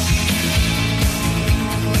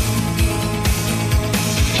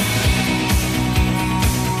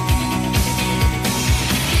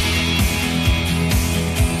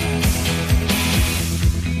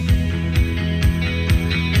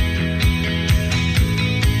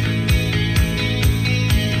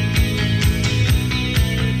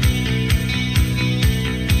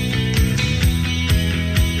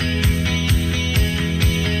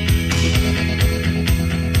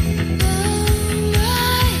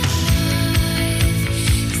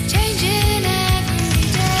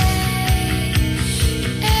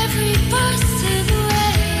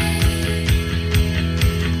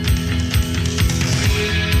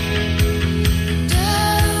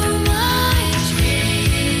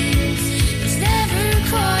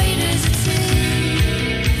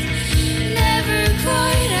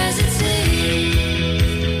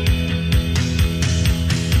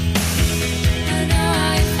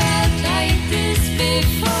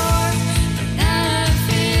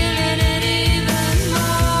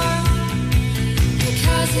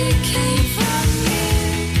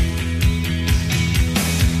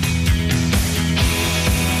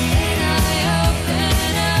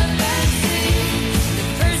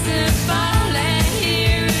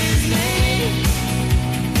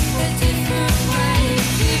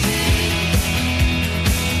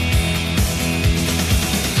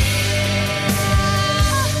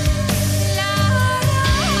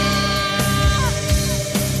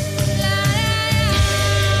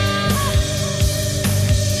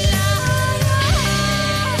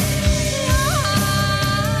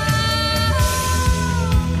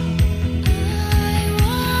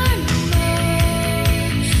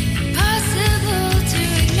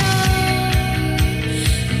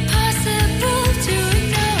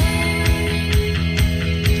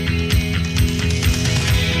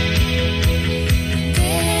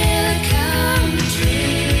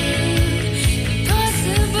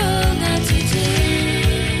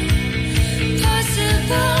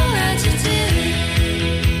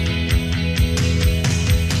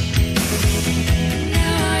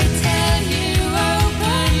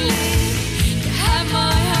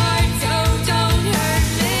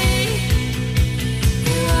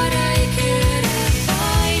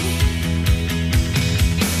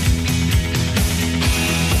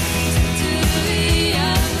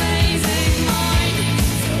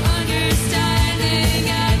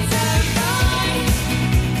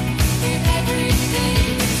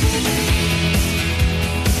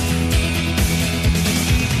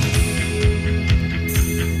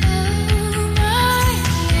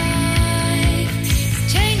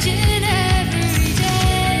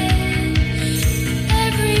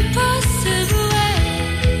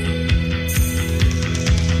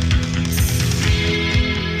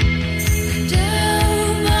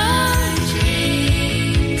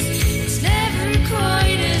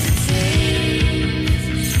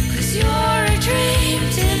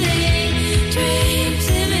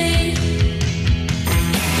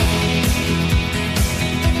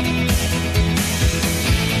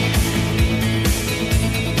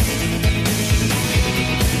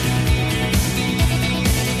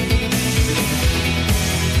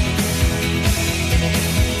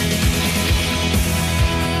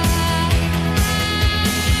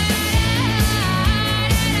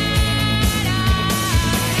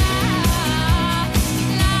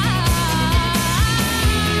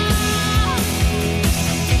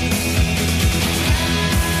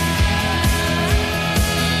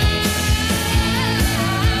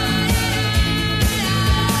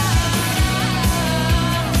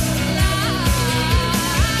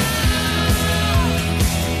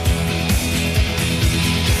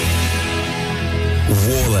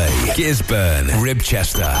 Gisburn,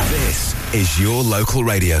 Ribchester. This is your local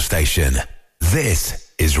radio station.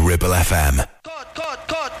 This is Ribble FM.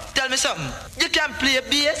 Cut. Tell me something. You can play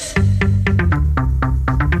bass?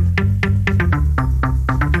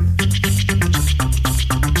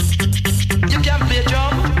 You can play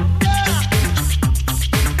drum?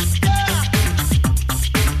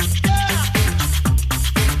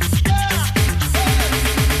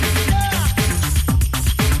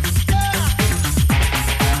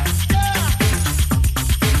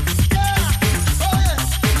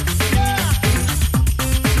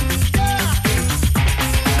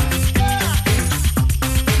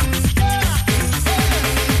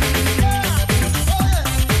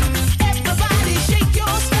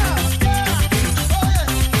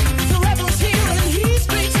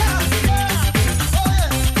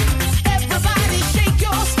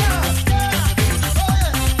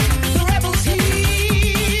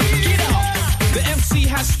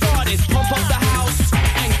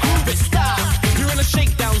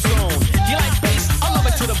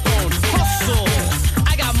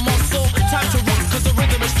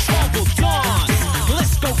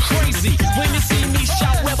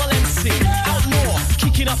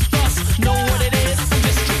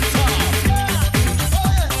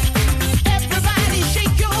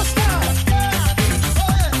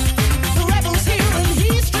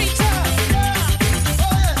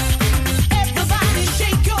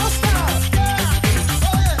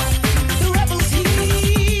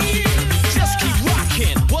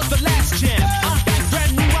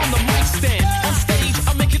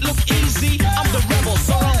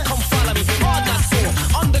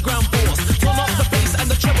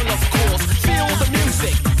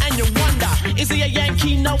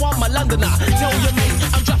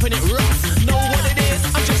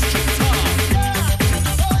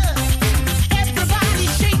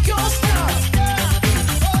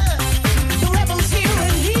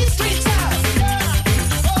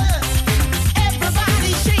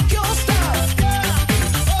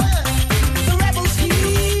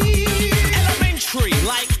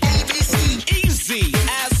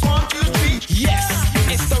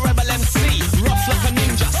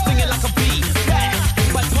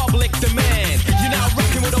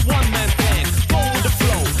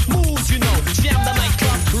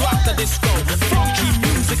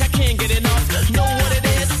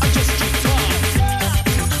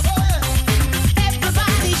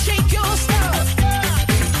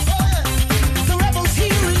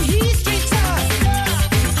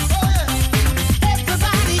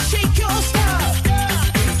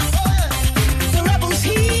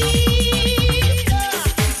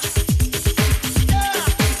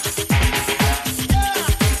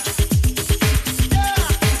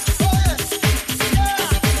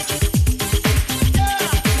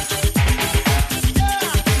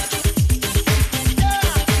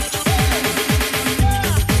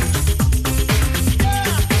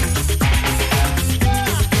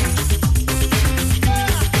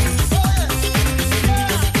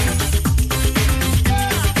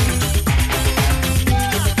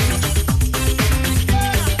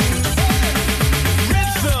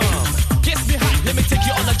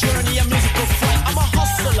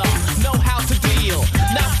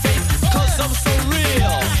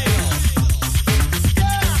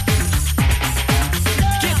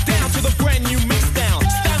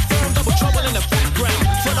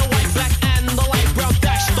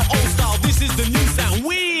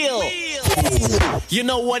 You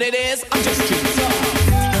know what it is? I'm just too tough.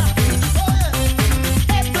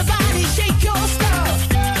 Everybody shake your stuff.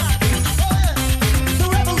 The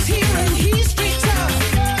rebel's here and he's straight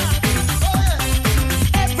tough.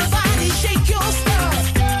 Everybody shake your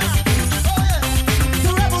stuff.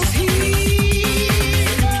 The rebel's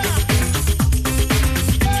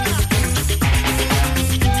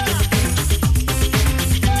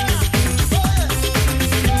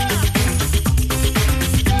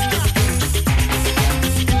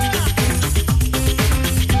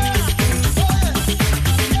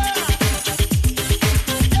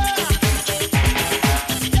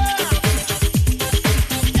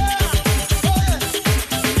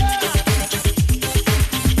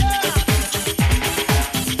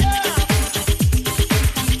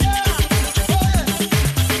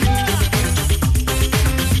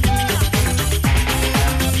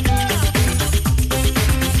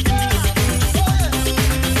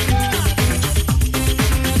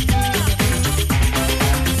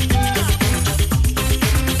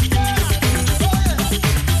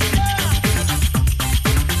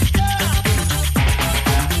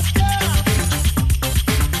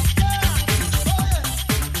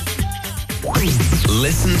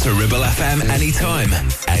Listen to Ribble FM anytime,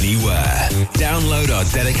 anywhere. Download our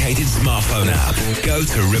dedicated smartphone app. Go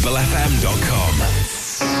to ribblefm.com.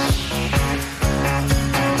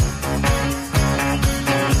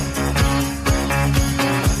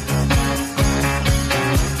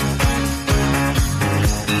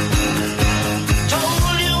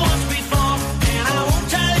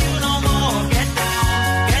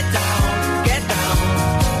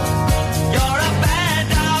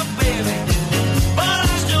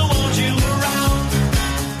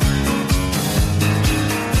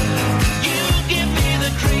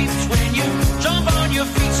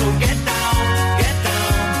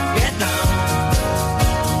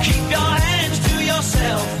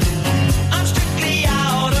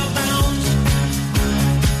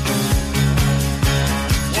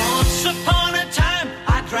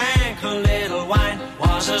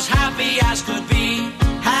 As happy as could be,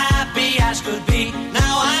 happy as could be.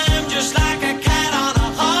 Now I'm just like a cat on a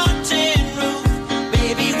hot tin roof.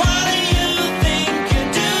 Baby, what do you think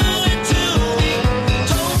you're doing to me?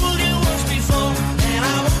 Told you once before, and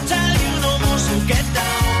I won't tell you no more. So get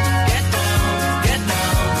down, get down, get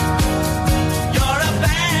down. You're a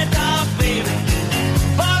bad dog, baby,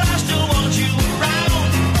 but I still want you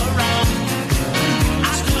around, around.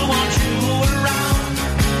 I still want you around.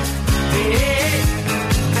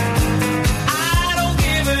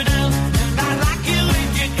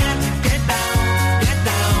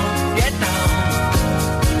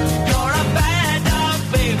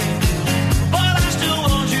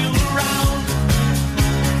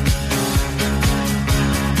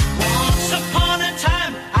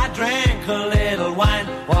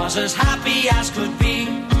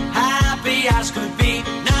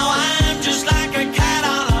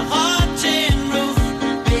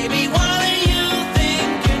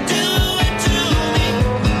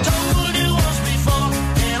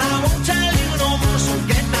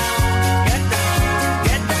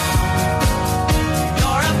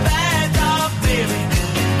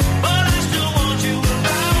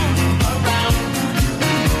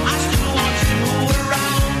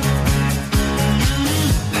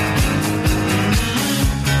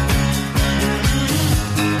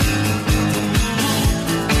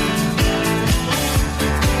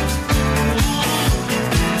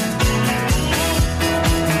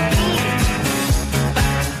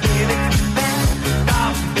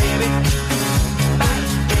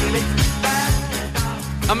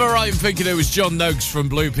 Am I right in thinking it was John Noakes from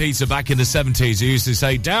Blue Peter back in the 70s who used to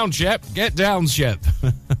say, "Down, Shep, get down, Shep."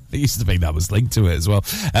 It used to be that was linked to it as well.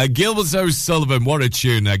 Gilbert O'Sullivan, what a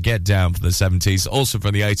tune, Get Down from the 70s. Also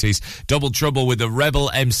from the 80s, Double Trouble with the Rebel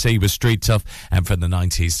MC with Street Tough. And from the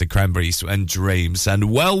 90s, the Cranberries and Dreams.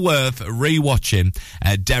 And well worth rewatching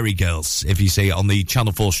Derry Girls, if you see it on the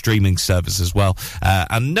Channel 4 streaming service as well.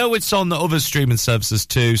 And know it's on the other streaming services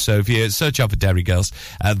too, so if you search out for Derry Girls,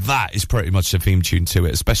 that is pretty much the theme tune to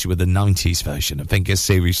it, especially with the 90s version. I think it's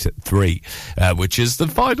Series 3, which is the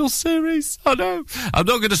final series. I know. I'm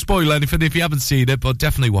not going to spoil anything if you haven't seen it, but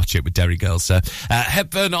definitely watch it with Derry Girls.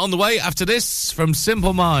 Hepburn on the way after this from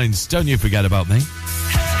Simple Minds. Don't you forget about me.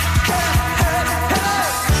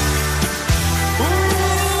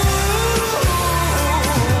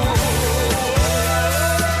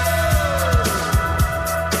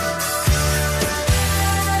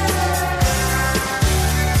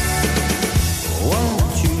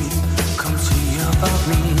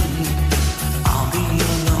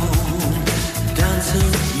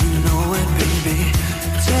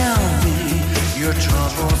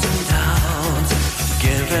 Troubles and doubts,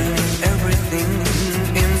 given everything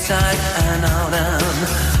inside and out,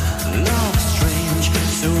 and love strange,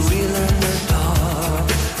 surreal in the dark.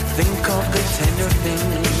 Think of the tender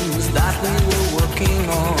things that we were working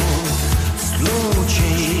on. Slow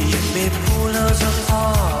change may pull us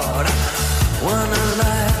apart when a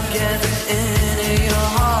life gets into your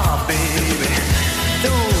heart, baby.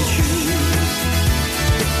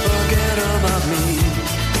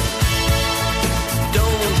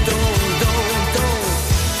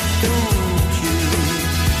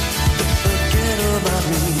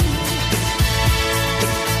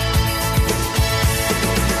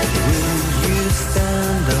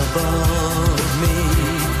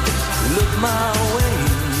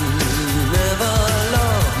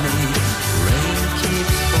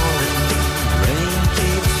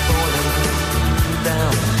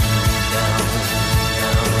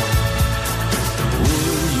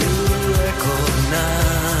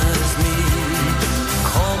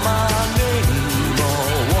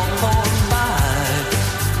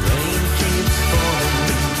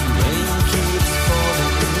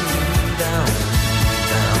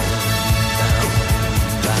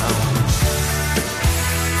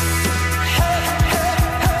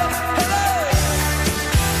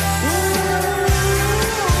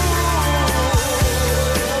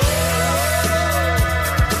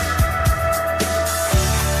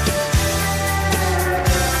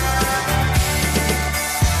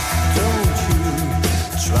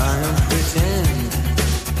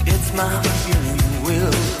 you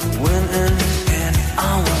will win in the end.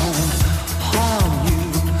 I won't harm you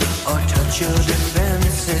or touch your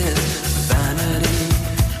defenses. Vanity,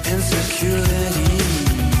 insecurity.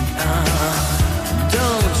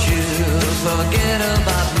 Don't you forget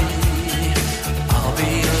about me. I'll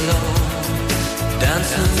be alone,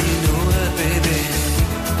 dancing, you know it, baby.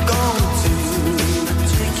 Going to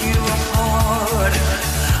take you apart.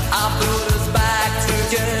 I put us back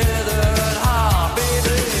together at heart,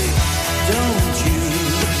 baby. Don't you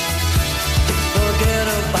forget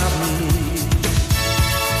about me.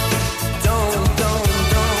 Don't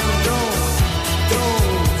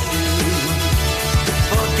you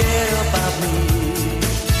forget about me.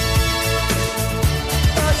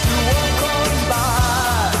 As you walk on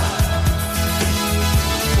by,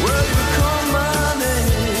 will you call my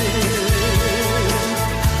name?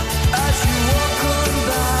 As you walk on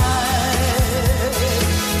by,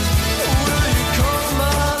 will you call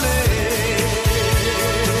my name?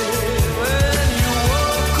 When you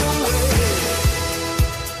walk away,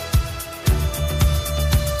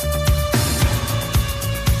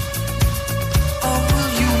 or will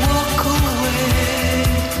you walk away?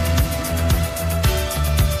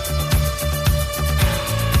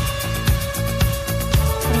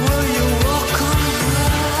 Will you walk on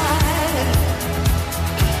by?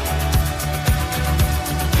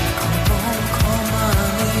 Come on, call my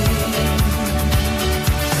name.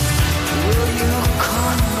 Will you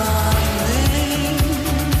call my name?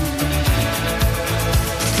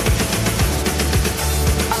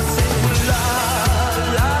 I say la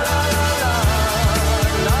la la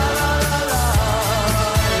la la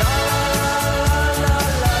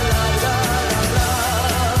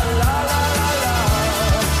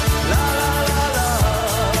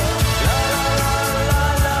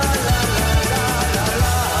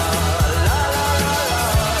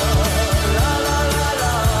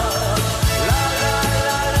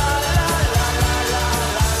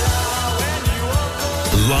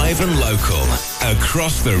Live and local,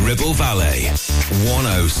 across the Ribble Valley.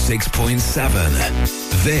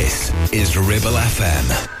 106.7. This is Ribble FM.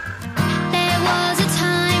 There was a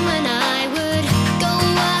time when I would go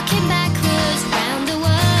walking backwards round the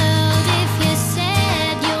world if you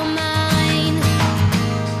said you're mine.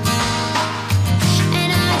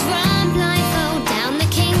 And I'd run blindfold down the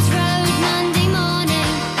King's Road Monday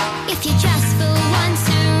morning if you just for once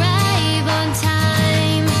arrive on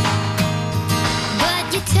time. But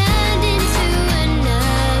you turned into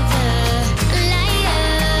another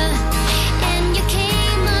layer, and you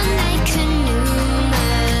came on like a new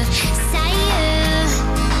man.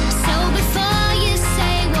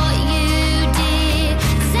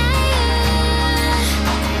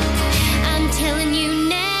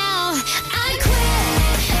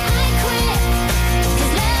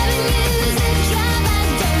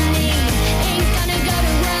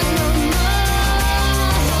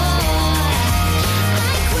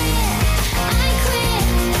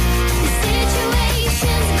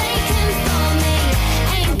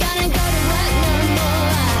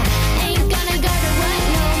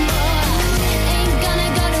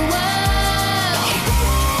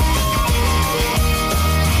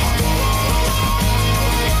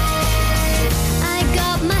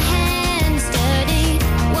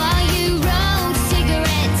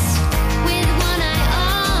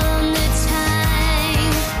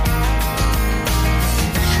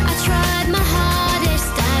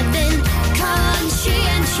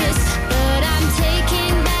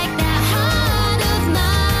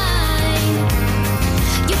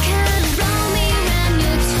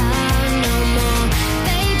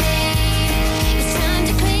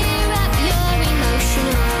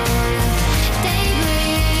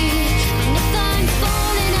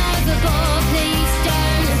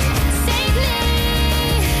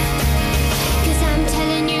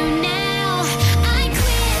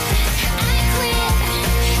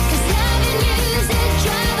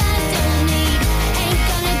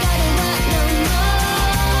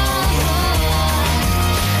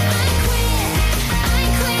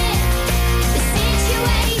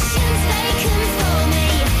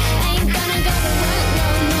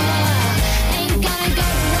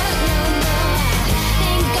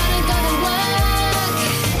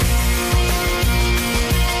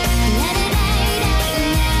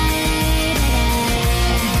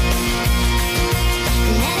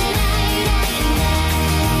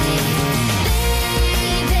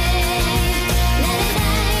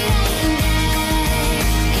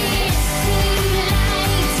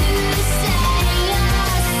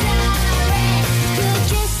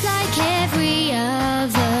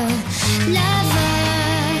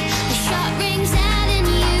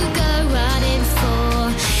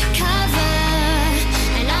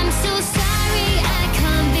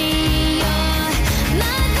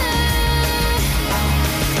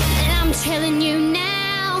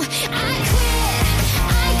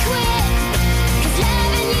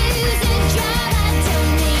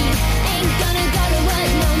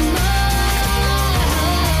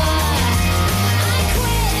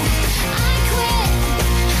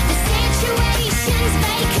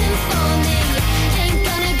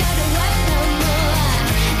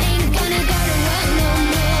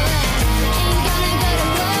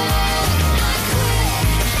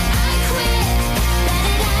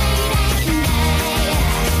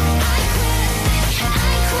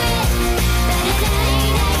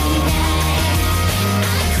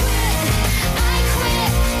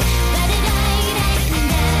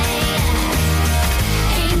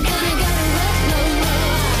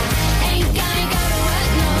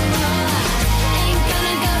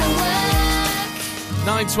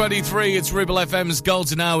 9:23, it's Ribble FM's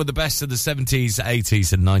Golden Hour with the best of the 70s,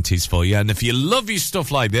 80s and 90s for you. And if you love your stuff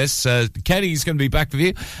like this, Kenny's going to be back with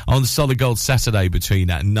you on Solid Gold Saturday between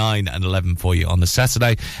 9 and 11 for you on the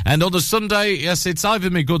Saturday. And on the Sunday, yes, it's either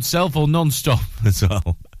my good self or non-stop as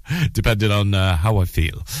well. Depending on how I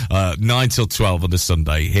feel. 9 till 12 on the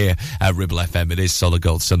Sunday here at Ribble FM. It is Solid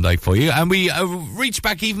Gold Sunday for you. And we reach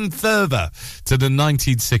back even further to the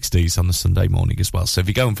 1960s on the Sunday morning as well. So if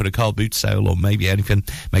you're going for the car boot sale or maybe anything,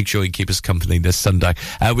 make sure you keep us company this Sunday.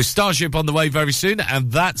 With Starship on the way very soon.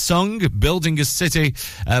 And that song, Building a City,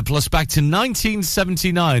 plus back to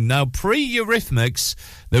 1979. Now, pre-Eurythmics,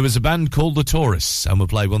 there was a band called The Tourists, and we'll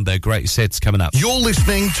play one of their greatest hits coming up. You're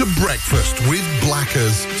listening to Breakfast with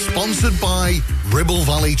Blackers, sponsored by Ribble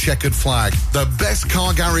Valley Checkered Flag, the best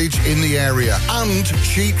car garage in the area, and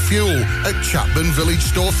cheap fuel at Chapman Village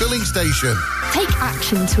Store Filling Station. Take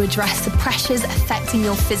action to address the pressures affecting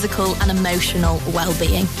your physical and emotional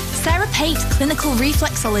well-being. Sarah Pate Clinical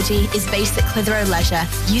Reflexology is based at Clitheroe Leisure.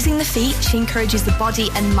 Using the feet, she encourages the body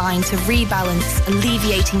and mind to rebalance,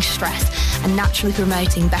 alleviating stress and naturally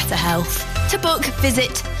promoting better health. To book,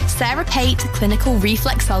 visit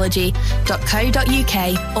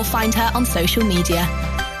sarahpateclinicalreflexology.co.uk or find her on social media.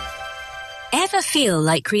 Ever feel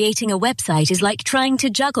like creating a website is like trying to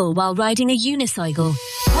juggle while riding a unicycle?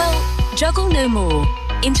 Well, juggle no more.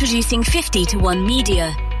 Introducing 50-to-1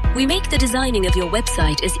 Media. We make the designing of your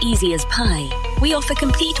website as easy as pie. We offer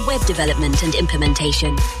complete web development and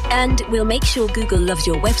implementation. And we'll make sure Google loves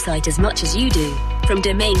your website as much as you do. From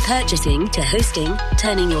domain purchasing to hosting,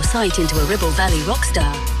 turning your site into a Ribble Valley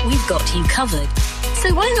rockstar, we've got you covered.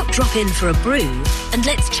 So why not drop in for a brew and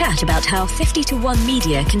let's chat about how 50-to-1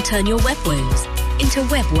 Media can turn your web woes into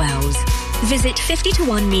web wows. Visit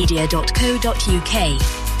 50to1media.co.uk,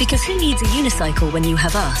 because who needs a unicycle when you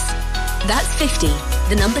have us? That's 50,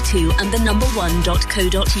 the number 2 and the number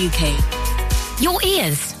 1.co.uk. Your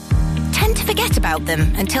ears. Tend to forget about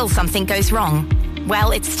them until something goes wrong.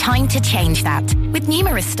 Well, it's time to change that, with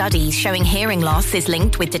numerous studies showing hearing loss is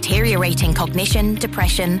linked with deteriorating cognition,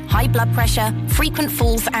 depression, high blood pressure, frequent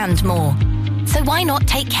falls and more. So why not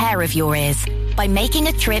take care of your ears by making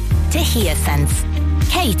a trip to HearSense?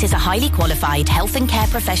 Kate is a highly qualified health and care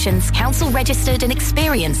professions, council-registered and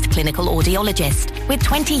experienced clinical audiologist with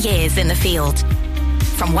 20 years in the field.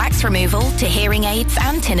 From wax removal to hearing aids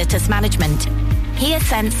and tinnitus management,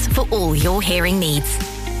 HearSense for all your hearing needs.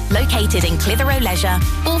 Located in Clitheroe Leisure,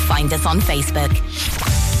 or find us on Facebook.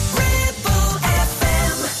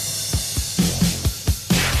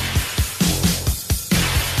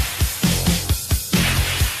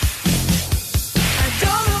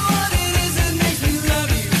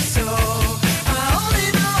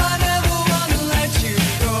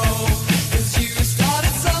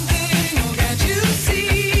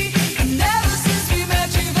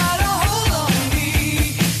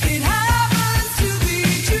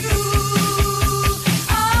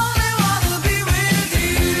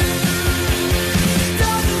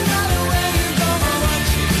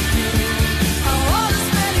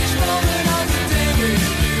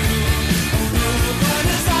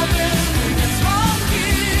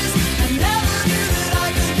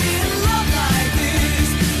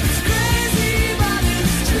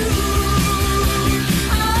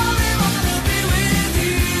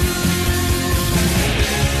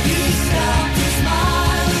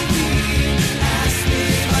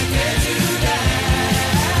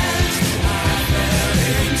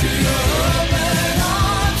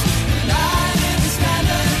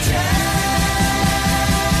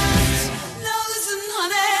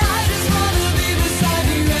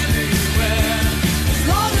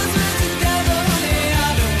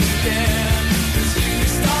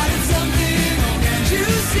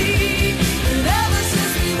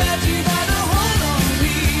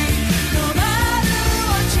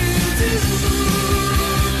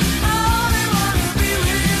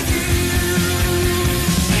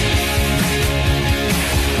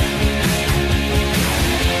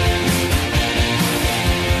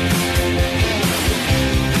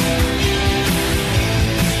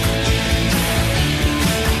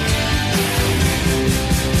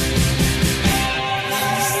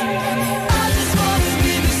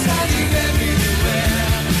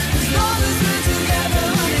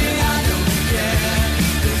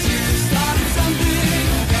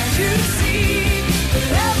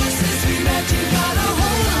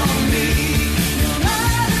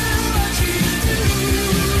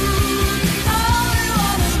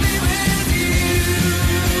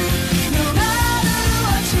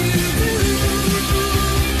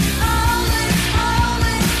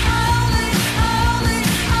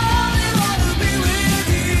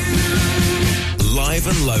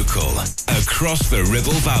 local, across the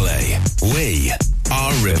Ribble Valley. We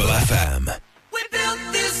are Ribble FM. We built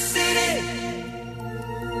this city.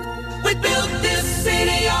 We built this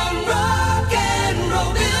city on rock and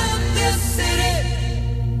roll. Built this city.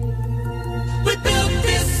 We built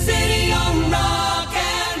this city on rock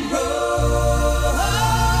and roll.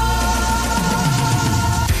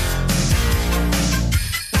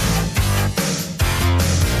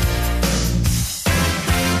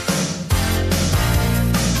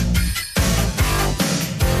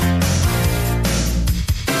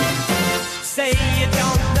 Say you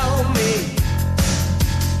don't know me,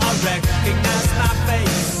 I recognize my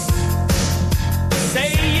face. Say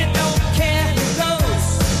you don't care who goes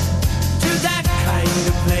to that kind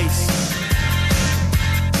of place.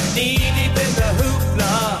 Knee deep in the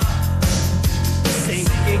hoopla,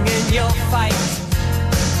 sinking in your fight.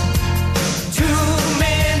 Too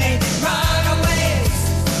many runaways,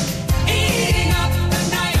 eating up the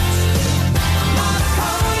night.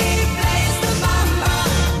 Marconi plays the mama.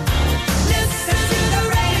 Listen to the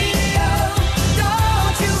radio.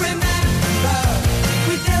 Don't you remember?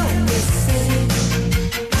 We built this city.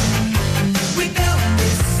 We built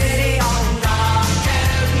this city on rock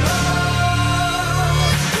and roll.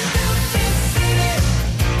 We built this city.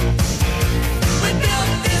 We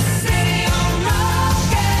built this city on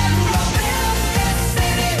rock and roll. Built this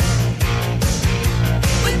city.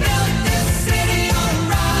 We built this city on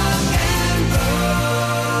rock and roll.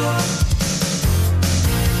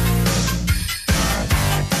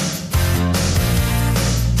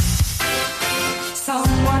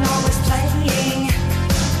 Someone always playing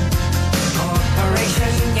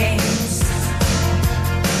corporation games.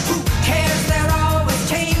 Who cares? They're always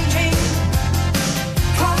changing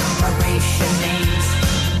corporation names.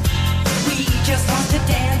 We just want to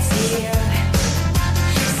dance here.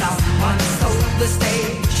 Someone stole the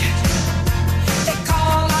stage. They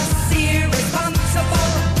call us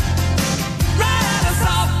irresponsible. Write us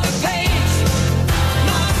off the page.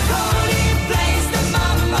 Marconi plays the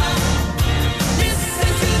mama.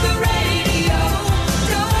 Listen to the radio.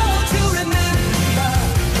 Don't you remember?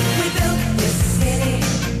 We built this city.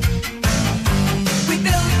 We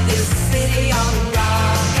built this city on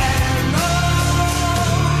rock and roll.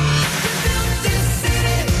 We built this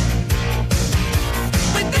city.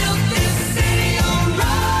 We built this city on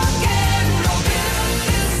rock and roll. Built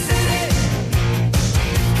this city.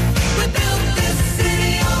 We built this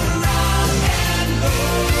city on rock and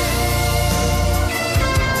roll.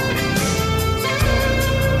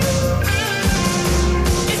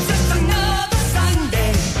 It's just another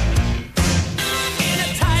Sunday in a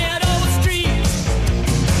tired old street.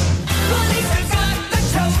 Police have got the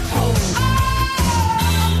chokehold.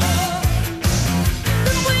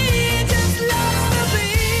 But we just lost the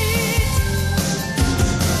beat.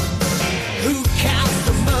 Who counts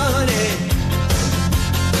the money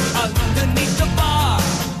underneath the bar?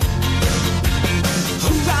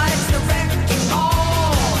 Who rides the wrecking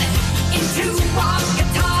ball into our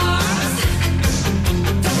guitars?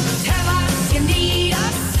 Don't tell us you need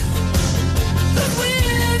us, but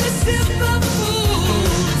we're the simple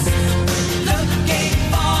fools looking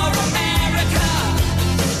for America,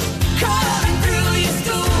 crawling through your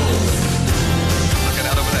schools. Looking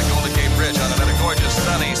out over that Golden Gate Bridge on another gorgeous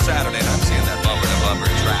sunny Saturday, and I'm seeing that bumper to bumper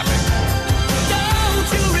traffic. Don't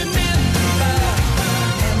you remember?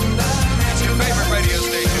 It's your favorite radio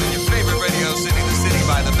station in your favorite radio city, the city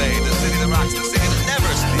by the bay, the city that rocks, the city that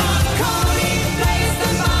never sleeps. Marconi plays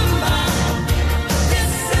the mama.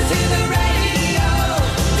 Listen to the radio.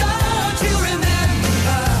 Don't you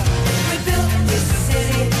remember? We built this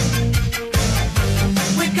city.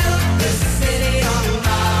 We built this city on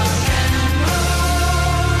rock and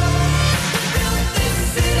roll. We built this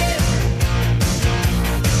city.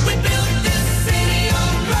 We built this city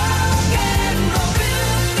on rock and roll.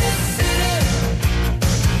 Built this city.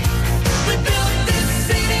 We built this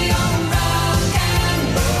city on rock and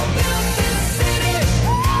roll. Built this city.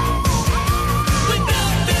 We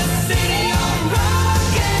built this city on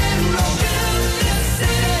rock and roll. Built this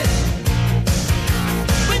city.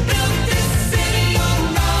 We built this city on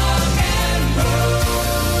rock and roll.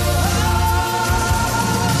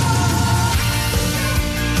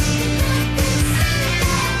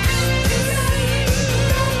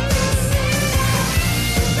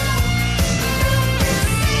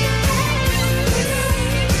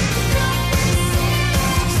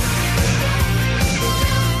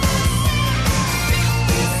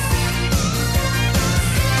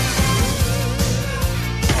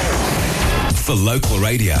 For local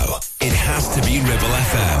radio, it has to be Ribble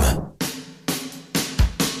FM.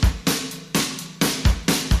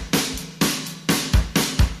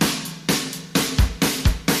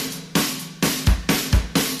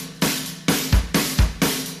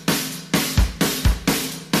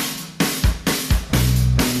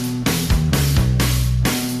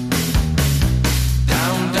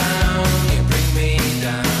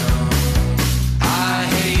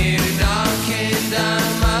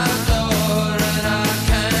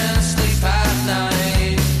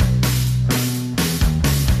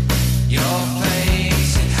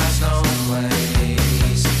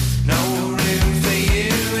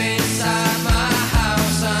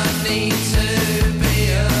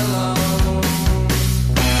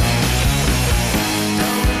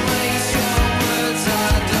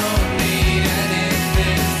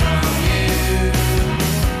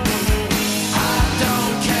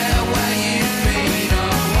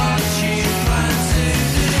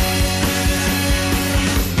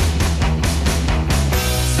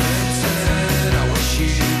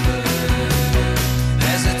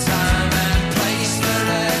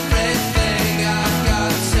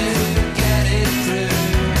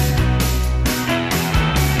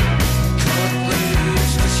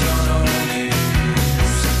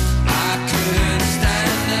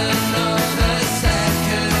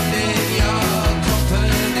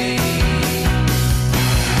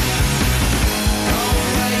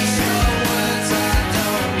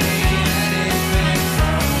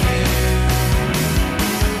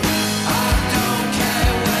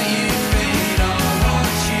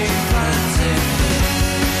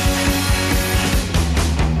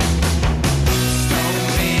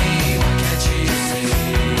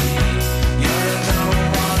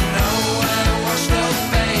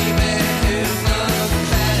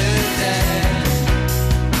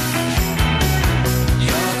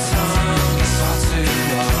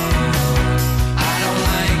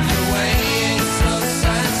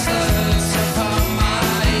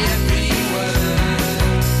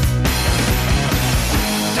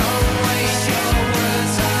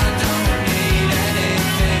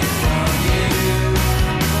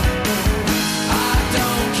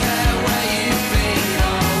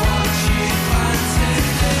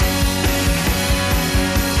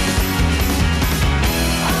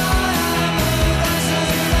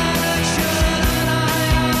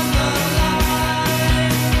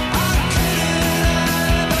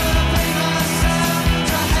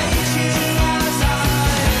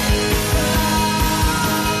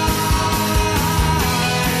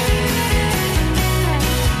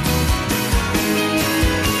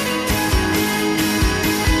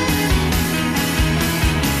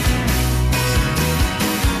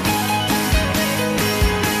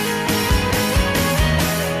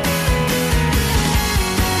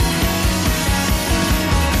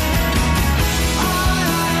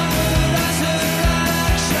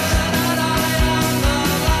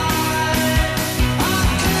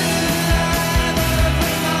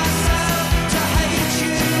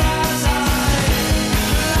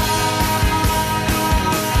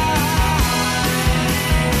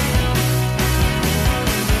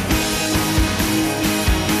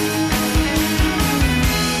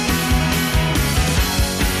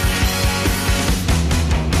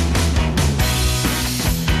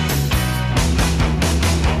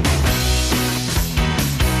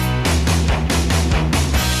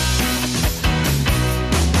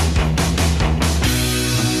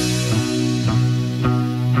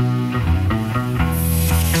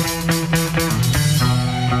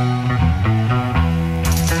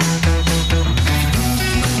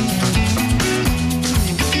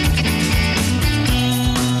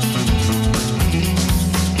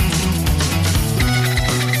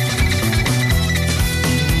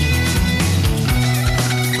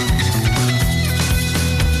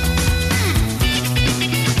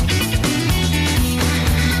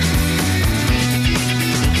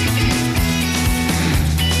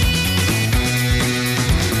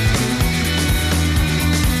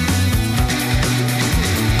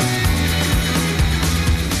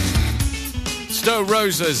 No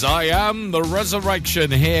Roses, I Am the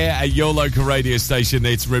Resurrection here at your local radio station.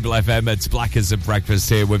 It's Ribble FM. It's Black as a Breakfast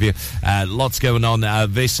here with you. Lots going on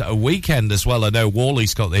this weekend as well. I know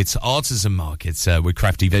Wally's got its artisan markets with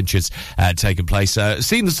Crafty Ventures taking place.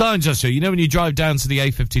 Seen the signs, Joshua? You know when you drive down to the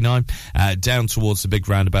A59, down towards the big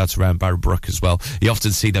roundabout around Barrowbrook as well, you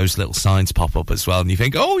often see those little signs pop up as well, and you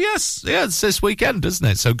think, oh yes, yeah, it's this weekend, isn't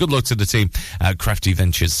it? So good luck to the team at Crafty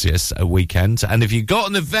Ventures this weekend. And if you've got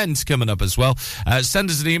an event coming up as well, send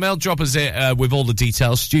us an email, drop us it with all the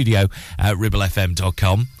details,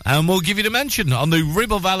 studio@ribblefm.com, and we'll give you the mention on the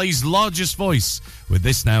Ribble Valley's largest voice with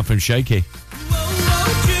this now from Shaky.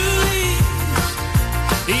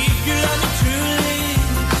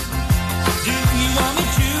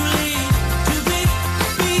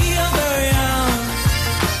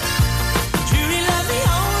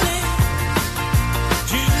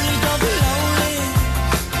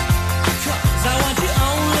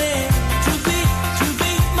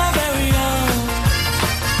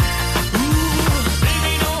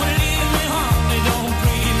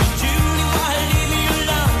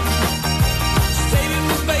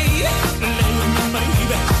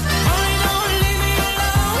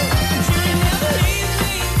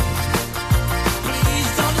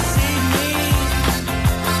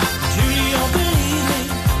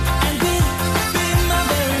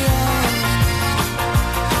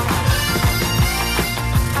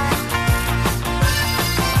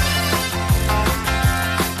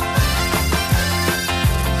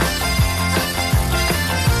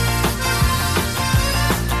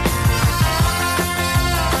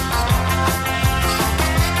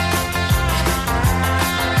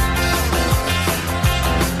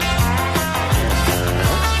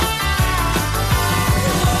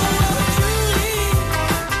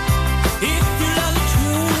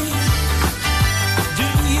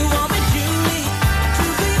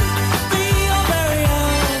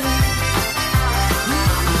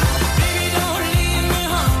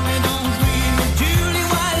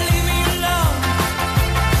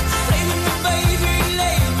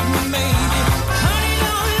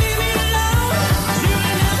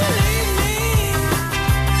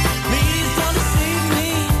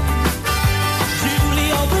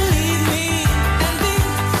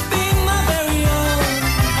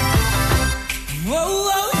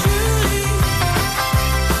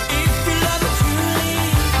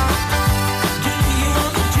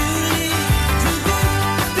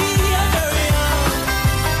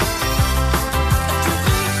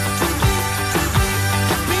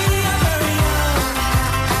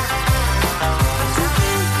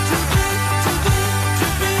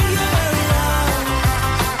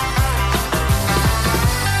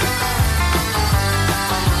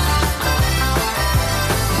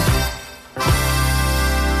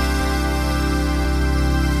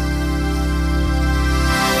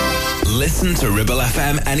 Listen to Ribble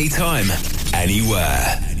FM anytime,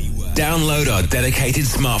 anywhere. Download our dedicated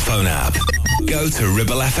smartphone app. Go to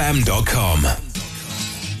ribblefm.com.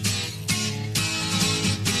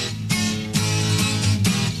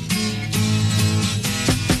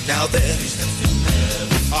 Now there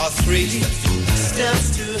are 3 steps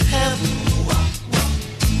to heaven.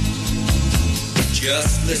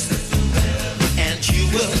 Just listen and you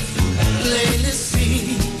will plainly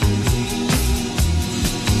see.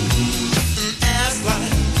 As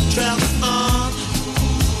life travels on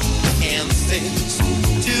and things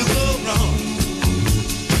do go wrong,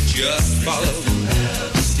 just follow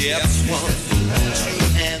steps 1,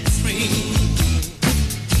 2, and 3.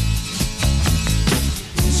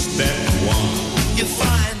 Step 1, you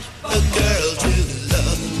find a girl to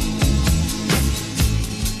love.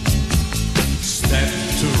 Step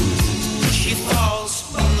 2, she falls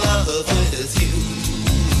in love with you.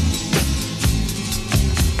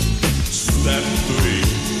 Step 3,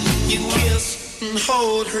 you kiss and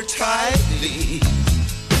hold her tightly.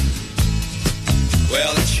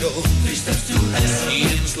 Well, it sure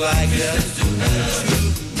seems like a to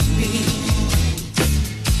me.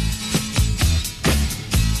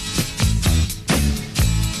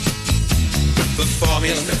 The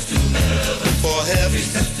formula for heaven,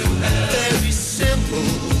 very simple.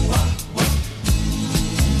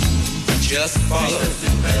 Just follow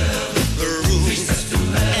the rules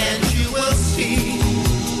and you will see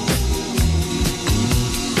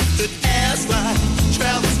that as life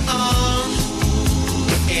travels on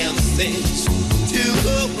and things do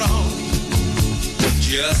go wrong,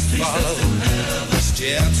 just follow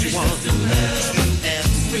steps 1, 2, and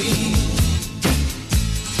 3.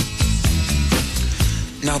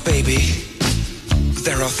 Now, baby,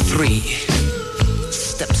 there are 3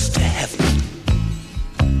 steps to heaven.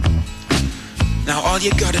 Now, all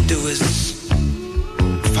you gotta do is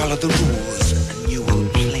Follow the rules and you will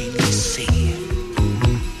plainly see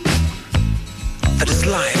that as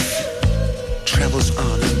life travels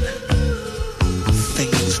on,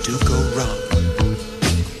 things do go wrong.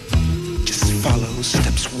 Just follow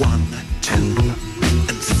steps 1, 2, and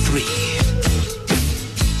 3.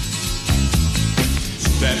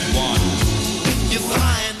 Step 1. You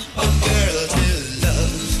find a girl to love.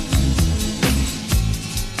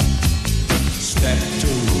 Step 2.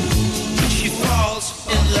 She falls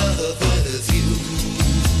in love with you.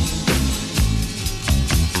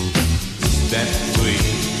 Step 3.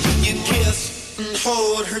 You kiss and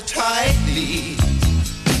hold her tightly.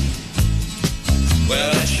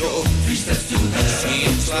 Well, that's your 3 steps to heaven.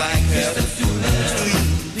 Seems like heaven to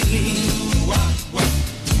me.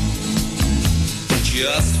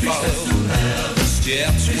 Just follow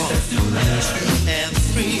steps 1, 2, and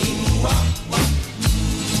 3.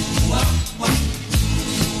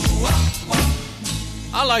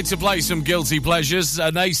 I like to play some guilty pleasures,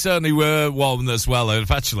 and they certainly were one as well.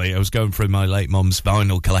 Actually, I was going through my late mum's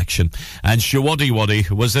vinyl collection, and Shawaddy Waddy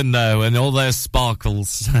was in there, and all their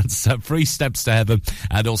sparkles. That's 3 Steps to Heaven,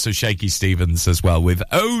 and also Shaky Stevens as well, with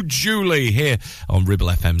Oh Julie here on Ribble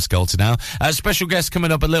FM's Gold Now. A special guest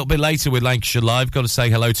coming up a little bit later with Lancashire Live. Got to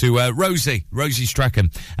say hello to Rosie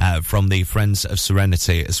Strachan from the Friends of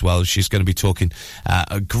Serenity as well. She's going to be talking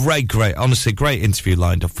a great, honestly, great interview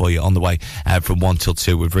lined up for you on the way from 1 till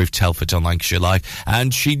 2 with Ruth Telford on Lancashire Live,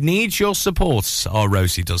 and she needs your support. Our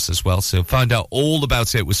Rosie does as well, so find out all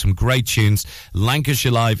about it with some great tunes.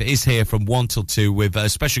 Lancashire Live is here from 1 till 2 with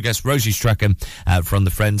special guest Rosie Strachan from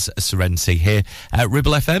the Friends of Serenity here at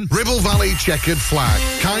Ribble FM. Ribble Valley Checkered Flag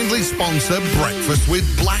kindly sponsor Breakfast with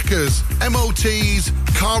Blackers. MOTs,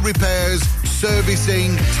 car repairs,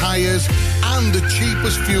 servicing, tyres, and the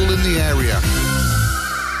cheapest fuel in the area.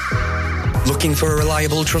 Looking for a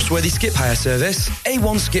reliable, trustworthy skip hire service?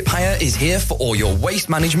 A1 Skip Hire is here for all your waste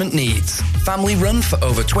management needs. Family run for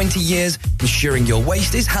over 20 years, ensuring your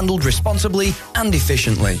waste is handled responsibly and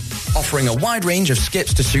efficiently. Offering a wide range of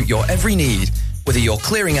skips to suit your every need. Whether you're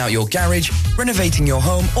clearing out your garage, renovating your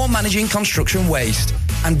home, or managing construction waste.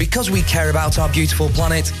 And because we care about our beautiful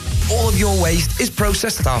planet, all of your waste is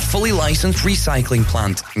processed at our fully licensed recycling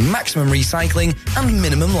plant, maximum recycling and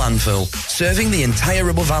minimum landfill, serving the entire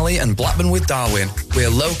Ribble Valley and Blackburn with Darwen. We're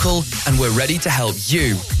local and we're ready to help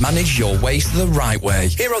you manage your waste the right way.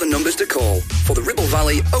 Here are the numbers to call. For the Ribble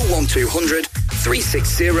Valley, 01200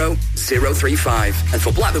 360 035. And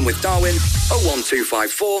for Blackburn with Darwen,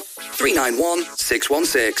 01254 391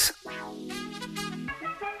 616.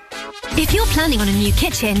 If you're planning on a new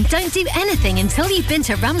kitchen, don't do anything until you've been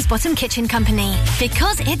to Ramsbottom Kitchen Company.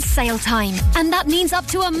 Because it's sale time, and that means up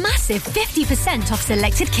to a massive 50% off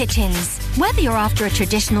selected kitchens. Whether you're after a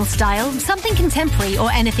traditional style, something contemporary,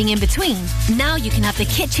 or anything in between, now you can have the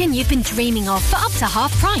kitchen you've been dreaming of for up to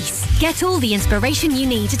half price. Get all the inspiration you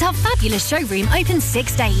need at our fabulous showroom open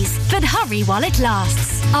 6 days. But hurry while it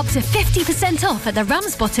lasts. Up to 50% off at the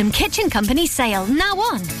Ramsbottom Kitchen Company sale now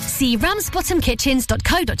on. See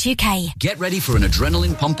ramsbottomkitchens.co.uk. Get ready for an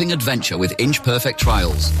adrenaline-pumping adventure with Inch Perfect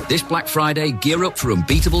Trials. This Black Friday, gear up for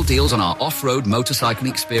unbeatable deals on our off-road motorcycling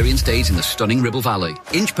experience days in the stunning Ribble Valley.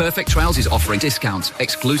 Inch Perfect Trials is offering discounts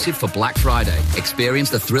exclusive for Black Friday. Experience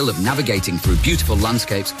the thrill of navigating through beautiful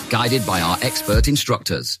landscapes guided by our expert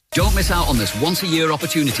instructors. Don't miss out on this once-a-year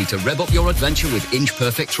opportunity to rev up your adventure with Inch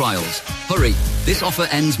Perfect Trials. Hurry, this offer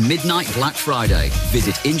ends midnight Black Friday.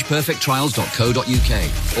 Visit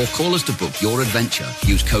inchperfecttrials.co.uk or call us to book your adventure.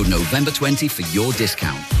 Use code November20 for your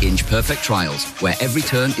discount. Inch Perfect Trials, where every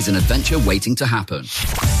turn is an adventure waiting to happen.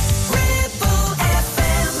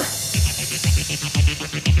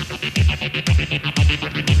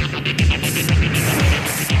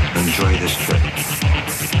 Enjoy this trip.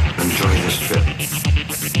 Enjoy this trip.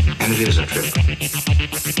 And it is a trip.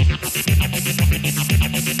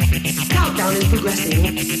 Countdown is progressing.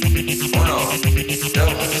 1, 2, 1,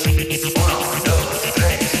 2, 3,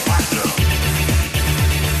 4.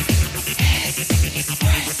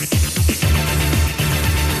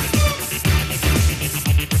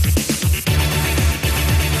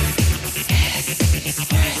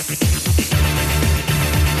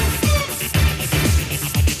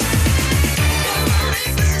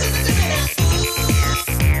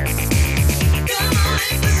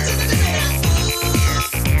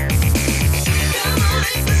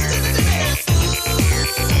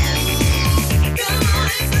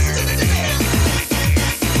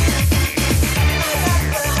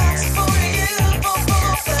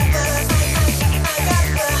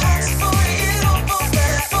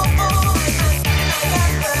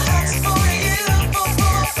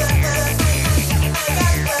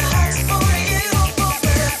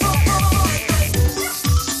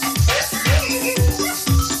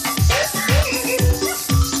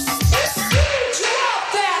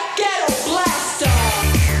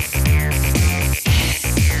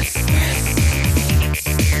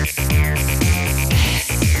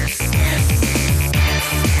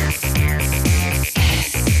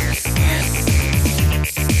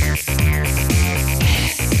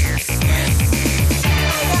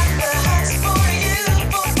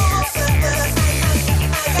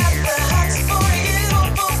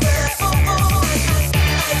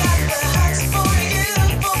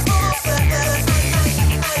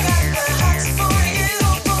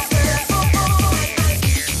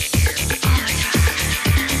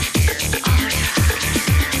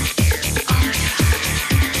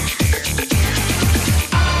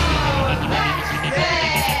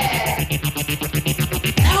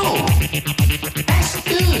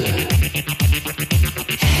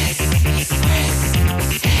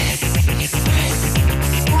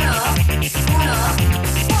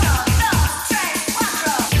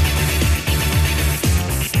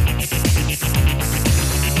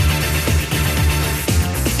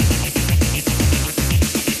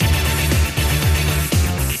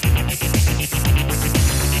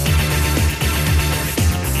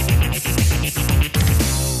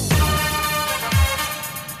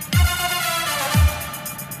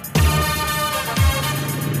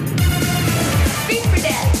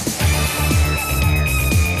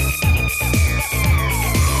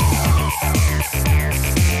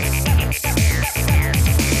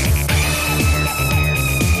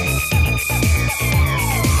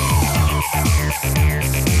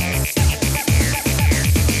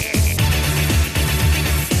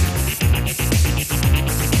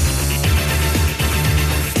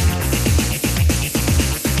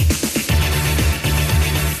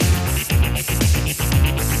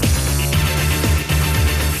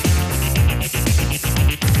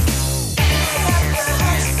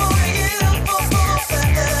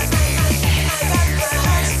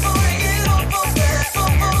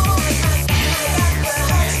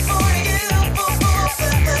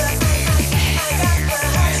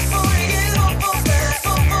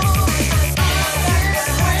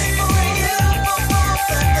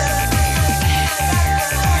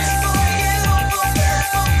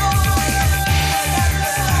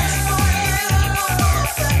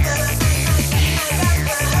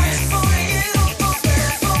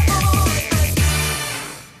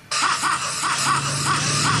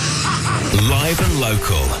 Live and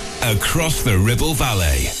local, across the Ribble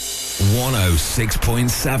Valley.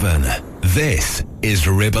 106.7. This is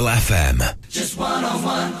Ribble FM. Just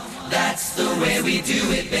one-on-one, that's the way we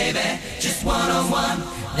do it, baby. Just one-on-one,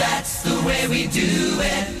 that's the way we do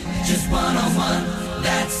it. Just one-on-one,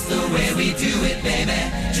 that's the way we do it, baby.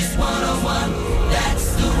 Just one-on-one,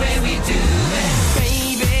 that's the way we do it.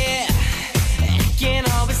 Baby, I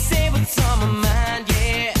can't always say what's on my mind,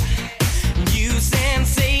 yeah. New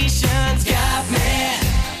sensations got me.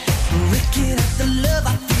 Looking at the love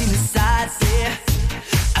I feel inside, yeah.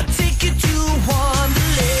 I'll take you to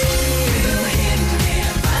Wonderland. We'll hit me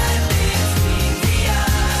right between the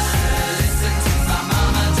eyes. Listen to my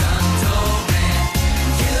mama done told me.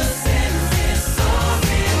 You send this soul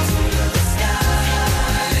into the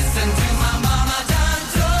sky. Listen to my mama done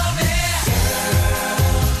told me. Girl,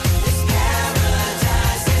 this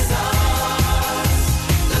paradise is ours.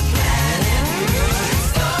 The planet moves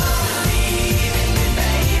slowly. Believe in me,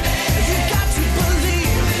 baby. You got to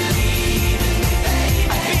believe. Believe in me,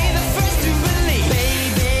 baby. I'll be the first to believe.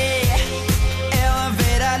 Baby,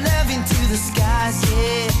 elevate our love into the skies,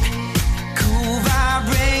 yeah. Cool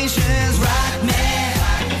vibrations rock me.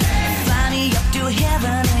 Fly me up to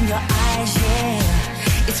heaven in your eyes,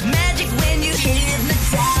 yeah. It's magic when you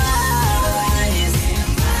hypnotize.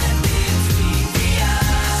 Right between the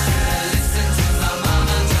eyes. Listen to my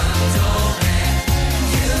mama done told me.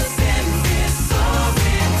 You send this soul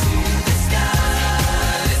into the sky.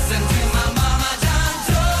 Listen to my mama done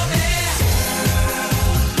told me.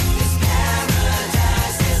 This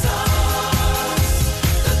paradise is ours.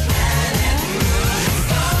 The planet moves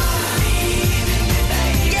slowly. Believe in me,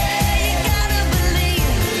 baby. Yeah, you gotta believe.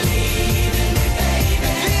 Believe in me, baby.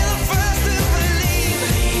 Be the first to believe.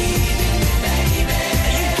 Believe in me, baby.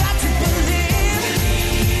 You got to believe.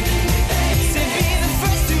 Believe in me, baby. Say be the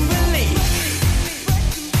first to believe.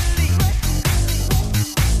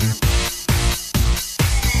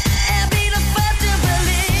 And be the first to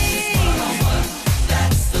believe. One-on-one,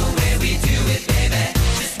 that's the way we do it, baby.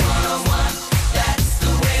 Just one-on-one, that's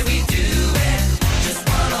the way we do it. Just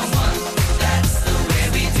one-on-one, that's the way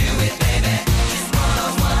we do it, baby. Just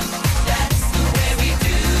one-on-one, that's the way we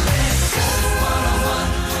do it. Just one-on-one,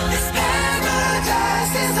 this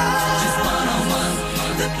paradise is ours. Just one-on-one,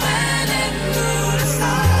 the planet moon is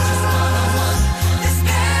ours. Just one-on-one, this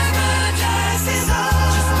paradise is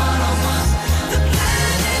ours. Just one-on-one, the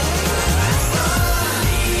planet moon is ours.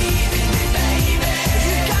 Believe in me, baby.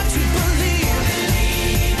 You got to believe.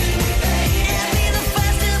 Believe in me, baby. And be the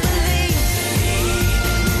first to believe.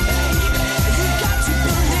 Believe in me, baby. You got to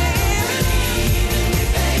believe. Believe in me,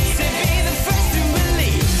 baby. Say be the first to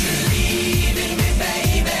believe. Believe in me,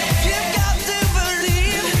 baby. You got to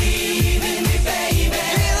believe. Believe in me, baby. Be the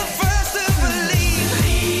first to believe.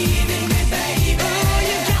 Believe in me, baby. Oh,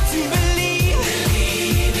 you got to believe.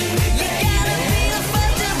 Believe in me, baby. You gotta be the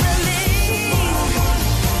first to believe.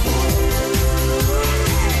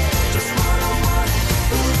 Just one-on-one.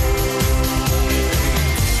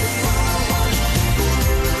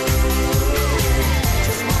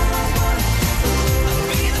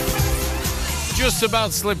 Just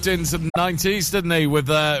about slipped into the 90s, didn't he? With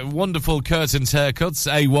wonderful curtains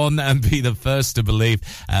haircuts, A1 and Be the First to Believe.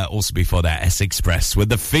 Also before that, S-Express with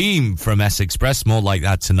the theme from S-Express. More like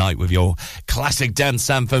that tonight with your classic dance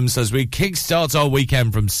anthems as we kickstart our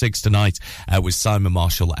weekend from 6 tonight with Simon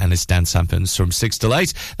Marshall and his dance anthems from 6 till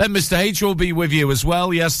 8. Then Mr. H will be with you as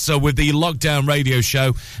well, yes, so with the Lockdown Radio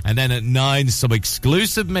Show. And then at 9, some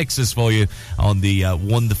exclusive mixes for you on the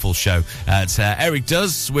wonderful show. Eric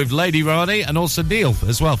does with Lady Rani and also Neil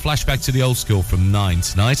as well. Flashback to the old school from 9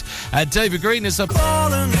 tonight. David Green is up.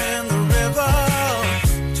 Falling in the river.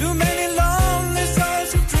 Too many lonely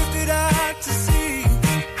souls have drifted out to sea.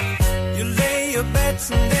 You lay your bets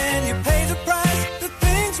and then you pay the price. The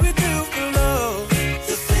things we do for love.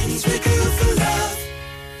 The things we do for love.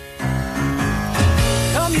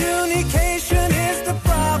 Communication is the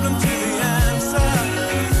problem to the answer.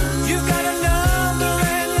 You got a number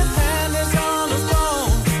and your hand is on the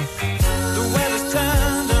phone. The weather's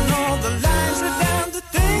turned and all the lines are down. The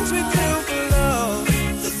things we do for love.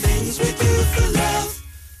 The things we do for love.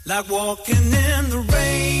 Like walking in the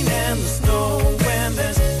rain and the snow when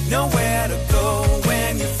there's nowhere to go.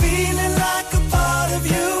 When you're feeling like a part of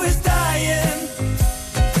you is dying.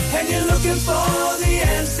 And you're looking for the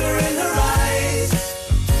answer in her eyes.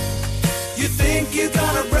 You think you're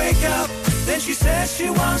gonna break up. Then she says she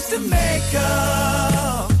wants to make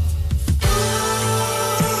up. Ooh,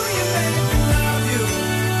 you make me love you.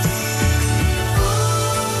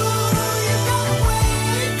 Ooh, you gotta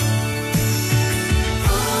wait.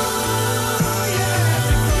 Ooh, yeah,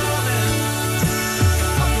 you're falling.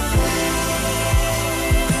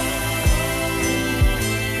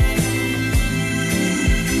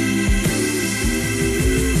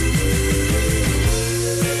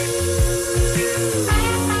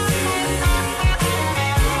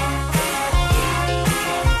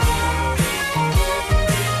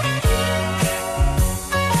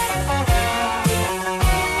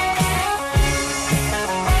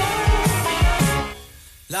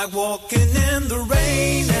 like walking in the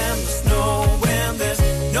rain and the snow when there's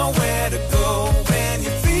nowhere to go. When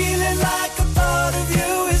you're feeling like a part of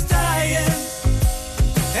you is dying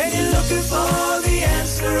and you're looking for the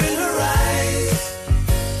answer in her eyes.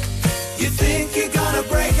 You think you're gonna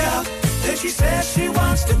break up, then she says she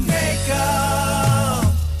wants to make up.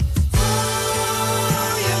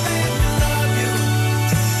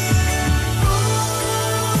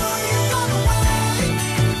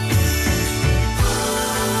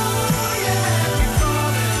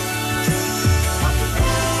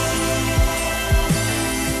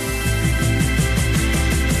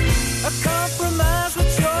 Compromise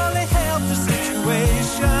would surely help the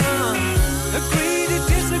situation. Agree to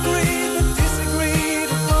disagree, but disagree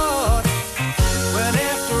to what? When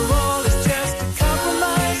after all it's just a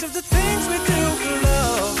compromise of the things we do for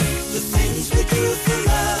love. The things we do for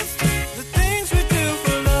love. The things we do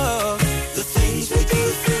for love. The things we do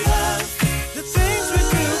for love. The things we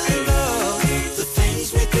do for love. The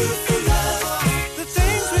things we do for love. The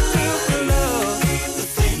things we do for love. The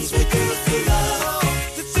things we do for love.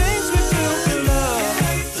 The things we do for love.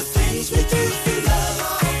 The things we do for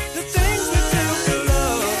love. The things we do for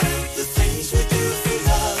love. The things we do for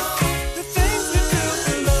love. The things we do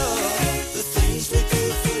for love. The things we do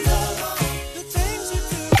for love. The things we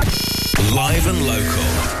do. Live and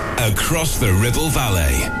local, across the Ribble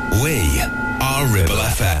Valley, we are Ribble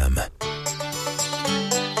FM.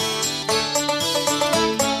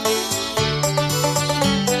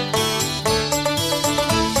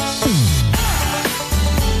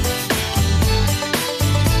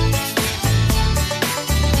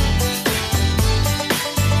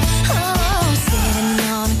 Oh, sitting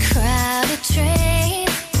on a crowded train.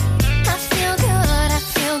 I feel good, I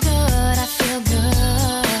feel good, I feel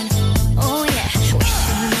good. Oh yeah,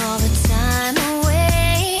 wishing all the time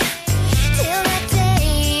away till that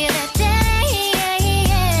day,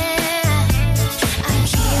 yeah. I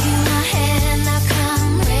give you my hand, now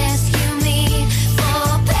come rescue me. For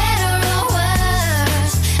better or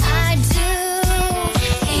worse, I do.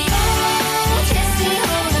 Oh, Jessie,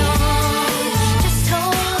 hold on, just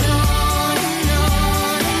hold on and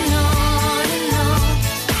on and on and on.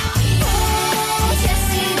 Oh,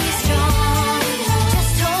 Jessie, be strong,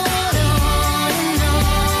 just hold on and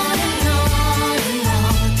on and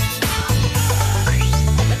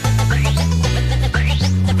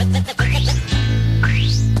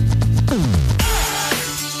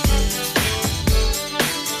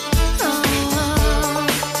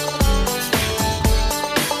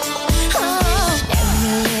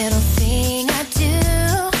every little thing I do,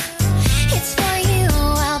 it's for you,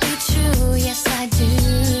 I'll be true, yes I do.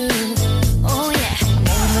 Oh yeah,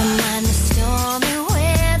 never mind the stormy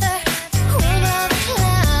weather, we'll blow the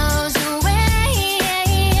clouds away.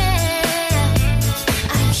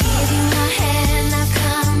 I give you my hand, now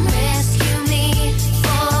come rescue me.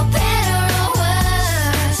 For better or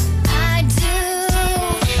worse, I do.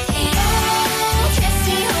 Oh,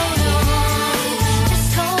 Jessie, hold on, just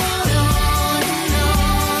hold on and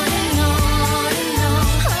on and on and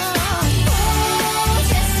on. Oh,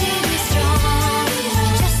 Jessie, be strong,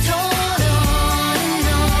 just hold on and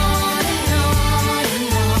on and on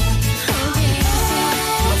and on.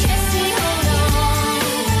 Oh, Jessie, hold on,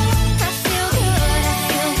 I feel good, I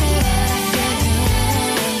feel good, I feel good.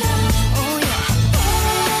 Oh yeah,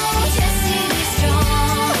 Jessie, be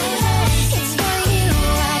strong, it's for you,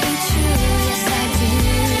 I'll be true, yes I do.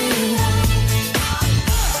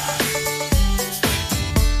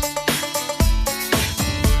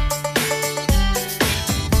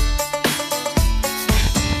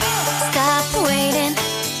 Stop waiting,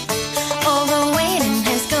 all the waiting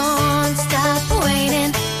has gone. Stop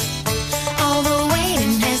waiting, all the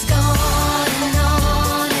waiting has gone. And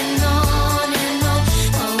on and on and on.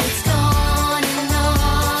 Oh, it's gone and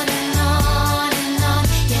on and on and on.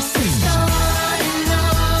 Yes, it's gone and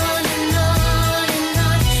on and on and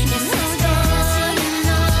on. Yes, it's gone and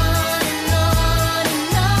on and on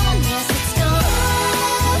and on. Yes, it's gone.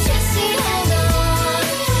 Jessie, hold on,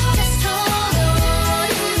 just hold on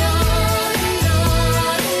and on and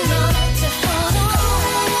on and on. To hold on,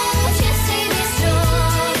 Jessie, be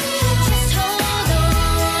strong, just hold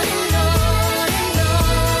on and on and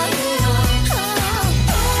on and on.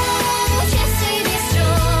 Oh, Jessie, be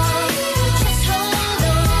strong, just hold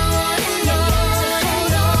on and on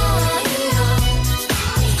and on and on.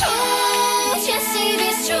 Oh, Jessie, be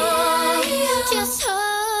strong, just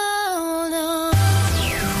hold on.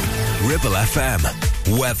 Ribble FM,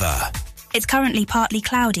 weather. It's currently partly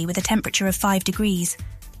cloudy with a temperature of 5 degrees.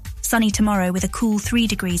 Sunny tomorrow with a cool 3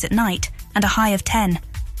 degrees at night and a high of 10.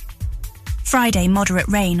 Friday, moderate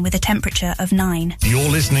rain with a temperature of 9. You're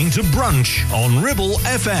listening to Brunch on Ribble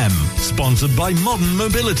FM, sponsored by Modern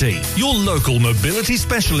Mobility, your local mobility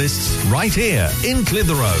specialists right here in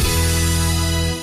Clitheroe.